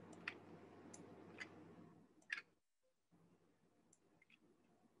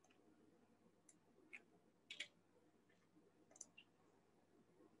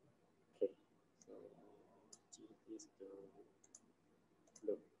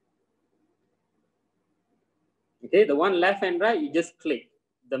 Okay, the one left and right, you just click.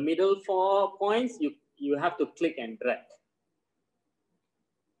 The middle 4 points, you have to click and drag.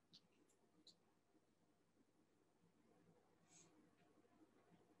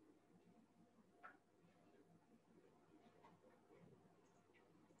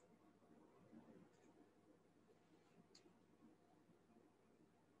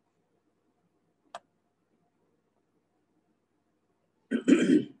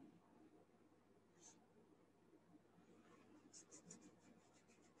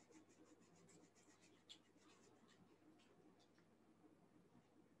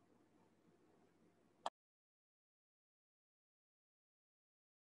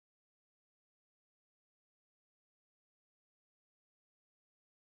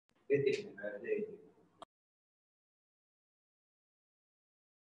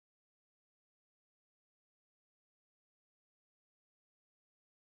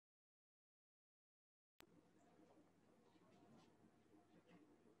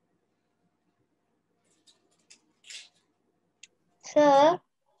 Sir,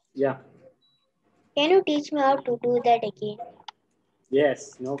 Yeah. Can you teach me how to do that again?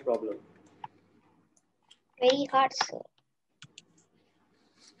 Yes, no problem. Very hard, sir.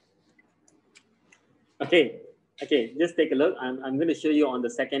 Okay, just take a look. I'm going to show you on the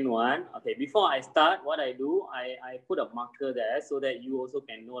second one. Okay, before I start, what I do, I put a marker there so that you also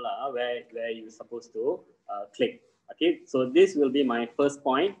can know where you're supposed to click. Okay, so this will be my first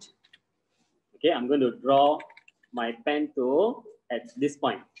point. Okay, I'm going to draw my pen tool at this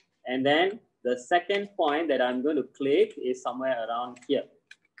point. And then the second point that I'm going to click is somewhere around here.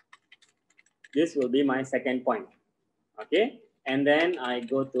 This will be my second point. Okay, and then I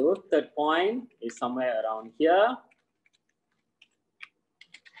go to third point is somewhere around here.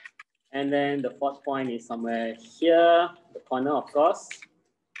 And then the fourth point is somewhere here, the corner, of course.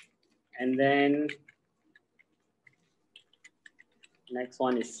 And then next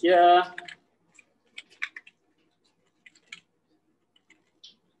one is here.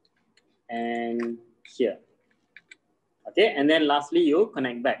 And here. Okay, and then lastly, you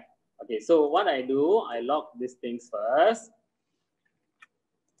connect back. Okay, so what I do, I lock these things first.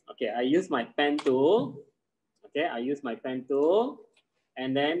 Okay, I use my pen tool. Okay, I use my pen tool.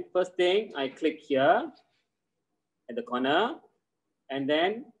 And then first thing, I click here at the corner. And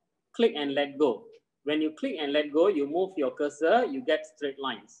then click and let go. When you click and let go, you move your cursor, you get straight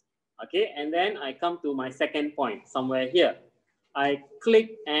lines. Okay, and then I come to my second point, somewhere here. I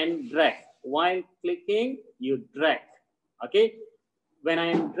click and drag. While clicking, you drag. Okay, when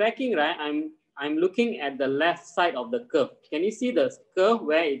I'm dragging, right, I'm looking at the left side of the curve. Can you see the curve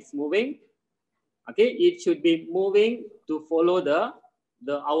where it's moving? Okay, it should be moving to follow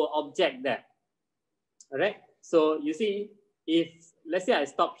our object there. All right, so you see, if let's say I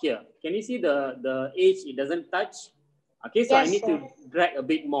stop here, can you see the edge? It doesn't touch. Okay, so yes, I need to drag a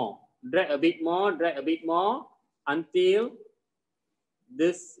bit more, drag a bit more, drag a bit more until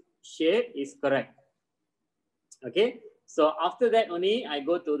this shape is correct. Okay, so after that only I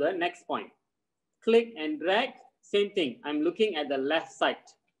go to the next point. Click and drag, same thing. I'm looking at the left side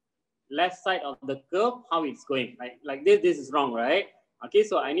of the curve, how it's going. Like this is wrong, right? Okay,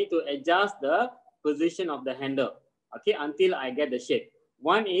 so I need to adjust the position of the handle, okay, until I get the shape.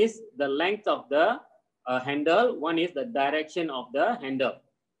 One is the length of the handle, one is the direction of the handle.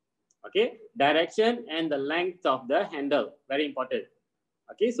 Okay, direction and the length of the handle, very important.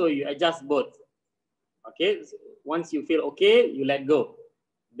 Okay, so you adjust both. Okay, so once you feel okay, you let go.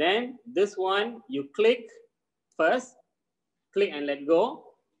 Then this one, you click first, click and let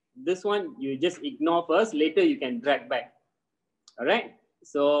go. This one, you just ignore first, later you can drag back. All right,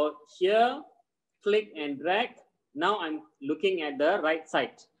 so here, click and drag. Now I'm looking at the right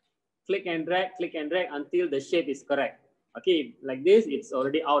side. Click and drag until the shape is correct. Okay, like this, it's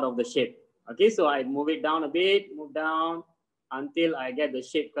already out of the shape. Okay, so I move it down a bit, move down until I get the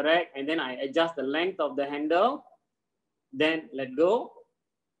shape correct. And then I adjust the length of the handle. Then let go.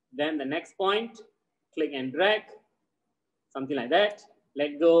 Then the next point, click and drag, something like that.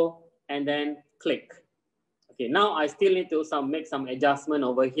 Let go, and then click. Okay, now I still need to make some adjustment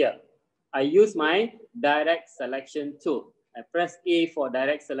over here. I use my direct selection tool. I press A for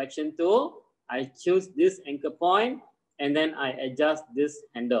direct selection tool. I choose this anchor point, and then I adjust this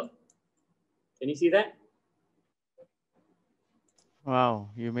handle. Can you see that? Wow,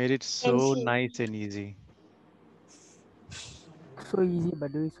 you made it so nice and easy. So easy,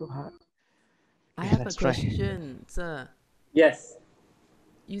 but doing so hard. I have a question, sir. Yes.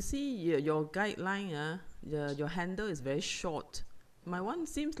 You see, your guideline, your handle is very short. My one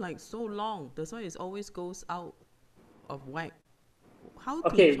seems like so long. That's why it always goes out of whack. How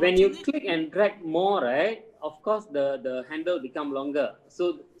okay, to when you click and drag more, right? Of course, the handle become longer.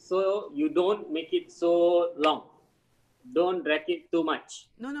 So you don't make it so long. Don't drag it too much.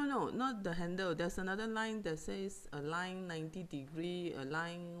 No, not the handle. There's another line that says align 90 degree,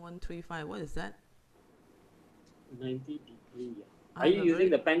 align 135. What is that? 90 degree. Are you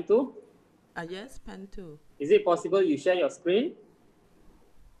using the pen tool? Yes, pen tool. Is it possible you share your screen?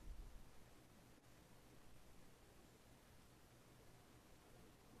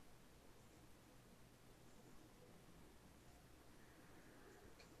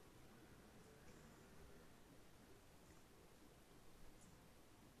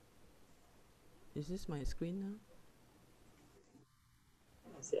 Is this my screen now?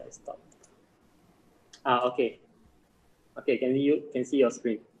 I see, I stopped. Okay. Okay, you can see your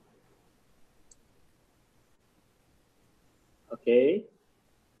screen. Okay.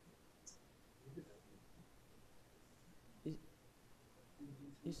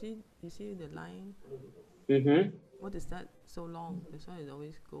 You see the line? Mm-hmm. What is that so long? That's why it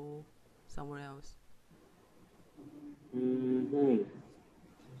always go somewhere else. Mm-hmm.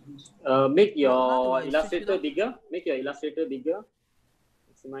 Make How do your I switch it Illustrator off? bigger. Make your Illustrator bigger.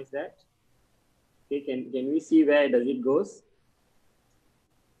 Maximize that. Okay, can we see where does it goes?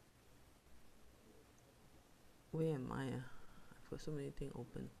 Where am I? I've got so many things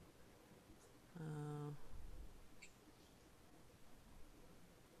open.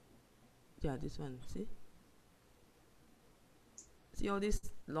 Yeah, this one. See? See all these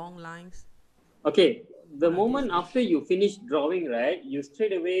long lines? Okay, the What are moment these? after you finish drawing, right, you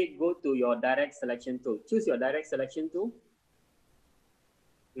straight away go to your direct selection tool. Choose your direct selection tool.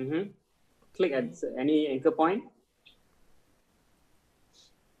 Click at any anchor point.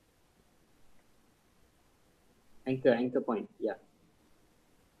 Anchor point, yeah.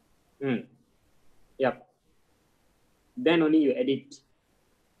 Yep. Then only you edit.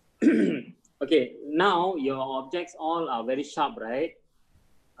 Okay, now your objects all are very sharp, right?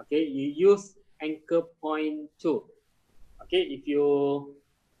 Okay, you use anchor point tool. Okay, if you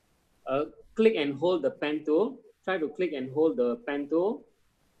click and hold the pen tool, try to click and hold the pen tool.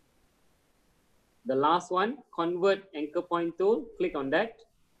 The last one, convert anchor point tool, click on that.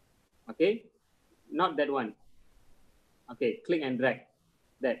 Okay, not that one. Okay, click and drag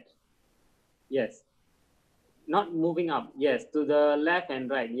that. Yes. Not moving up. Yes, to the left and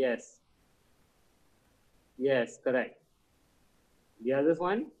right. Yes. Yes, correct. The other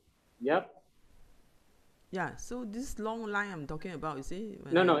one? Yep. Yeah, so this long line I'm talking about, you see?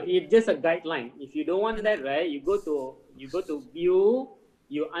 No, it's just a guideline. If you don't want that, right, you go to view,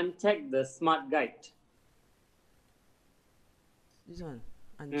 you uncheck the smart guide. This one,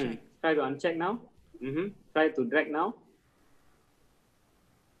 uncheck. Try to uncheck now. Try to drag now.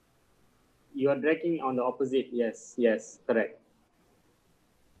 You are dragging on the opposite. Yes, correct.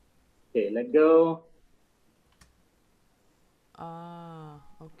 Okay, let go.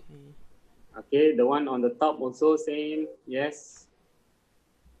 Okay. Okay, the one on the top also same. Yes.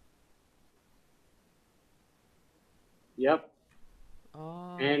 Yep.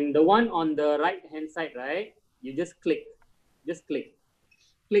 And the one on the right hand side, right? You just click.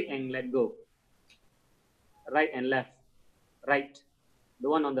 Click and let go. Right and left. Right. The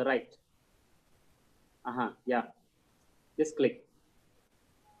one on the right. Yeah. Just click.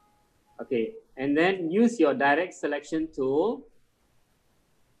 Okay. And then use your direct selection tool.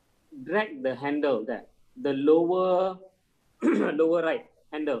 Drag the handle there. The lower lower right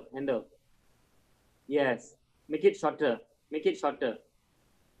handle. Yes. Make it shorter.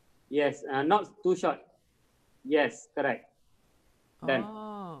 Yes. Not too short. Yes, correct. Done.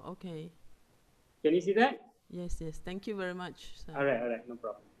 Okay. Can you see that? Yes. Thank you very much, sir. All right, no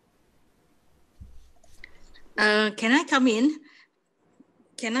problem. Can I come in?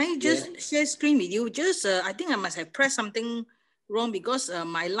 Can I just share screen with you? Just, I think I must have pressed something wrong because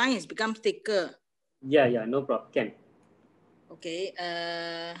my line has become thicker. Yeah, no problem. Can. Okay,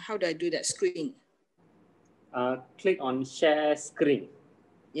 how do I do that screen? Click on share screen.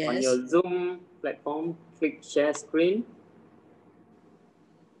 Yes. On your Zoom platform, click share screen.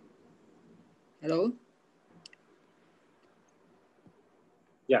 Hello?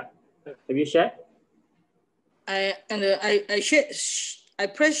 Yeah. Have you shared? I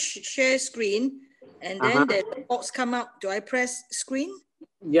press share screen and then the box come up. Do I press screen?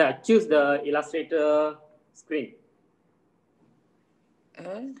 Yeah, choose the Illustrator screen.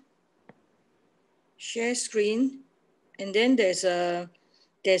 Share screen, and then there's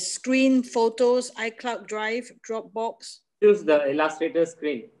screen, photos, iCloud Drive, Dropbox. Choose the Illustrator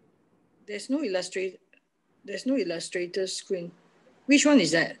screen. There's no Illustrator screen. Which one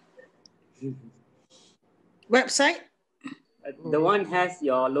is that? Website? The one has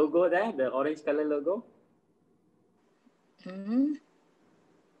your logo there, the orange color logo.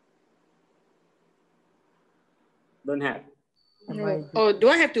 Don't have. No. Oh, do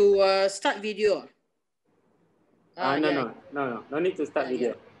I have to start video? No need to start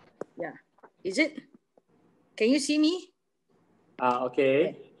video. Yeah. Is it? Can you see me?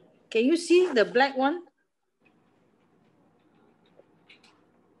 Okay. Can you see the black one?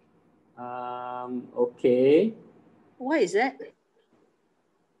 Okay. Why is that?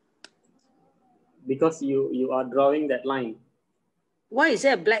 Because you are drawing that line. Why is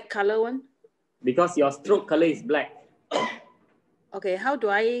there a black color one? Because your stroke color is black. Okay, how do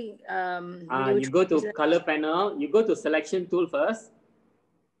I you go to color panel, you go to selection tool first.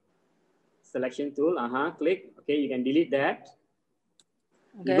 Selection tool, click. Okay, you can delete that.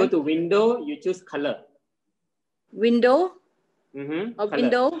 Okay. You go to window, you choose color. Window? Color.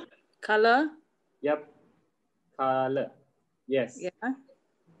 Window, color. Yep, color. Yes. Yeah.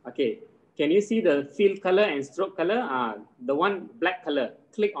 Okay, can you see the fill color and stroke color? The one black color.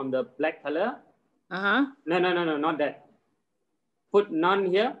 Click on the black color. No, not that. Put none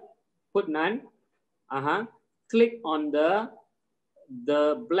here. Put none. Click on the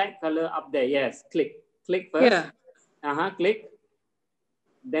black color up there. Yes, click first. Yeah. Click.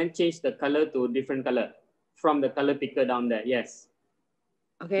 Then change the color to different color from the color picker down there. Yes.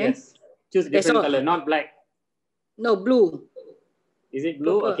 Okay. Yes. Choose different color, not black. No, blue. Is it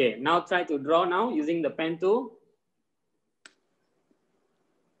blue? Purple. Okay. Now try to draw now using the pen tool.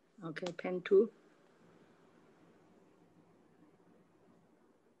 Okay, pen tool.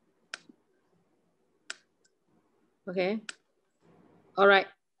 Okay. All right.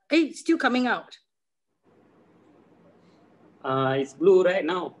 Hey, still coming out. It's blue right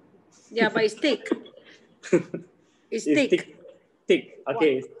now. Yeah, but it's thick. It's thick. Thick.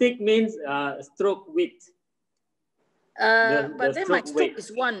 Okay. Thick means stroke width. But then my stroke stroke weight.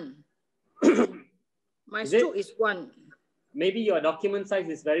 is 1. My Is it? stroke is 1. Maybe your document size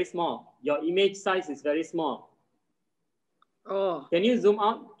is very small. Your image size is very small. Oh. Can you zoom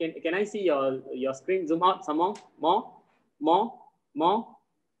out? Can I see your screen? Zoom out some more. More.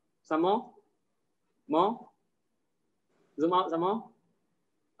 Some more. Zoom out some more.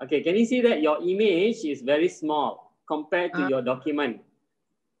 Okay, can you see that your image is very small compared to your document?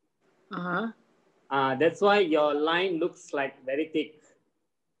 That's why your line looks like very thick.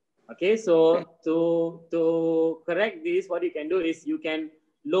 Okay, so to correct this, what you can do is you can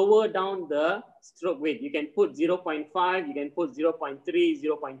lower down the stroke width. You can put 0.5, you can put 0.3,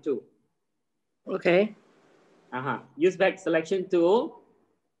 0.2. Okay. Use back selection tool.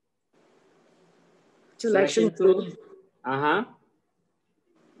 Selection tool.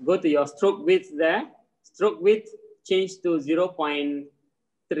 Go to your stroke width there. Stroke width change to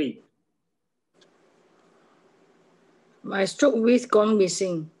 0.3. My stroke width gone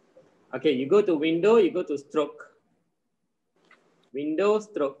missing. Okay, you go to window, you go to stroke. Window,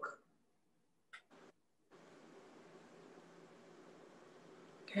 stroke.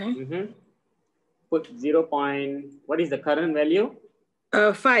 Okay. Put 0. What is the current value?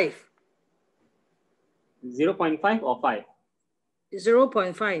 5. 0.5 or 5?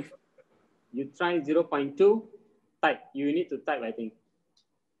 0.5. You try 0.2. Type. You need to type, I think.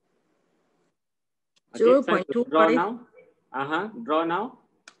 Okay, try to draw now. Draw now.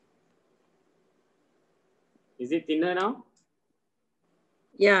 Is it thinner now?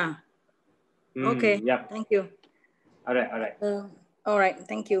 Yeah. Okay. Yep. Thank you. All right. All right.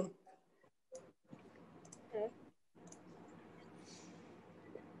 Thank you.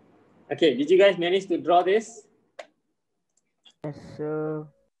 Okay. Did you guys manage to draw this? Yes, sir.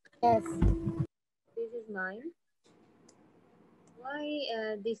 Yes. This is mine. Why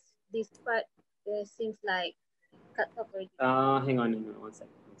this part seems like cut off already? Hang on. One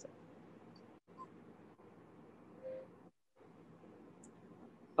second.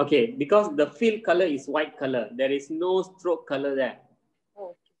 Okay, because the fill color is white color, there is no stroke color there.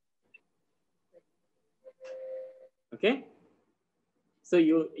 Oh. Okay. So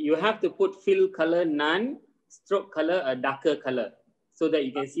you have to put fill color none, stroke color a darker color, so that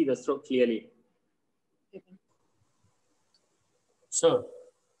you can see the stroke clearly. So,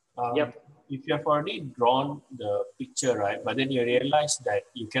 if you have already drawn the picture, right, but then you realize that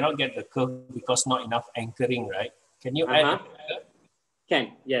you cannot get the curve because not enough anchoring, right? Can you add?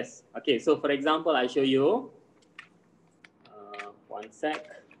 Can, yes. Okay, so for example, I show you. One sec.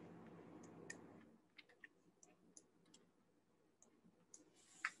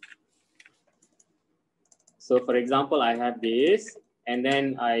 So for example, I have this, and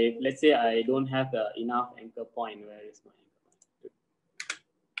then let's say I don't have enough anchor point. Where is my anchor point?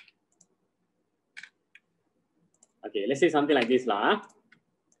 Okay, let's say something like this lah.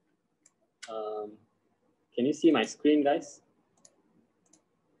 Can you see my screen, guys?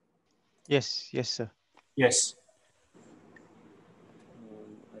 Yes, sir. Yes.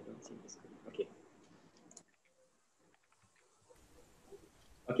 I don't see the screen. Okay.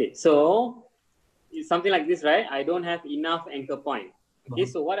 Okay, so it's something like this, right? I don't have enough anchor point. Okay,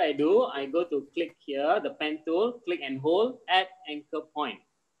 so what I do, I go to click here, the pen tool, click and hold, add anchor point.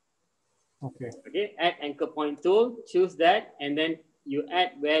 Okay, add anchor point tool, choose that, and then you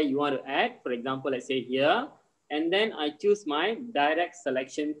add where you want to add. For example, let's say here, and then I choose my direct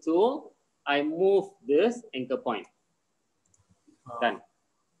selection tool. I move this anchor point. Done.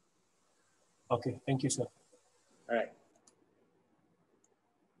 Okay, thank you, sir. All right.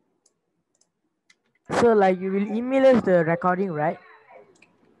 So like you will email us the recording, right?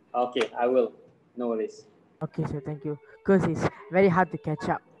 Okay, I will. No worries. Okay, sir, thank you. Because it's very hard to catch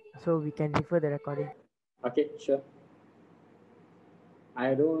up. So we can refer the recording. Okay, sure.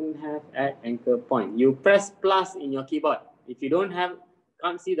 I don't have add anchor point. You press plus in your keyboard. If you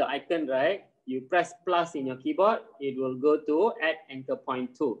can't see the icon, right? You press plus in your keyboard, it will go to add anchor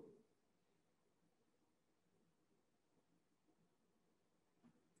point tool.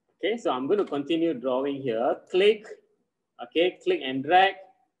 Okay, so I'm going to continue drawing here. Click, okay, click and drag,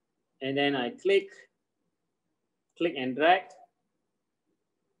 and then I click and drag,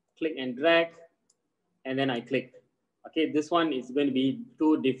 and then I click. Okay, this one is going to be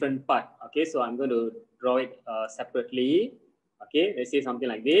two different parts. Okay, so I'm going to draw it separately. Okay, let's say something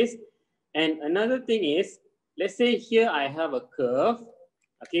like this. And another thing is, let's say here I have a curve,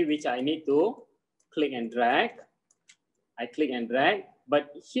 okay, which I need to click and drag. I click and drag, but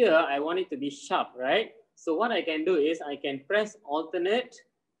here I want it to be sharp, right? So what I can do is I can press alternate,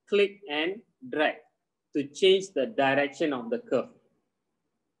 click and drag to change the direction of the curve.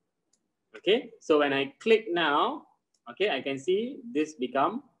 Okay, so when I click now, okay, I can see this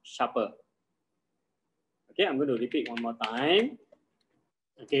become sharper. Okay, I'm going to repeat one more time.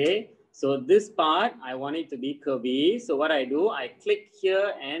 Okay, so this part, I want it to be curvy. So what I do, I click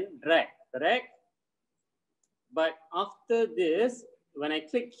here and drag, correct? But after this, when I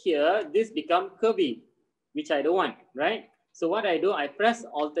click here, this become curvy, which I don't want, right? So what I do, I press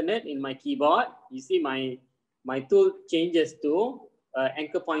alternate in my keyboard. You see my tool changes to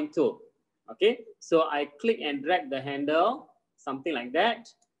anchor point tool. Okay, so I click and drag the handle, something like that.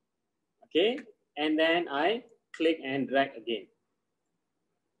 Okay, and then I click and drag again.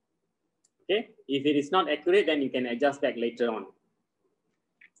 Okay, if it is not accurate, then you can adjust back later on.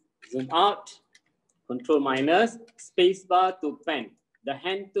 Zoom out, Control minus, space bar to pen. The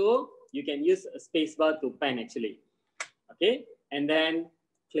hand tool, you can use a space bar to pen actually. Okay, and then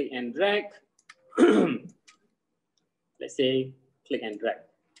click and drag. Let's say click and drag.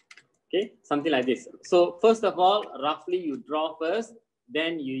 Okay, something like this. So first of all, roughly you draw first,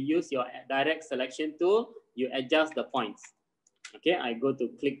 then you use your direct selection tool, you adjust the points. Okay, I go to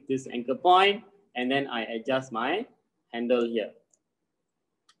click this anchor point, and then I adjust my handle here.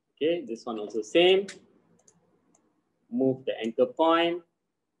 Okay, this one also same. Move the anchor point,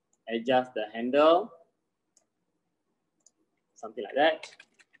 adjust the handle, something like that.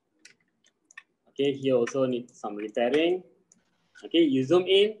 Okay, here also needs some repairing. Okay, you zoom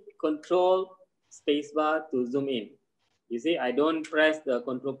in, control spacebar to zoom in. You see, I don't press the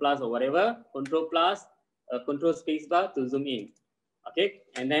control plus or whatever, control plus, control spacebar to zoom in. Okay,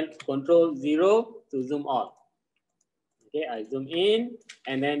 and then control 0 to zoom out. Okay, I zoom in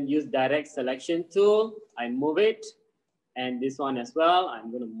and then use direct selection tool. I move it, and this one as well, I'm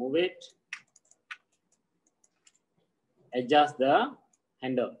going to move it. Adjust the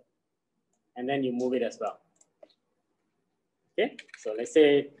handle, and then you move it as well. Okay, so let's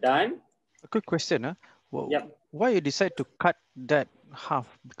say done. A quick question, huh? Well, yep. Why you decide to cut that half?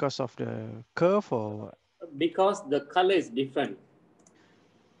 Because of the curve or? Because the color is different.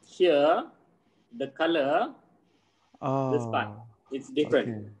 Here, the color, this part, it's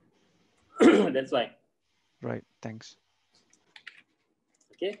different. Okay. That's why. Right, thanks.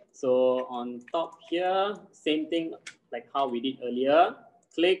 Okay, so on top here, same thing like how we did earlier.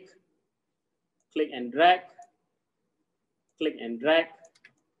 Click, click and drag, click and drag,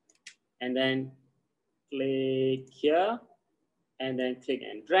 and then click here, and then click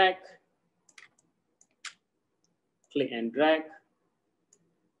and drag, click and drag,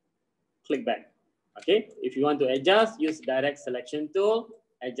 click back. Okay, if you want to adjust, use direct selection tool,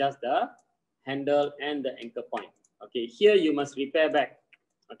 adjust the handle and the anchor point. Okay, here you must repair back.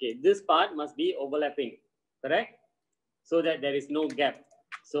 Okay, this part must be overlapping, correct? So that there is no gap.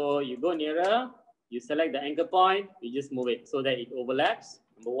 So you go nearer, you select the anchor point, you just move it so that it overlaps,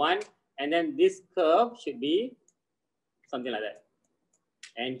 number one. And then this curve should be something like that.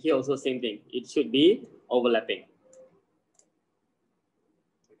 And here also same thing, it should be overlapping.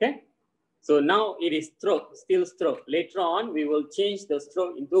 Okay, so now it is stroke, still stroke. Later on, we will change the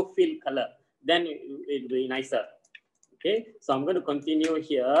stroke into fill color. Then it will be nicer. Okay, so I'm going to continue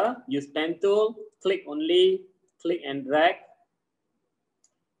here. Use pen tool, click only, click and drag.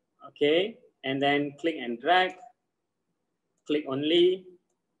 Okay, and then click and drag, click only,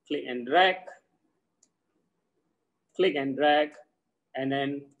 click and drag, click and drag, and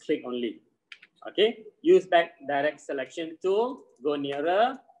then click only. Okay, use back direct selection tool, go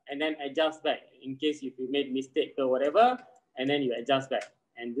nearer, and then adjust back in case if you made mistake or whatever, and then you adjust back.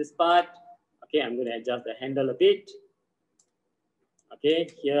 And this part, okay, I'm going to adjust the handle a bit.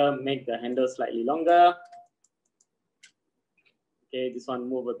 Okay, here make the handle slightly longer. Okay, this one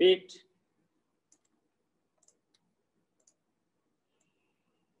move a bit.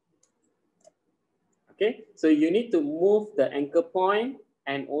 Okay, so you need to move the anchor point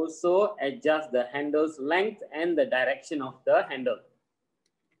and also adjust the handle's length and the direction of the handle.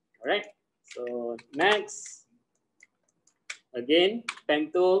 All right, so next, again, pen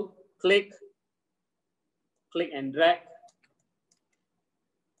tool, click, click and drag,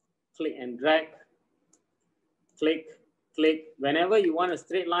 click and drag, click, click. Whenever you want a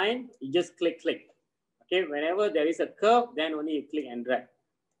straight line, you just click, click. Okay, whenever there is a curve, then only you click and drag.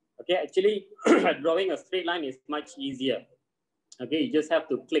 Okay, actually, drawing a straight line is much easier. Okay, you just have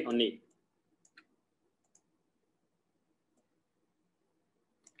to click on it.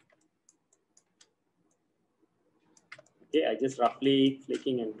 Okay, I just roughly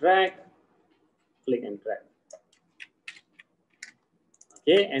clicking and drag, click and drag.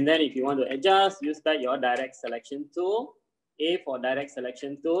 Okay, and then if you want to adjust, use back your direct selection tool. A for direct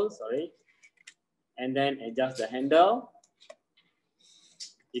selection tool, sorry. And then adjust the handle.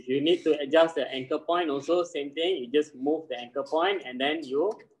 If you need to adjust the anchor point also, same thing. You just move the anchor point and then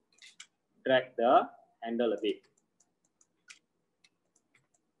you drag the handle a bit.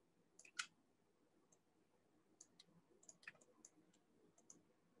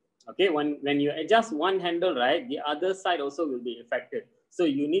 Okay, when you adjust one handle, right, the other side also will be affected. So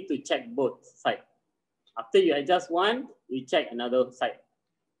you need to check both sides. After you adjust one, you check another side.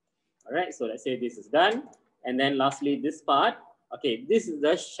 All right, so let's say this is done. And then lastly, this part. Okay, this is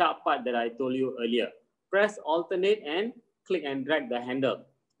the sharp part that I told you earlier. Press alternate and click and drag the handle.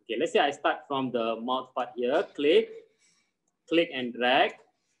 Okay, let's say I start from the mouth part here. Click, click and drag.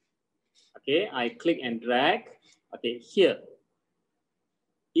 Okay, I click and drag. Okay, here.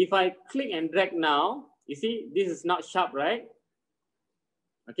 If I click and drag now, you see, this is not sharp, right?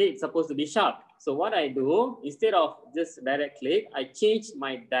 Okay, it's supposed to be sharp. So what I do, instead of just direct click, I change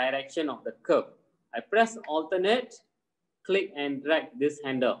my direction of the curve. I press alternate, click and drag this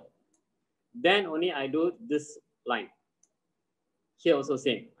handle. Then only I do this line. Here also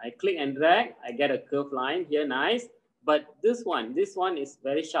same. I click and drag, I get a curved line here, nice. But this one is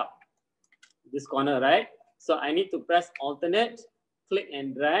very sharp. This corner, right? So I need to press alternate, click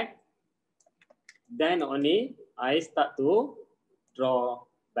and drag. Then only I start to draw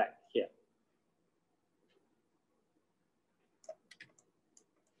back here.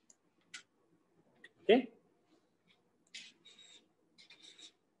 Okay.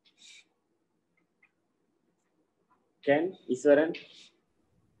 Ken, Iswaran.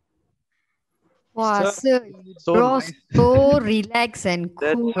 Wow, sir, you so draw nice. so relaxed and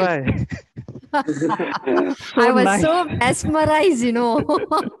cool. That's why. I was nice. so mesmerized, you know.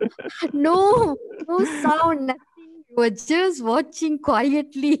 No sound, nothing. You were just watching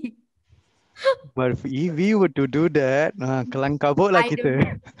quietly. But if we were to do that, kelang kabut lah I don't kita.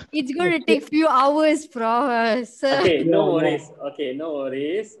 know. It's going to take few hours, sir. Okay, no worries. Okay, no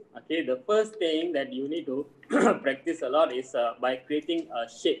worries. Okay, the first thing that you need to practice a lot is by creating a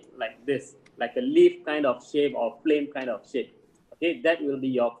shape like this, like a leaf kind of shape or flame kind of shape. Okay, that will be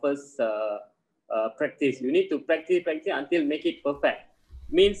your first practice. You need to practice until make it perfect.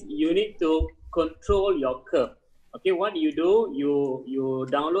 Means you need to control your curve. Okay, what you do, you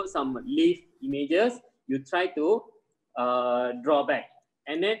download some leaf images, you try to draw back,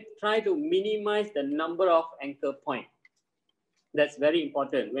 and then try to minimize the number of anchor points. That's very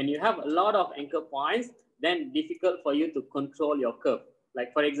important. When you have a lot of anchor points, then difficult for you to control your curve.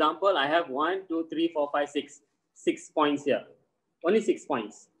 Like for example, I have 1, 2, 3, 4, 5, 6. 6 points here. Only 6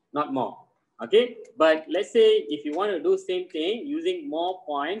 points, not more. Okay, but let's say if you want to do same thing using more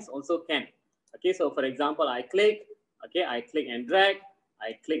points also can. Okay, so for example, I click, okay, I click and drag,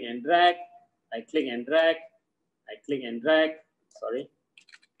 I click and drag, I click and drag, I click and drag, sorry,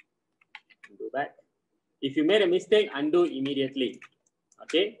 undo back. If you made a mistake, undo immediately.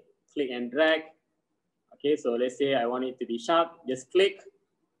 Okay, click and drag. Okay, so let's say I want it to be sharp, just click,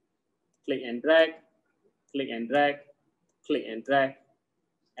 click and drag, click and drag, click and drag,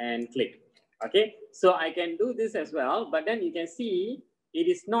 and click. Okay, so I can do this as well, but then you can see it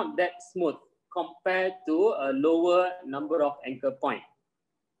is not that smooth compared to a lower number of anchor point.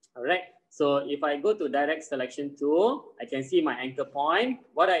 All right, so if I go to direct selection tool, I can see my anchor point.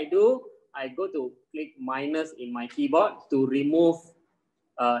 What I do, I go to click minus in my keyboard to remove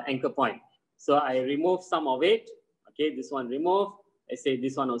anchor point. So I remove some of it. Okay, this one remove. Let's say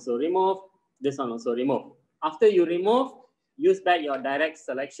this one also remove. This one also remove. After you remove, use back your direct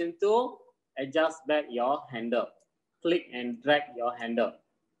selection tool. Adjust back your handle. Click and drag your handle.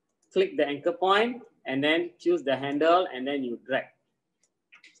 Click the anchor point and then choose the handle and then you drag.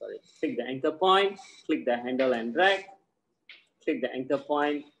 Sorry, click the anchor point, click the handle and drag. Click the anchor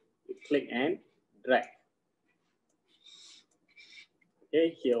point, click and drag.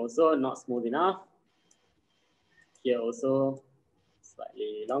 Okay, here also not smooth enough. Here also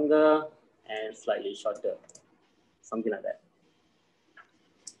slightly longer and slightly shorter. Something like that.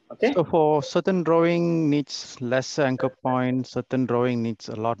 Okay. So for certain drawing needs lesser anchor point, certain drawing needs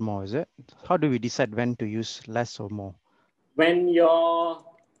a lot more, is it? How do we decide when to use less or more? When your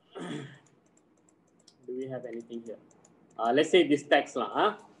Do we have anything here? Let's say this text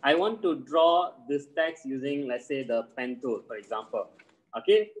lah. I want to draw this text using, let's say, the pen tool, for example.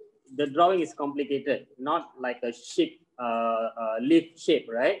 Okay, the drawing is complicated, not like a shape, leaf shape,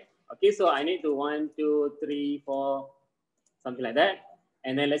 right? Okay, so I need to 1, 2, 3, 4, something like that.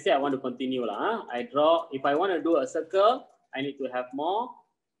 And then let's say I want to continue lah. I draw. If I want to do a circle, I need to have more.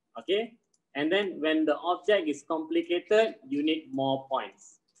 Okay, and then when the object is complicated, you need more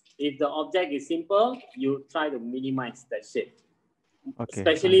points. If the object is simple, you try to minimize that shape. Okay,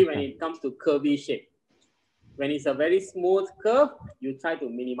 Especially when it comes to curvy shape. When it's a very smooth curve, you try to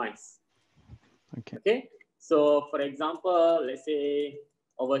minimize. Okay. Okay. So for example, let's say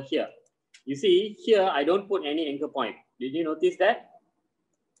over here, you see here, I don't put any anchor point. Did you notice that?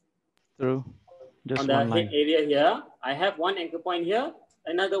 True. Just on the one head line. area here, I have one anchor point here,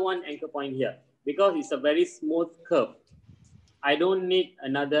 another one anchor point here, because it's a very smooth curve. I don't need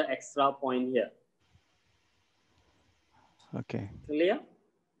another extra point here. Okay. Clear?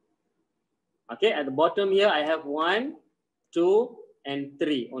 Okay, at the bottom here, I have 1, 2, and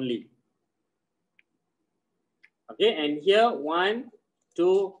 3 only. Okay, and here 1,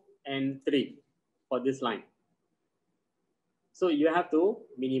 2, and 3 for this line. So you have to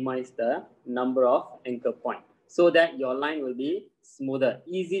minimize the number of anchor points so that your line will be smoother,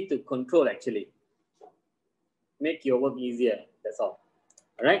 easy to control actually. Make your work easier, that's all.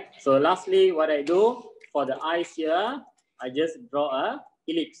 All right, so lastly, what I do for the eyes here, I just draw a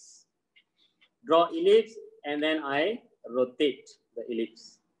ellipse. Draw ellipse and then I rotate the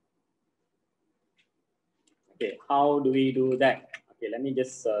ellipse. Okay, how do we do that? Okay, let me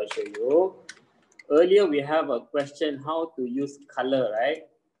just show you. Earlier, we have a question how to use color, right?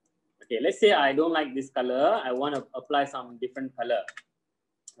 Okay, let's say I don't like this color. I want to apply some different color.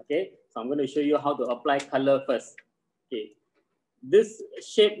 Okay, so I'm going to show you how to apply color first. Okay, this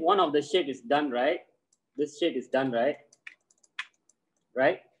shape, one of the shape is done, right? This shape is done, right?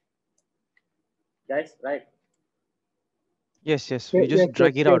 Right? Guys, right? Yes, yes. We just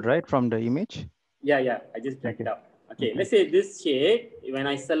drag it out, right, from the image? Yeah, I just drag it out. Okay, let's say this shape, when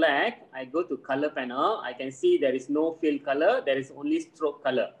I select, I go to color panel, I can see there is no fill color, there is only stroke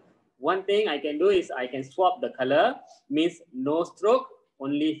color. One thing I can do is I can swap the color, means no stroke,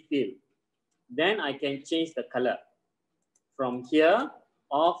 only fill. Then I can change the color from here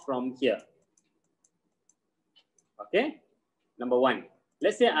or from here. Okay, number one.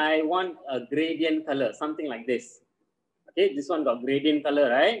 Let's say I want a gradient color, something like this. Okay, this one got gradient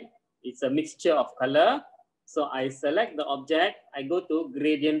color, right? It's a mixture of color. So I select the object, I go to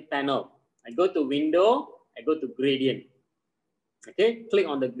gradient panel. I go to window, I go to gradient. Okay, click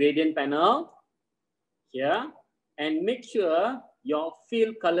on the gradient panel here and make sure your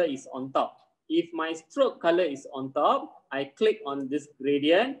fill color is on top. If my stroke color is on top, I click on this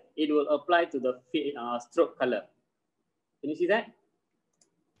gradient, it will apply to the stroke color. Can you see that?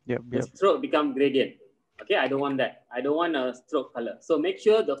 Yep, the stroke become gradient. Okay, I don't want that. I don't want a stroke color. So make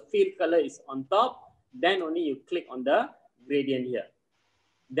sure the fill color is on top. Then only you click on the gradient here.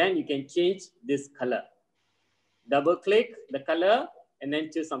 Then you can change this color. Double click the color and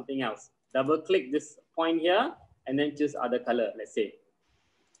then choose something else. Double click this point here and then choose other color, let's say.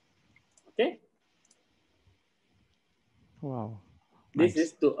 Okay. Wow. This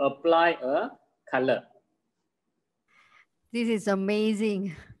is to apply a color. This is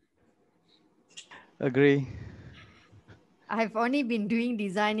amazing. Agree. I've only been doing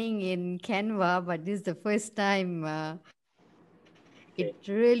designing in Canva, but this is the first time. It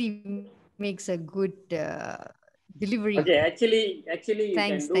really makes a good delivery. Okay, actually you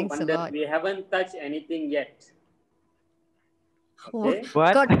thanks, can do thanks wonders. a lot. We haven't touched anything yet. Okay.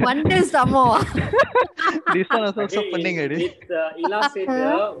 What? Got wonders some more. This one is also opening already. With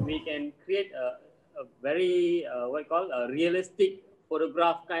Illustrator, we can create a very what you call a realistic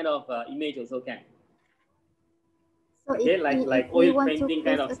photograph kind of image also can. So okay, if like we oil want painting to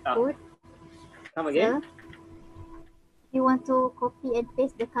kind paste of a stuff. code, Come again? Sir, you want to copy and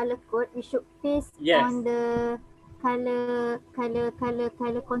paste the color code, we should paste Yes. on the color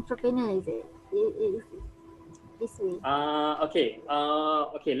control panel, is it? Is this way? Okay.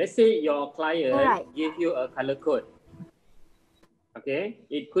 Let's say your client Alright. give you a color code. Okay,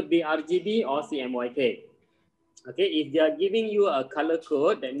 it could be RGB or CMYK. Okay, if they are giving you a color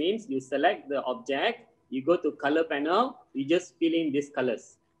code, that means you select the object, you go to color panel, you just fill in these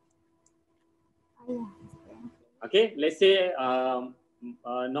colors. Okay, let's say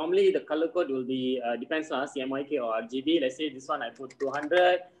normally the color code will be depends on CMYK or RGB. Let's say this one I put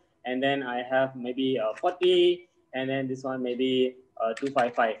 200, and then I have maybe 40, and then this one maybe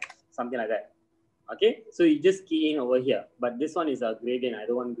 255, something like that. Okay, so you just key in over here, but this one is a gradient. I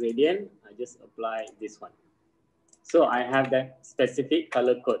don't want gradient. I just apply this one. So I have that specific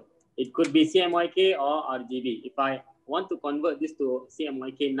color code. It could be CMYK or RGB. If I want to convert this to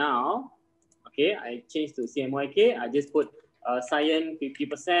CMYK now, okay, I change to CMYK. I just put cyan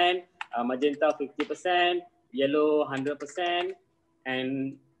 50%, magenta 50%, yellow 100%,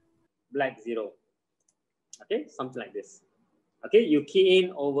 and black 0. Okay, something like this. Okay, you key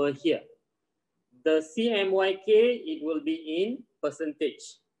in over here. The CMYK, it will be in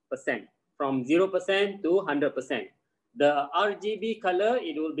percentage, from 0% to 100%. The RGB color,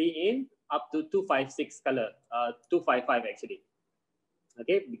 it will be in up to 256 color, 255 actually.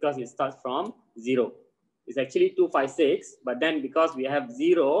 Okay, because it starts from 0. It's actually 256, but then because we have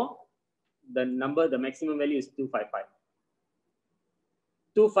 0, the maximum value is 255.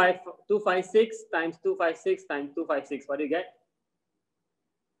 256 times 256 times 256, what do you get?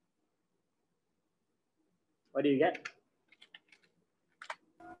 What do you get?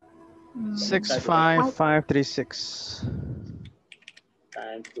 65536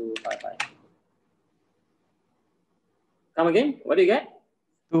 times 255. Come again? What do you get?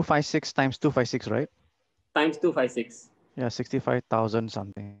 256 times 256, right? Times 256. Yeah, 65,000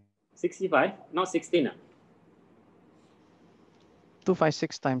 something. 65? Not 16.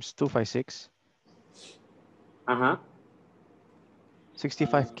 256 times 256.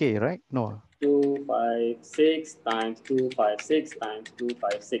 65K, right? No. 256 times 256 times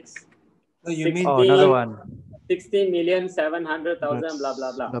 256. Oh, you mean another one? 16,700,000 blah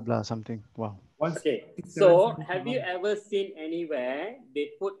blah blah. Blah blah something. Wow. Okay, so have you ever seen anywhere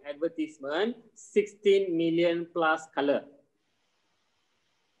they put advertisement 16 million plus color?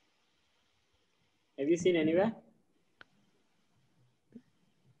 Have you seen anywhere?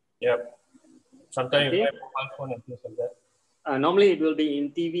 Yep. Sometimes Okay. you have mobile phone and things like that. Normally it will be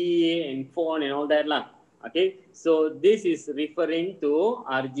in TV and phone and all that lah. Okay, so this is referring to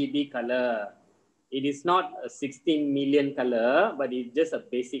RGB color. It is not a 16 million color, but it's just a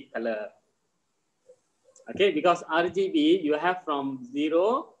basic color. Okay, because RGB you have from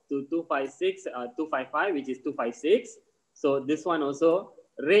 0 to 256, 255, which is 256. So this one also,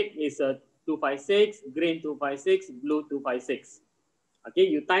 red is a 256, green 256, blue 256. Okay,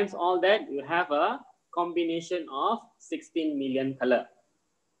 you times all that, you have a combination of 16 million color.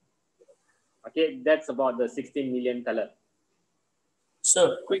 Okay, that's about the 16 million color.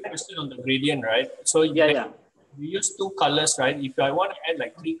 So, quick question on the gradient, right? So, yeah. We use 2 colors, right? If I want to add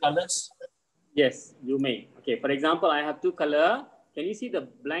like 3 colors, yes, you may. Okay, for example, I have 2 color. Can you see the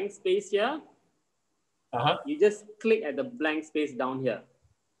blank space here? You just click at the blank space down here.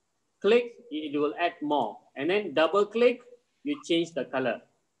 Click, it will add more. And then double click, you change the color.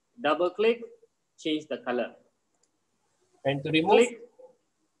 Double click, change the color. And to remove?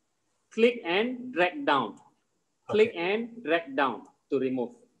 Click and drag down. Click and drag down to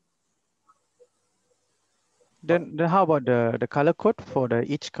remove. Then how about the color code for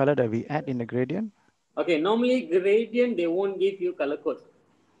each color that we add in the gradient? Okay, normally gradient, they won't give you color code.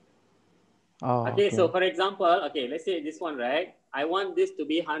 Oh, okay, so for example, okay, let's say this one, right? I want this to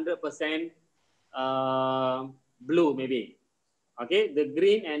be 100% blue maybe. Okay, the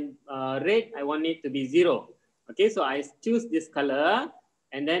green and red, I want it to be 0. Okay, so I choose this color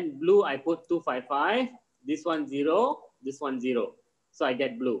and then blue, I put 255, this one 0, this one 0. So I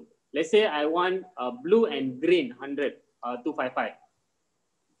get blue. Let's say I want blue and green 100, 255.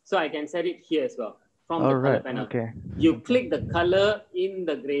 So I can set it here as well from the color panel. Okay. You click the color in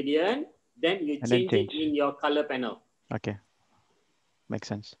the gradient, then you change it in your color panel. Okay. Makes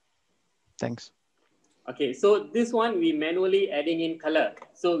sense. Thanks. Okay, so this one we manually adding in color.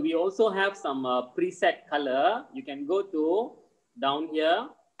 So we also have some preset color. You can go to down here,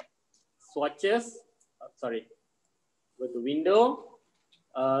 swatches, go to window,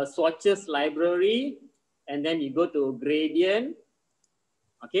 swatches library, and then you go to gradient.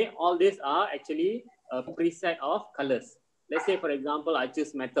 Okay, all these are actually a preset of colors. Let's say, for example, I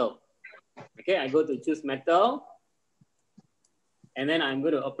choose metal. Okay, I go to choose metal, and then I'm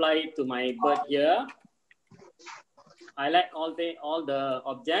going to apply it to my bird here. Highlight all the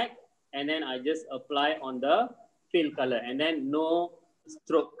object, and then I just apply on the fill color, and then no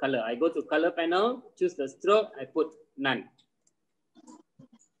stroke color. I go to color panel, choose the stroke, I put none.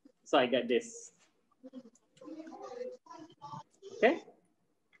 So I get this. Okay,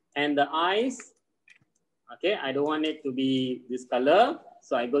 and the eyes. Okay, I don't want it to be this color,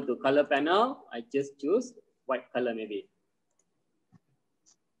 so I go to color panel. I just choose white color maybe.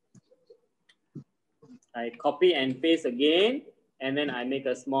 I copy and paste again, and then I make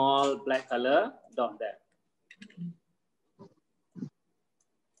a small black color dot there.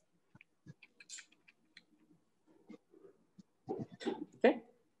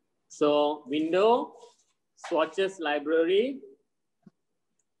 So window, swatches library,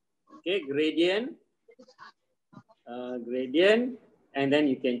 okay, gradient, gradient, and then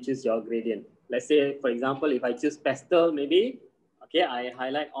you can choose your gradient. Let's say, for example, if I choose pastel, maybe, okay, I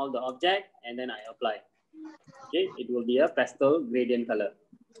highlight all the object and then I apply. Okay, it will be a pastel gradient color.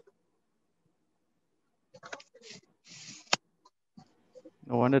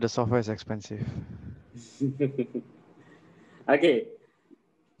 No wonder the software is expensive. Okay.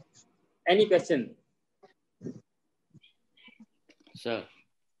 Any question? Sir.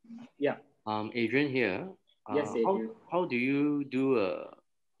 Yeah. Adrian here. Yes, Adrian. How do you do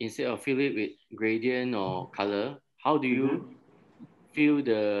instead of fill it with gradient or color? How do you fill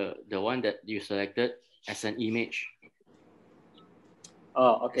the one that you selected as an image?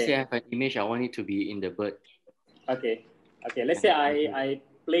 Oh, okay. Let's say I have an image, I want it to be in the bird. Okay. Okay. Let's say I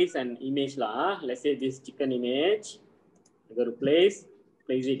place an image lah. Let's say this chicken image. I go to place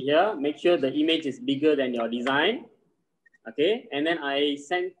it here. Make sure the image is bigger than your design. Okay, and then I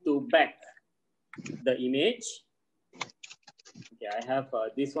send to back the image. Okay, I have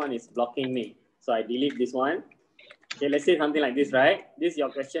this one is blocking me, so I delete this one. Okay, let's say something like this, right? This is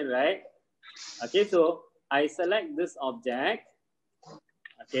your question, right? Okay, so I select this object.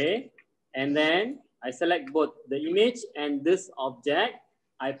 Okay, and then I select both the image and this object.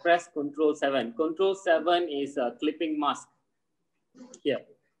 I press Control 7. Control 7 is a clipping mask. Here,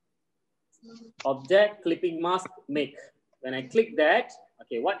 object clipping mask make. When I click that,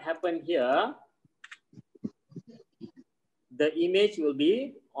 okay, what happened here? The image will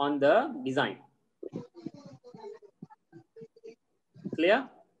be on the design. Clear?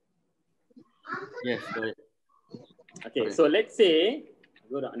 Yes, got it. Okay, so let's say I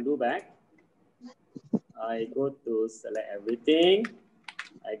go to undo back. I go to select everything.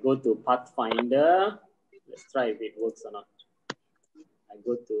 I go to Pathfinder. Let's try if it works or not. I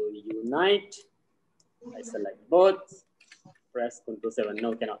go to Unite. I select both. Press Control 7.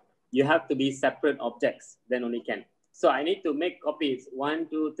 No, cannot. You have to be separate objects. Then only can. So I need to make copies. 1,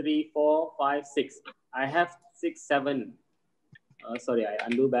 2, 3, 4, 5, 6. I have 6, 7. Sorry, I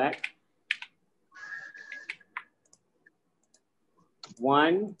undo back.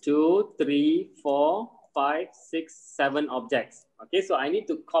 1, 2, 3, 4, 5, 6, 7 objects. Okay, so I need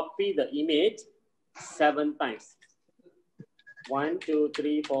to copy the image 7 times. 1, 2,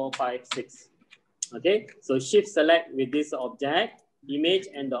 3, 4, 5, 6. Okay, so shift select with this object, image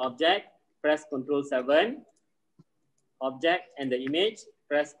and the object, press Control 7. Object and the image,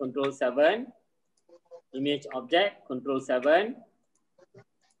 press Control 7. Image object, Control 7.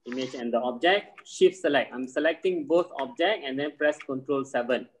 Image and the object, shift select. I'm selecting both object and then press Control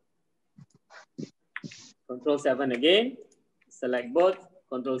 7. Control 7 again, select both,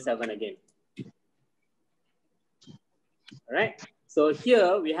 Control 7 again. All right, so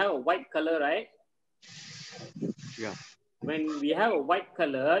here we have a white color, right? Yeah. When we have a white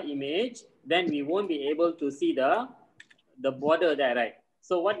color image, then we won't be able to see the border there, right?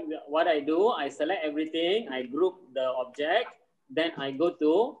 So what I do, I select everything, I group the object, then I go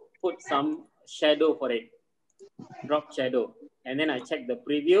to put some shadow for it, drop shadow, and then I check the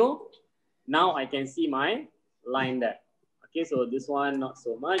preview. Now I can see my line there. Okay, so this one not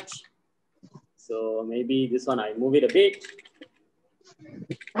so much. So maybe this one I move it a bit.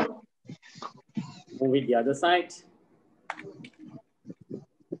 Move it the other side.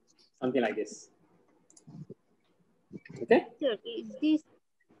 Something like this. Okay. Sir,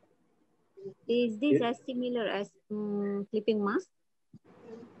 is this as similar as clipping mask?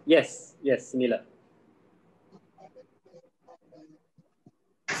 Yes, yes, similar.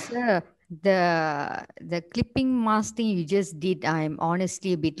 Sir, the clipping mask thing you just did, I'm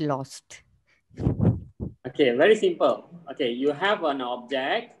honestly a bit lost. Okay, very simple. Okay, you have an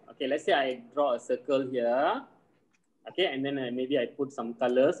object. Okay, let's say I draw a circle here. Okay, and then maybe I put some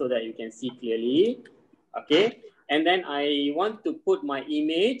color so that you can see clearly. Okay, and then I want to put my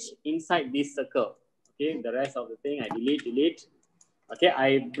image inside this circle. Okay, the rest of the thing I delete. Okay,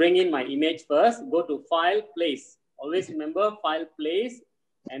 I bring in my image first, go to File, Place. Always remember File, Place,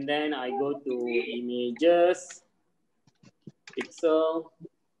 and then I go to Images, Pixel.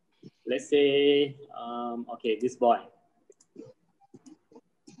 Let's say, okay, this boy.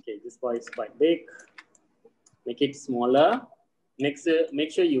 Okay, this boy is quite big. Make it smaller. Next,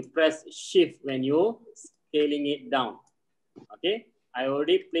 make sure you press Shift when you scaling it down. Okay, I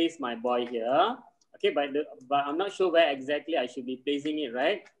already placed my boy here. Okay, but I'm not sure where exactly I should be placing it,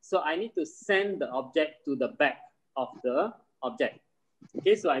 right? So I need to send the object to the back of the object.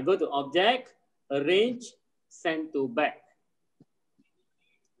 Okay, so I go to Object, Arrange, Send to Back.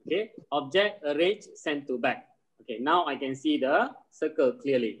 Okay, Object, Arrange, Send to Back. Okay, now I can see the circle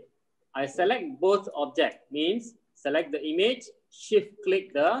clearly. I select both object, means select the image, shift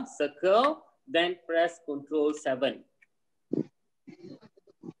click the circle, then press Ctrl 7.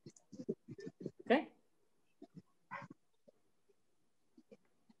 Okay.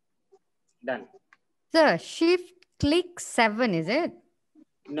 Done. Sir, shift click 7, is it?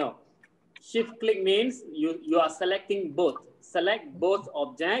 No. Shift click means you are selecting both. Select both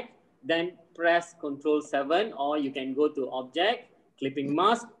object, then press Ctrl 7, or you can go to object, clipping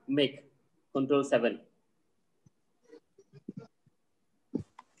mask, make Ctrl 7.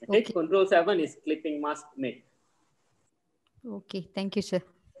 Okay, Ctrl 7 is clipping mask, make. Okay, thank you, sir.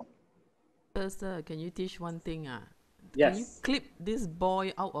 Sir, can you teach one thing? Yes. Can you clip this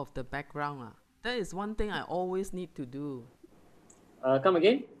boy out of the background? That is one thing I always need to do. Come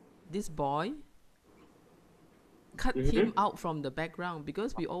again? This boy, cut him out from the background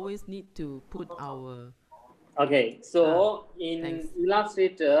because we always need to put our... Okay, so in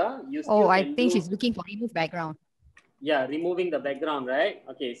Illustrator, you still I can think do... she's looking for remove background. Yeah, removing the background, right?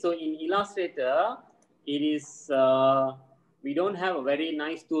 Okay, so in Illustrator, it is, we don't have a very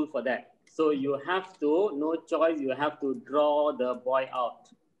nice tool for that. So you have to, no choice, you have to draw the boy out.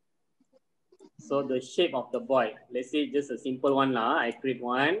 So the shape of the boy, let's say just a simple one lah. I create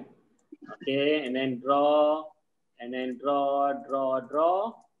one, okay, and then draw, and then draw.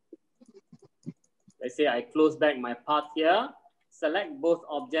 Let's say I close back my path here, select both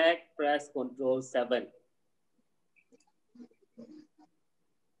object, press Ctrl 7.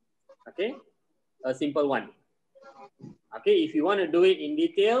 Okay, a simple one. Okay, if you want to do it in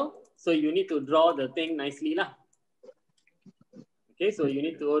detail, so you need to draw the thing nicely lah. Okay, so you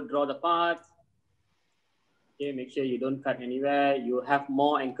need to draw the part. Okay, make sure you don't cut anywhere. You have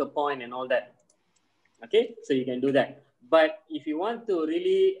more anchor point and all that. Okay, so you can do that. But if you want to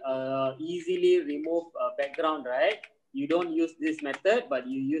really easily remove a background, right? You don't use this method, but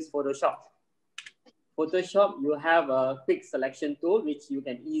you use Photoshop. Photoshop, you have a quick selection tool which you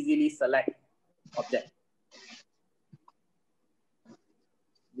can easily select object.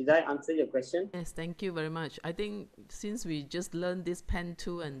 Did I answer your question? Yes, thank you very much. I think since we just learned this pen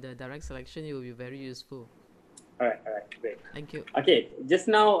tool and the direct selection, it will be very useful. All right, great. Thank you. Okay, just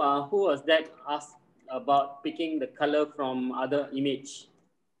now, who was that asked about picking the color from other image?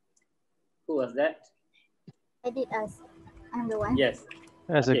 Who was that? I did ask. I'm the one. Yes.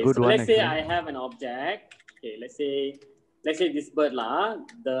 That's okay, a good so one. Let's say actually. I have an object. Okay, let's say this bird lah.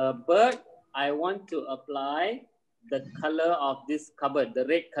 The bird, I want to apply the color of this cupboard, the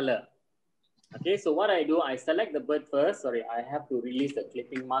red color. Okay, so what I do, I select the bird first. Sorry, I have to release the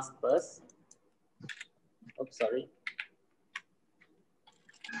clipping mask first. Oops, sorry.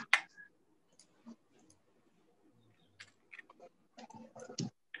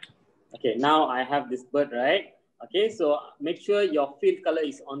 Okay, now I have this bird, right? Okay, so make sure your field color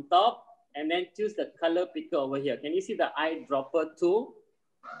is on top and then choose the color picker over here. Can you see the eyedropper tool?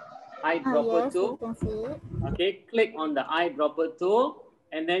 Eyedropper yes, tool. I can see it. Okay, click on the eyedropper tool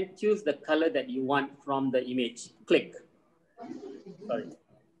and then choose the color that you want from the image. Click. Sorry.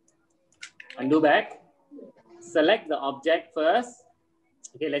 Undo back. Select the object first.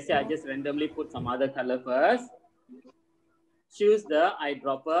 Okay, let's say I just randomly put some other color first. Choose the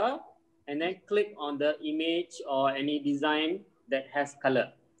eyedropper and then click on the image or any design that has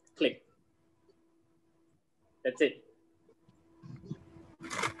color. Click. That's it.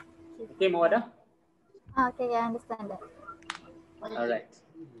 Okay, Mawada? Okay, I understand that. All right.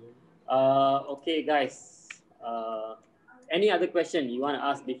 Okay, guys. Any other question you want to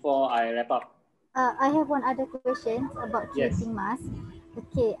ask before I wrap up? I have one other question about clipping mask.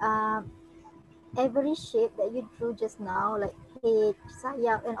 Okay, every shape that you drew just now, like head,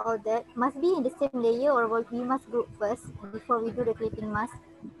 sayap, and all that, must be in the same layer, or we must group first before we do the clipping mask?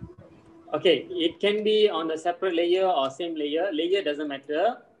 Okay, it can be on a separate layer or same layer. Layer doesn't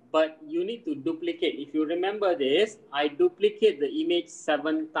matter, but you need to duplicate. If you remember this, I duplicate the image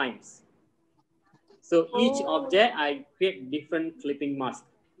 7 times. So each object, I create different clipping mask.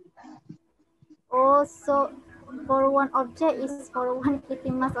 Oh, so for one object is for one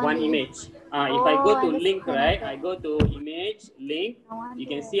clipping mask only? One image. If I go to link, right, I go to image, link, you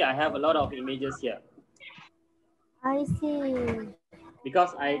can see I have a lot of images here. I see.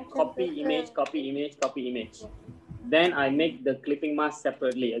 Because I copy image, copy image, copy image. Then I make the clipping mask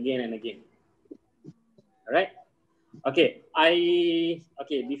separately again and again. All right. Okay.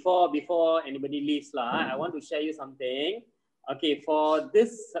 Before anybody leaves lah, I want to share you something. Okay, for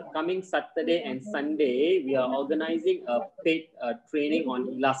this coming Saturday and Sunday, we are organizing a paid training on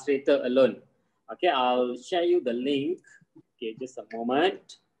Illustrator alone. Okay, I'll share you the link. Okay, just a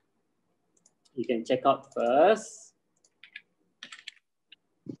moment. You can check out first.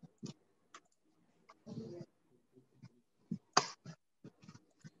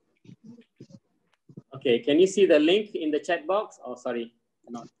 Okay, can you see the link in the chat box? Oh, sorry,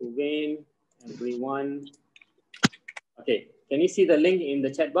 not to win, everyone. Okay, can you see the link in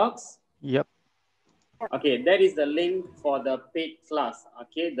the chat box? Yep. Okay, that is the link for the paid class.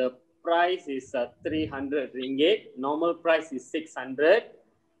 Okay, the price is 300 ringgit. Normal price is 600.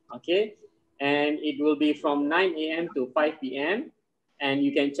 Okay, and it will be from 9 a.m. to 5 p.m. And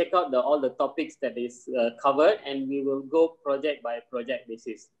you can check out all the topics that is covered, and we will go project by project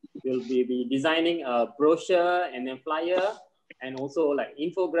basis. We'll be designing a brochure and a flyer, and also like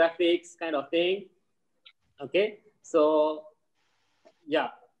infographics kind of thing. Okay, so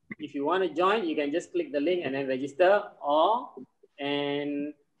yeah, if you want to join, you can just click the link and then register.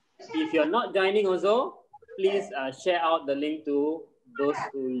 And if you're not joining also, please share out the link to those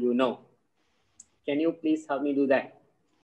who you know. Can you please help me do that?